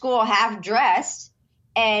into a school half dressed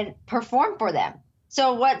and perform for them.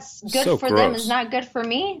 So what's good for them is not good for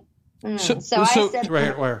me. So I said,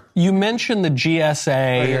 where? You mentioned the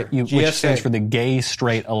GSA, GSA, which stands for the Gay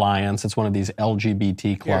Straight Alliance. It's one of these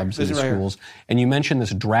LGBT clubs in the schools. And you mentioned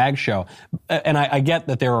this drag show. And I get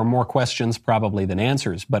that there are more questions probably than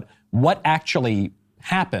answers, but what actually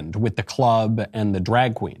happened with the club and the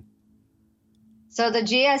drag queen? So the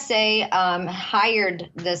GSA hired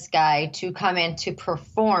this guy to come in to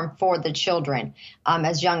perform for the children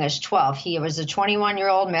as young as 12. He was a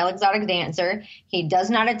 21-year-old male exotic dancer. He does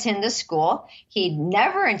not attend the school. He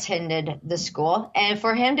never attended the school. And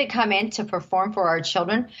for him to come in to perform for our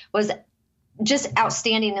children was just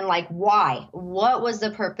outstanding. And why? What was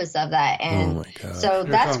the purpose of that? And so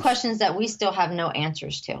that's questions that we still have no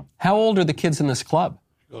answers to. How old are the kids in this club?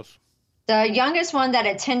 The youngest one that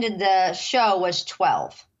attended the show was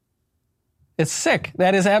 12. It's sick.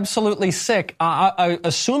 That is absolutely sick. I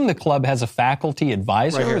assume the club has a faculty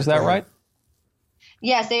advisor. Is that right?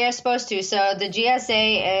 Yes, they are supposed to. So the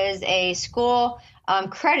GSA is a school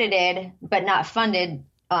credited but not funded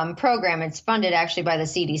program. It's funded actually by the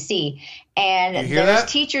CDC. And there's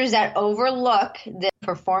teachers that overlook the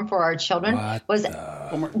perform for our children was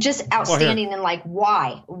just outstanding. And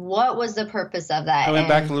why? What was the purpose of that? I went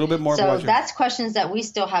back a little bit more. So that's questions that we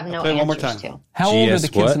still have no answers to. How old are the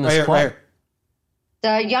kids in this club?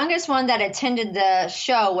 The youngest one that attended the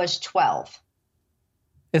show was 12.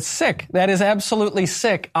 It's sick. That is absolutely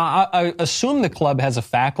sick. I assume the club has a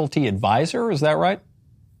faculty advisor. Is that right?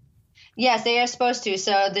 Yes, they are supposed to.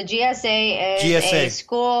 So the GSA is a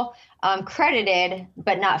school credited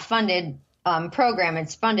but not funded program.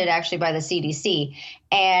 It's funded actually by the CDC.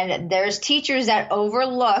 And there's teachers that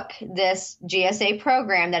overlook this GSA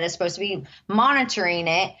program that is supposed to be monitoring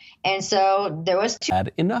it. And so there was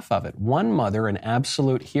had enough of it. One mother, an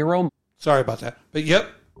absolute hero. Sorry about that. But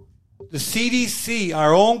the CDC,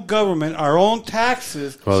 our own government, our own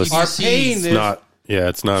taxes are paying this.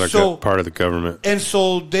 It's not a part of the government. And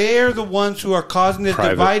so they're the ones who are causing this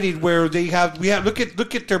divided where we have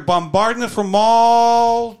look at their bombardment from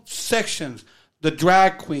all sections. The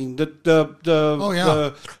drag queen, the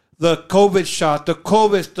COVID shot, the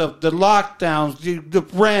COVID stuff, the lockdowns, the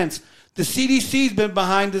rents. The CDC's been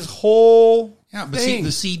behind this whole thing. The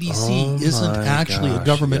CDC isn't actually a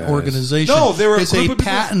government organization. No, it's a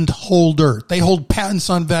patent holder. They hold patents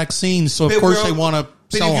on vaccines, so of course they want to.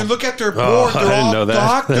 But if you look at their board, they're all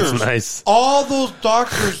doctors. That's nice. All those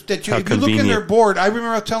doctors that if you look in their board, I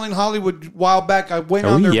remember telling Hollywood a while back, I went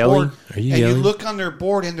on their board, and you look on their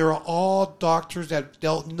board, and they're all doctors that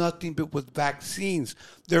dealt nothing but with vaccines.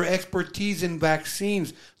 Their expertise in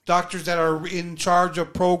vaccines, doctors that are in charge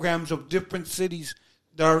of programs of different cities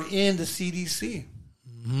that are in the CDC.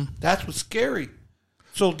 Mm-hmm. That's what's scary.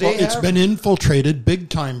 So it's been infiltrated big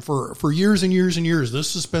time for years and years and years.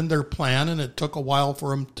 This has been their plan, and it took a while for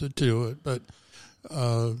them to do it. But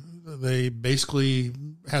they basically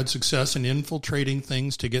had success in infiltrating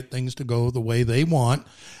things to get things to go the way they want,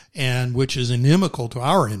 and which is inimical to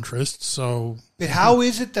our interests. So, but how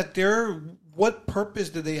is it that what purpose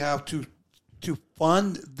do they have to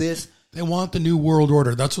fund this? They want the new world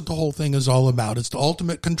order. That's what the whole thing is all about. It's the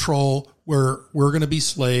ultimate control where we're going to be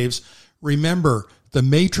slaves. Remember, the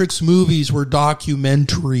Matrix movies were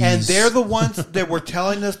documentaries. And they're the ones that were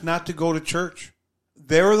telling us not to go to church.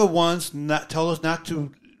 They're the ones tell us not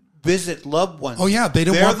to visit loved ones. Oh, yeah, they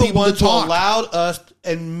don't They're want the people ones to talk. who allowed us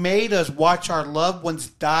and made us watch our loved ones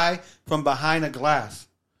die from behind a glass.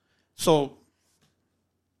 So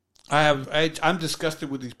I'm disgusted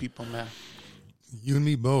with these people, man. You and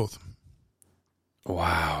me both.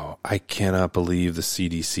 Wow, I cannot believe the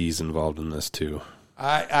CDC is involved in this too.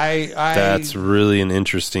 That's really an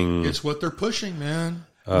interesting. It's what they're pushing, man.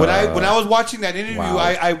 When I was watching that interview, wow.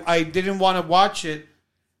 I didn't want to watch it,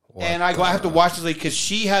 and I have to watch this because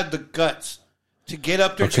she had the guts to get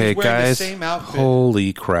up there. Okay, She's wearing guys, the same outfit.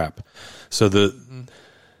 Holy crap! So the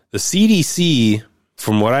CDC,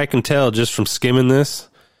 from what I can tell, just from skimming this,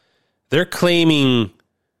 they're claiming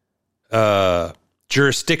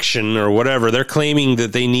jurisdiction or whatever. They're claiming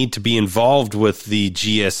that they need to be involved with the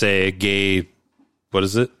GSA, gay, what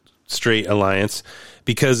is it? Straight alliance,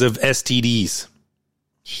 because of STDs.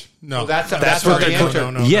 No, that's how they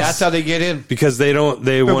enter. No. Yes, that's how they get in because they want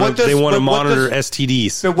to monitor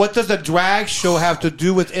STDs. But what does a drag show have to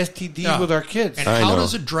do with STDs with our kids? And how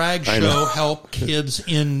does a drag show help kids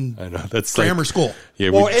in grammar school?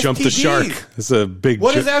 Yeah, we jumped the shark. It's a big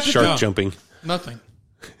shark jumping. Nothing.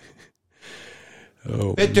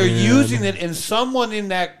 Oh, but they're using it, and someone in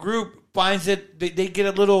that group finds it. They get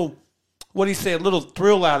a little, a little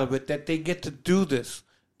thrill out of it that they get to do this.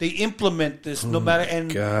 They implement this no matter,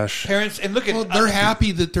 and parents, and look at they're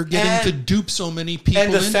happy that they're getting to dupe so many people.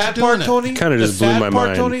 And the sad part, Tony, kind of just blew my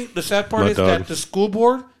mind. Tony, the sad part is that the school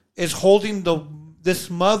board is holding this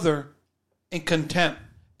mother in contempt,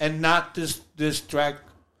 and not this drag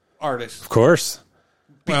artist. Of course,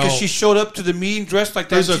 because she showed up to the meeting dressed like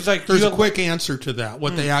that. There's a quick answer to that.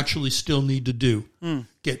 What they actually still need to do: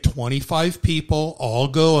 get 25 people, all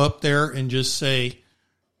go up there and just say,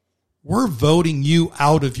 we're voting you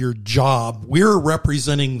out of your job. We're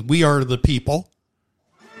representing, we are the people.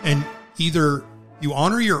 And either you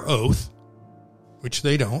honor your oath, which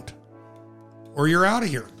they don't, or you're out of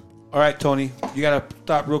here. All right, Tony, you got to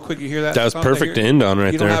stop real quick. You hear that? That was perfect to end on right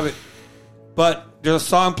there. You don't have it. But there's a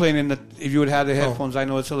song playing if you would have the headphones. I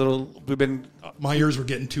know it's a little, my ears were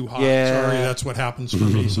getting too hot. Yeah. Sorry, that's what happens for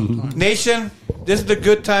me sometimes. Nation, this is the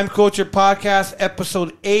Good Time Culture Podcast,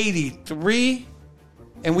 episode 83.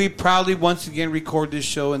 And we proudly once again record this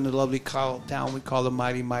show in the lovely town we call the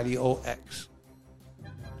mighty, mighty OX.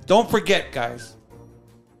 Don't forget, guys,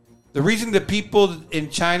 the reason the people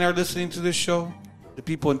in China are listening to this show, the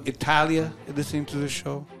people in Italia are listening to this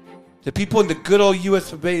show, the people in the good old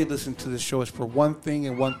US of A listen to this show is for one thing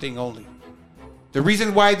and one thing only. The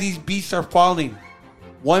reason why these beasts are falling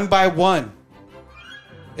one by one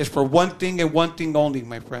is for one thing and one thing only,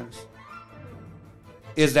 my friends.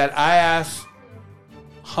 Is that I ask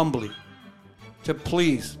humbly to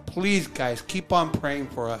please, guys, keep on praying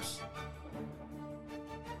for us.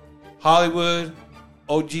 Hollywood,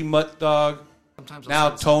 OG Mutt Dog,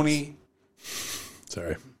 now Tony.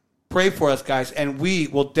 Sorry. Pray for us, guys, and we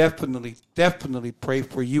will definitely pray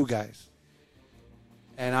for you guys.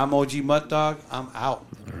 And I'm OG Mutt Dog. I'm out.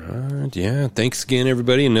 All right, yeah. Thanks again,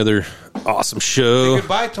 everybody. Another awesome show. Say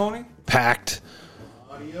goodbye, Tony. Packed.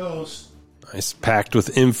 Adios. Nice, packed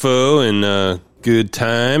with info and good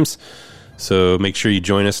times. So make sure you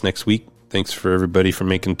join us next week. Thanks for everybody for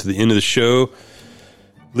making it to the end of the show.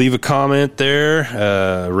 Leave a comment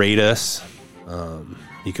there. Rate us.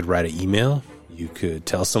 You could write an email. You could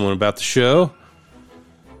tell someone about the show.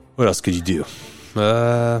 What else could you do?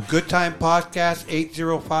 Good Time Podcast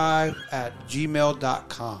 805 at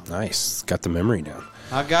gmail.com. Nice. Got the memory down.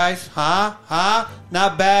 Huh, guys? Huh?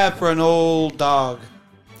 Not bad for an old dog.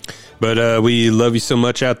 But we love you so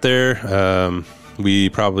much out there. We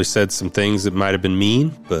probably said some things that might have been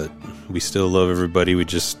mean, but we still love everybody. We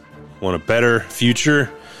just want a better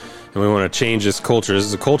future, and we want to change this culture. This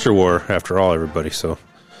is a culture war, after all, everybody. So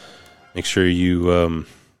make sure you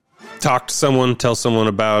talk to someone, tell someone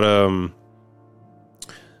about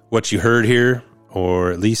what you heard here,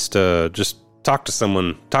 or at least just talk to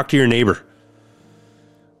someone. Talk to your neighbor.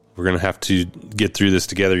 We're going to have to get through this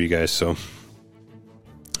together, you guys. So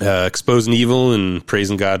exposing evil and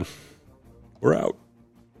praising God. We're out.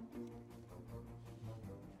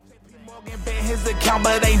 His account,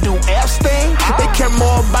 but they do Epstein. They care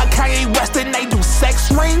more about Kanye West than they do sex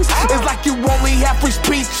rings. It's like you only have free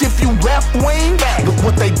speech if you left wing. Look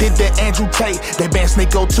what they did to Andrew Tate. They banned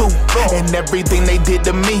Sneako too. And everything they did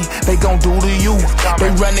to me, they gon' do to you. They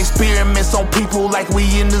run experiments on people like we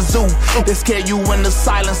in the zoo. They scare you into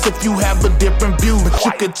silence if you have a different view. But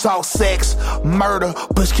you can talk sex, murder,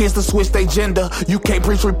 push kids to switch their gender. You can't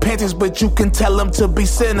preach repentance, but you can tell them to be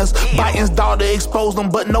sinners. Biden's daughter exposed them,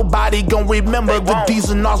 but nobody gon' remember the D's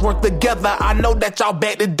and R's work together. I know that y'all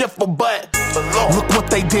beg to differ, but look what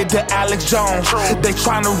they did to Alex Jones. They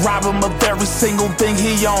trying to rob him of every single thing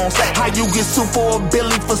he owns. How you get sued for a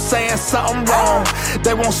Billy for saying something wrong?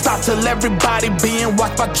 They won't stop till everybody being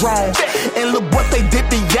watched by drones. And look what they did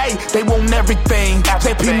to Ye. They want everything.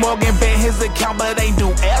 JP Morgan banned his account, but they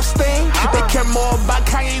do Epstein. They care more about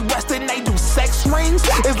Kanye West than they do sex rings.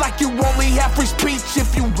 It's like you only have free speech if